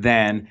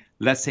than,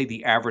 let's say,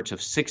 the average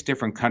of 6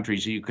 different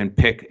countries that you can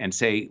pick and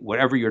say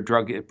whatever your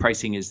drug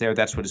pricing is there,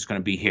 that's what it's going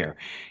to be here.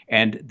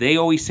 And they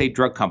always say,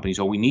 drug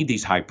companies, we need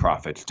these high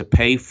profits to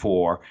pay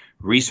for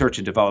research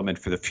and development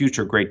for the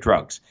future great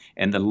drugs.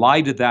 And the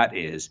lie to that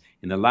is,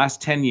 in the last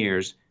 10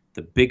 years,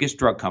 the biggest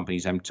drug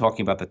companies, I'm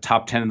talking about the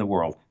top 10 in the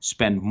world,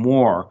 spend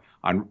more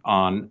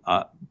on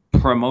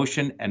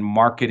promotion and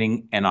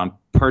marketing and on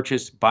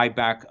purchase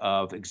buyback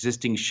of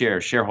existing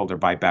shareholder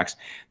buybacks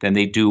than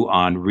they do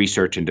on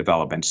research and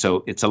development.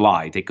 So it's a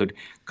lie. They could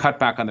cut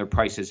back on their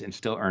prices and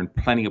still earn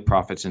plenty of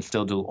profits and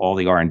still do all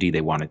the R&D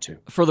they wanted to.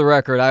 For the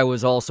record, I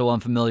was also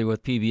unfamiliar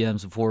with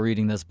PBMs before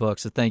reading this book,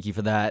 so thank you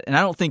for that. And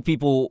I don't think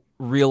people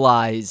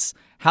realize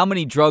how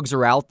many drugs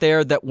are out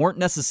there that weren't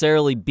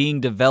necessarily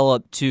being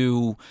developed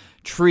to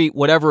treat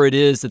whatever it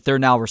is that they're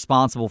now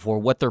responsible for,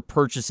 what they're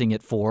purchasing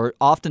it for.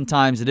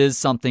 Oftentimes it is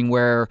something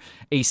where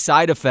a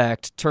side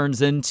effect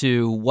turns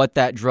into what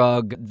that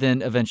drug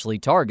then eventually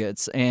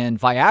targets. And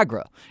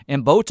Viagra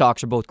and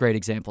Botox are both great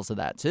examples of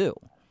that too.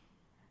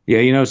 Yeah,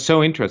 it's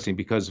so interesting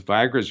because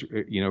Viagra is,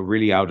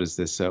 really out as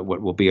this,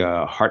 what will be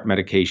a heart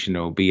medication,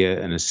 or will be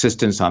an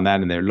assistance on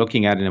that. And they're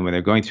looking at it, and when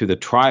they're going through the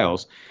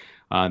trials,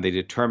 they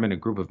determine a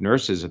group of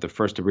nurses are the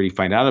first to really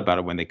find out about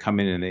it when they come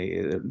in and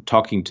they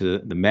talking to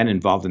the men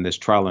involved in this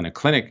trial in a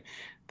clinic.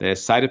 The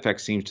side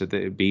effect seems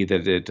to be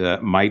that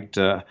it might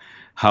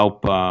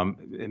help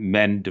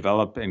men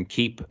develop and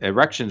keep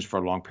erections for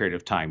a long period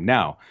of time.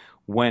 Now,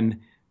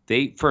 when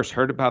they first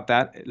heard about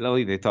that,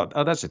 Lily, they thought,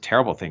 that's a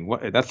terrible thing.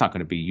 That's not going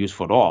to be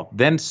useful at all.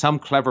 Then some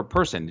clever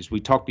person, as we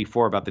talked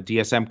before about the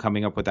DSM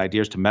coming up with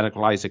ideas to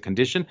medicalize a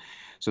condition.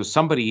 So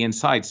somebody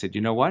inside said,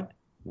 you know what?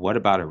 What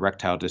about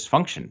erectile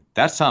dysfunction?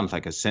 That sounds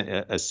like a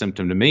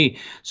symptom to me.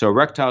 So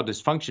erectile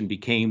dysfunction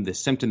became the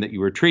symptom that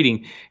you were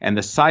treating, and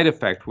the side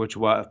effect, which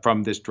was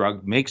from this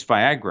drug, makes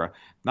Viagra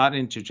not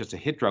into just a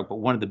hit drug, but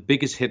one of the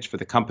biggest hits for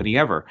the company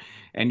ever.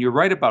 And you're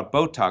right about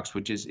Botox,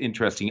 which is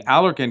interesting.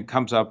 Allergan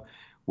comes up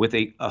with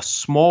a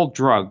small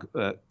drug.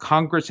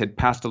 Congress had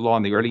passed a law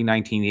in the early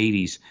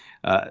 1980s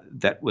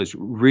that was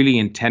really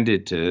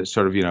intended to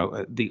sort of,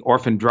 the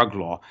orphan drug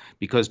law,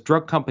 because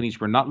drug companies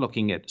were not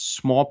looking at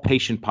small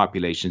patient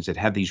populations that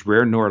had these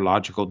rare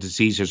neurological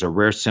diseases or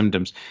rare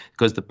symptoms,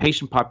 because the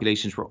patient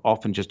populations were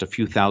often just a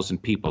few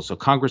thousand people. So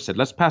Congress said,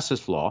 let's pass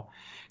this law.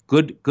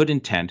 Good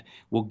intent.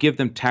 We'll give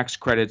them tax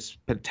credits,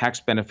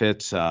 tax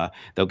benefits.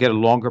 They'll get a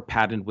longer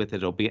patent with it.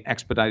 It'll be an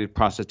expedited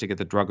process to get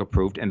the drug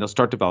approved, and they'll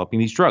start developing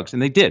these drugs.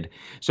 And they did.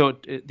 So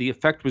the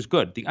effect was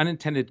good. The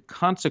unintended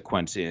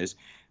consequence is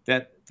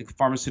that the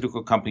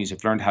pharmaceutical companies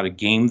have learned how to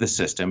game the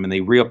system, and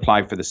they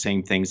reapply for the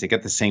same things. They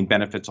get the same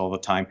benefits all the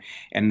time.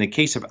 And in the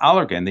case of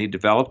Allergan, they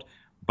developed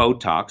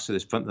Botox, so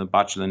this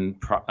botulin,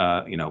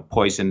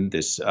 poison,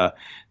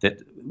 that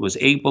was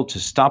able to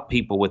stop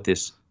people with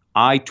this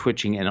eye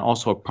twitching and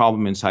also a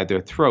problem inside their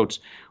throats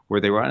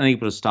where they were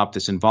unable to stop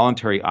this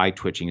involuntary eye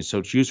twitching. And so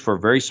it's used for a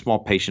very small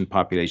patient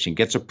population,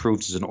 gets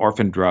approved as an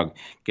orphan drug,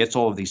 gets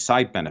all of these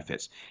side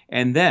benefits.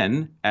 And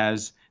then,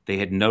 as they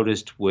had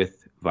noticed with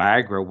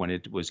Viagra, when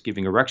it was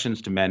giving erections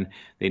to men,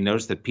 they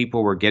noticed that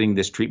people were getting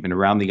this treatment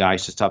around the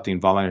eyes to stop the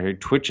involuntary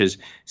twitches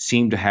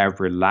seemed to have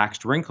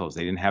relaxed wrinkles.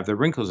 They didn't have the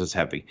wrinkles as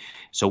heavy.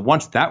 So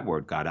once that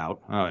word got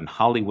out, in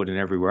Hollywood and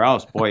everywhere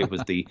else, boy, it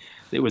was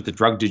the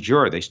drug du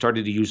jour. They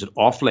started to use it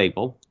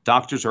off-label.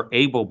 Doctors are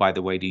able, by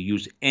the way, to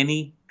use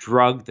any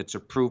drug that's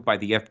approved by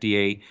the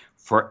FDA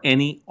for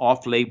any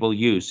off-label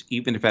use,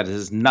 even if it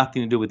has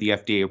nothing to do with the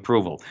FDA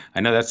approval.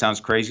 I know that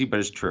sounds crazy, but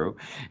it's true.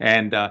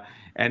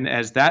 And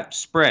as that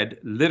spread,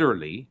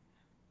 literally,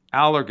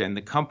 Allergan,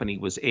 the company,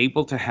 was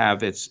able to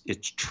have its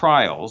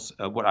trials,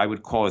 what I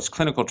would call its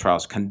clinical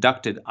trials,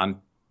 conducted on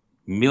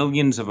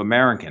millions of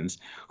Americans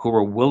who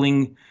were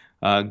willing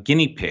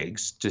guinea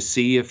pigs to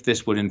see if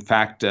this would in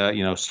fact,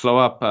 slow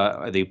up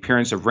the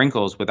appearance of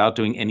wrinkles without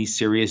doing any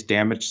serious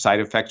damage, side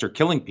effects, or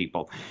killing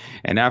people.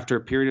 And after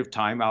a period of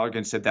time,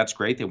 Allergan said that's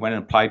great. They went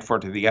and applied for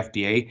it to the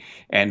FDA,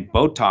 and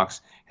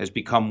Botox has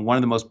become one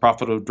of the most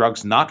profitable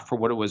drugs, not for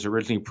what it was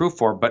originally approved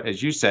for, but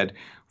as you said,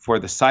 for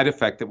the side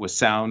effect that was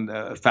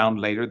found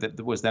later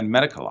that was then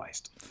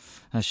medicalized.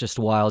 That's just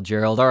wild,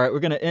 Gerald. All right, we're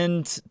going to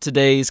end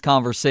today's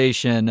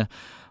conversation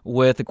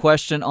with a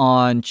question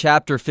on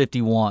Chapter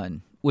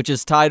 51, which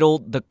is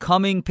titled The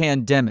Coming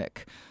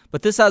Pandemic.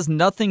 But this has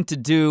nothing to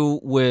do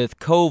with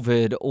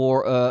COVID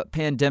or a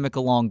pandemic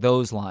along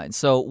those lines.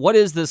 So what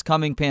is this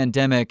coming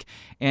pandemic,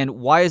 and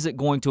why is it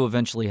going to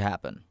eventually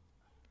happen?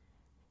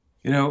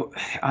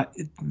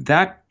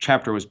 That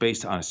chapter was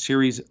based on a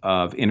series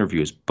of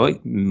interviews,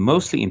 but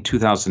mostly in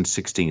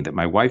 2016, that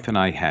my wife and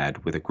I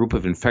had with a group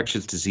of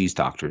infectious disease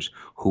doctors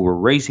who were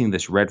raising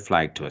this red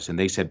flag to us. And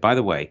they said, by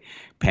the way,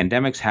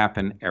 pandemics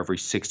happen every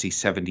 60,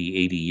 70,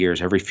 80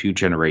 years, every few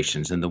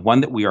generations. And the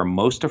one that we are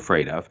most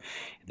afraid of,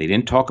 they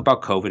didn't talk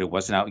about COVID. It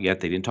wasn't out yet.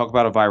 They didn't talk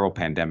about a viral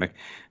pandemic.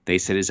 They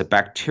said is a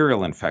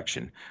bacterial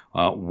infection.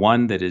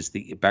 One that is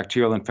the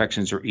bacterial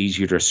infections are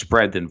easier to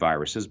spread than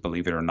viruses,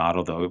 believe it or not,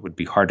 although it would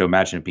be hard to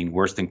imagine it being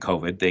worse than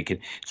COVID.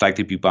 It's like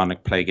the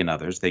bubonic plague and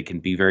others. They can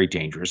be very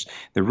dangerous.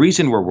 The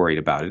reason we're worried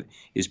about it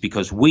is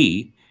because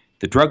we,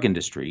 the drug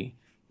industry,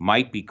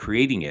 might be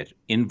creating it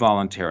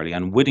involuntarily,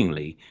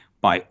 unwittingly,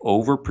 by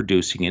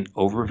overproducing and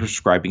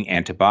overprescribing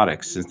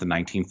antibiotics since the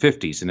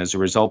 1950s. And as a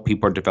result,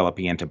 people are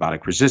developing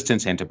antibiotic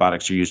resistance.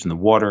 Antibiotics are used in the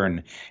water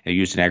and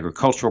used in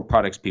agricultural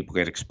products. People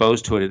get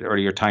exposed to it at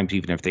earlier times,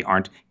 even if they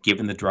aren't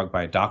given the drug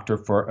by a doctor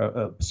for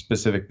a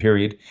specific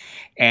period.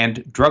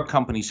 And drug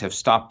companies have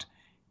stopped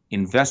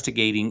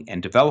investigating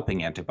and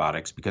developing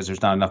antibiotics because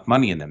there's not enough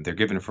money in them. They're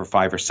given it for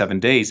 5 or 7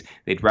 days.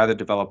 They'd rather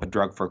develop a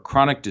drug for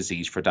chronic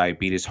disease, for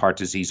diabetes, heart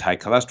disease, high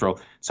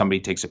cholesterol. Somebody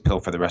takes a pill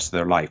for the rest of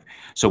their life.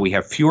 So we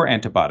have fewer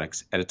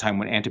antibiotics at a time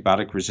when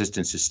antibiotic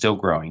resistance is still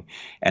growing.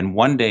 And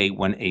one day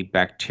when a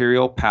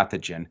bacterial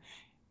pathogen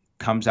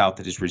comes out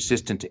that is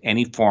resistant to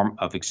any form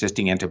of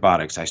existing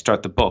antibiotics. I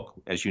start the book,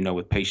 as you know,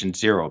 with patient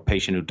 0, a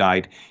patient who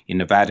died in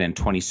Nevada in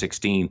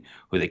 2016,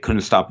 where they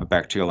couldn't stop a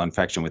bacterial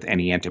infection with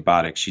any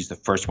antibiotics. She's the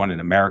first one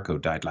in America who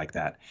died like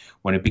that.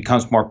 When it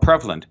becomes more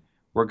prevalent,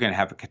 we're going to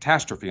have a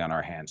catastrophe on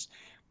our hands.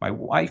 My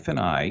wife and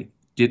I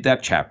did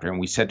that chapter, and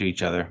we said to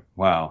each other,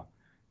 wow,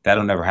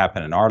 that'll never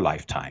happen in our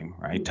lifetime,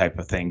 right? Type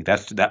of thing.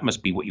 That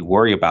must be what you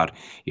worry about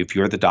if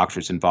you're the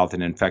doctors involved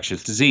in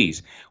infectious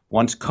disease.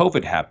 Once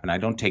COVID happened, I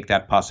don't take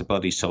that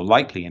possibility so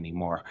lightly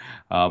anymore.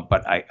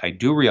 But I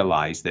do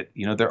realize that,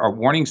 there are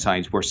warning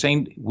signs. We're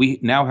saying we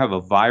now have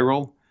a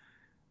viral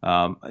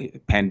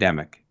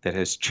pandemic that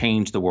has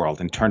changed the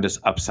world and turned us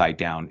upside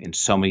down in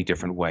so many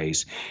different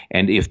ways.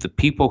 And if the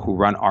people who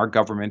run our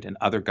government and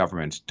other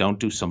governments don't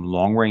do some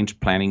long-range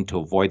planning to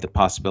avoid the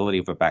possibility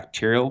of a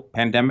bacterial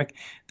pandemic,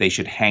 they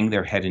should hang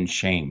their head in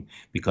shame,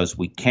 because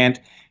we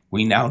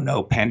now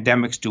know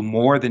pandemics do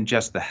more than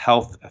just the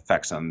health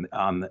effects on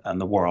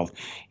the world.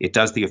 It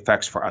does the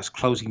effects for us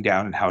closing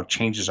down and how it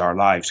changes our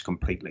lives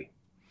completely.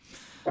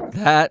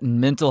 That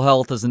and mental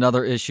health is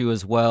another issue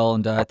as well,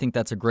 and I think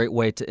that's a great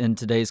way to end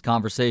today's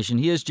conversation.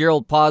 He is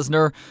Gerald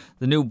Posner.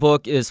 The new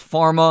book is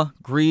Pharma,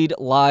 Greed,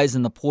 Lies,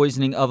 and the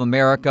Poisoning of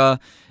America.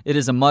 It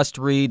is a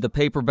must-read. The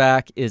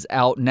paperback is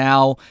out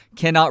now.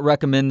 Cannot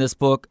recommend this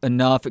book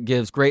enough. It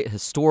gives great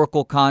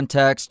historical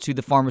context to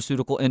the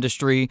pharmaceutical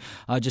industry,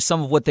 just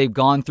some of what they've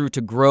gone through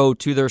to grow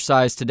to their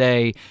size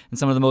today, and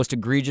some of the most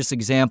egregious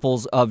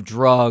examples of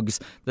drugs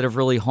that have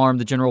really harmed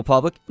the general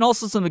public, and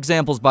also some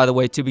examples, by the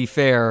way, to be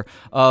fair,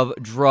 of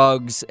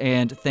drugs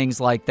and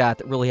things like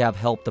that really have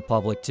helped the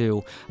public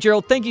too.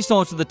 Gerald, thank you so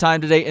much for the time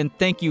today, and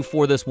thank you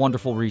for this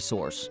wonderful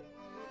resource.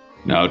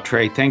 No,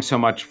 Trey, thanks so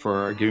much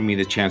for giving me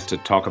the chance to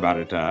talk about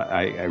it.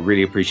 I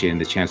really appreciate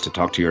the chance to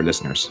talk to your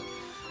listeners.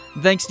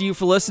 Thanks to you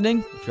for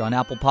listening. If you're on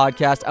Apple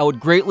Podcast, I would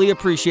greatly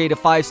appreciate a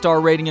 5-star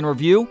rating and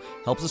review.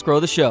 Helps us grow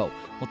the show.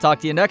 We'll talk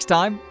to you next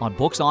time on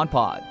Books on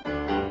Pod.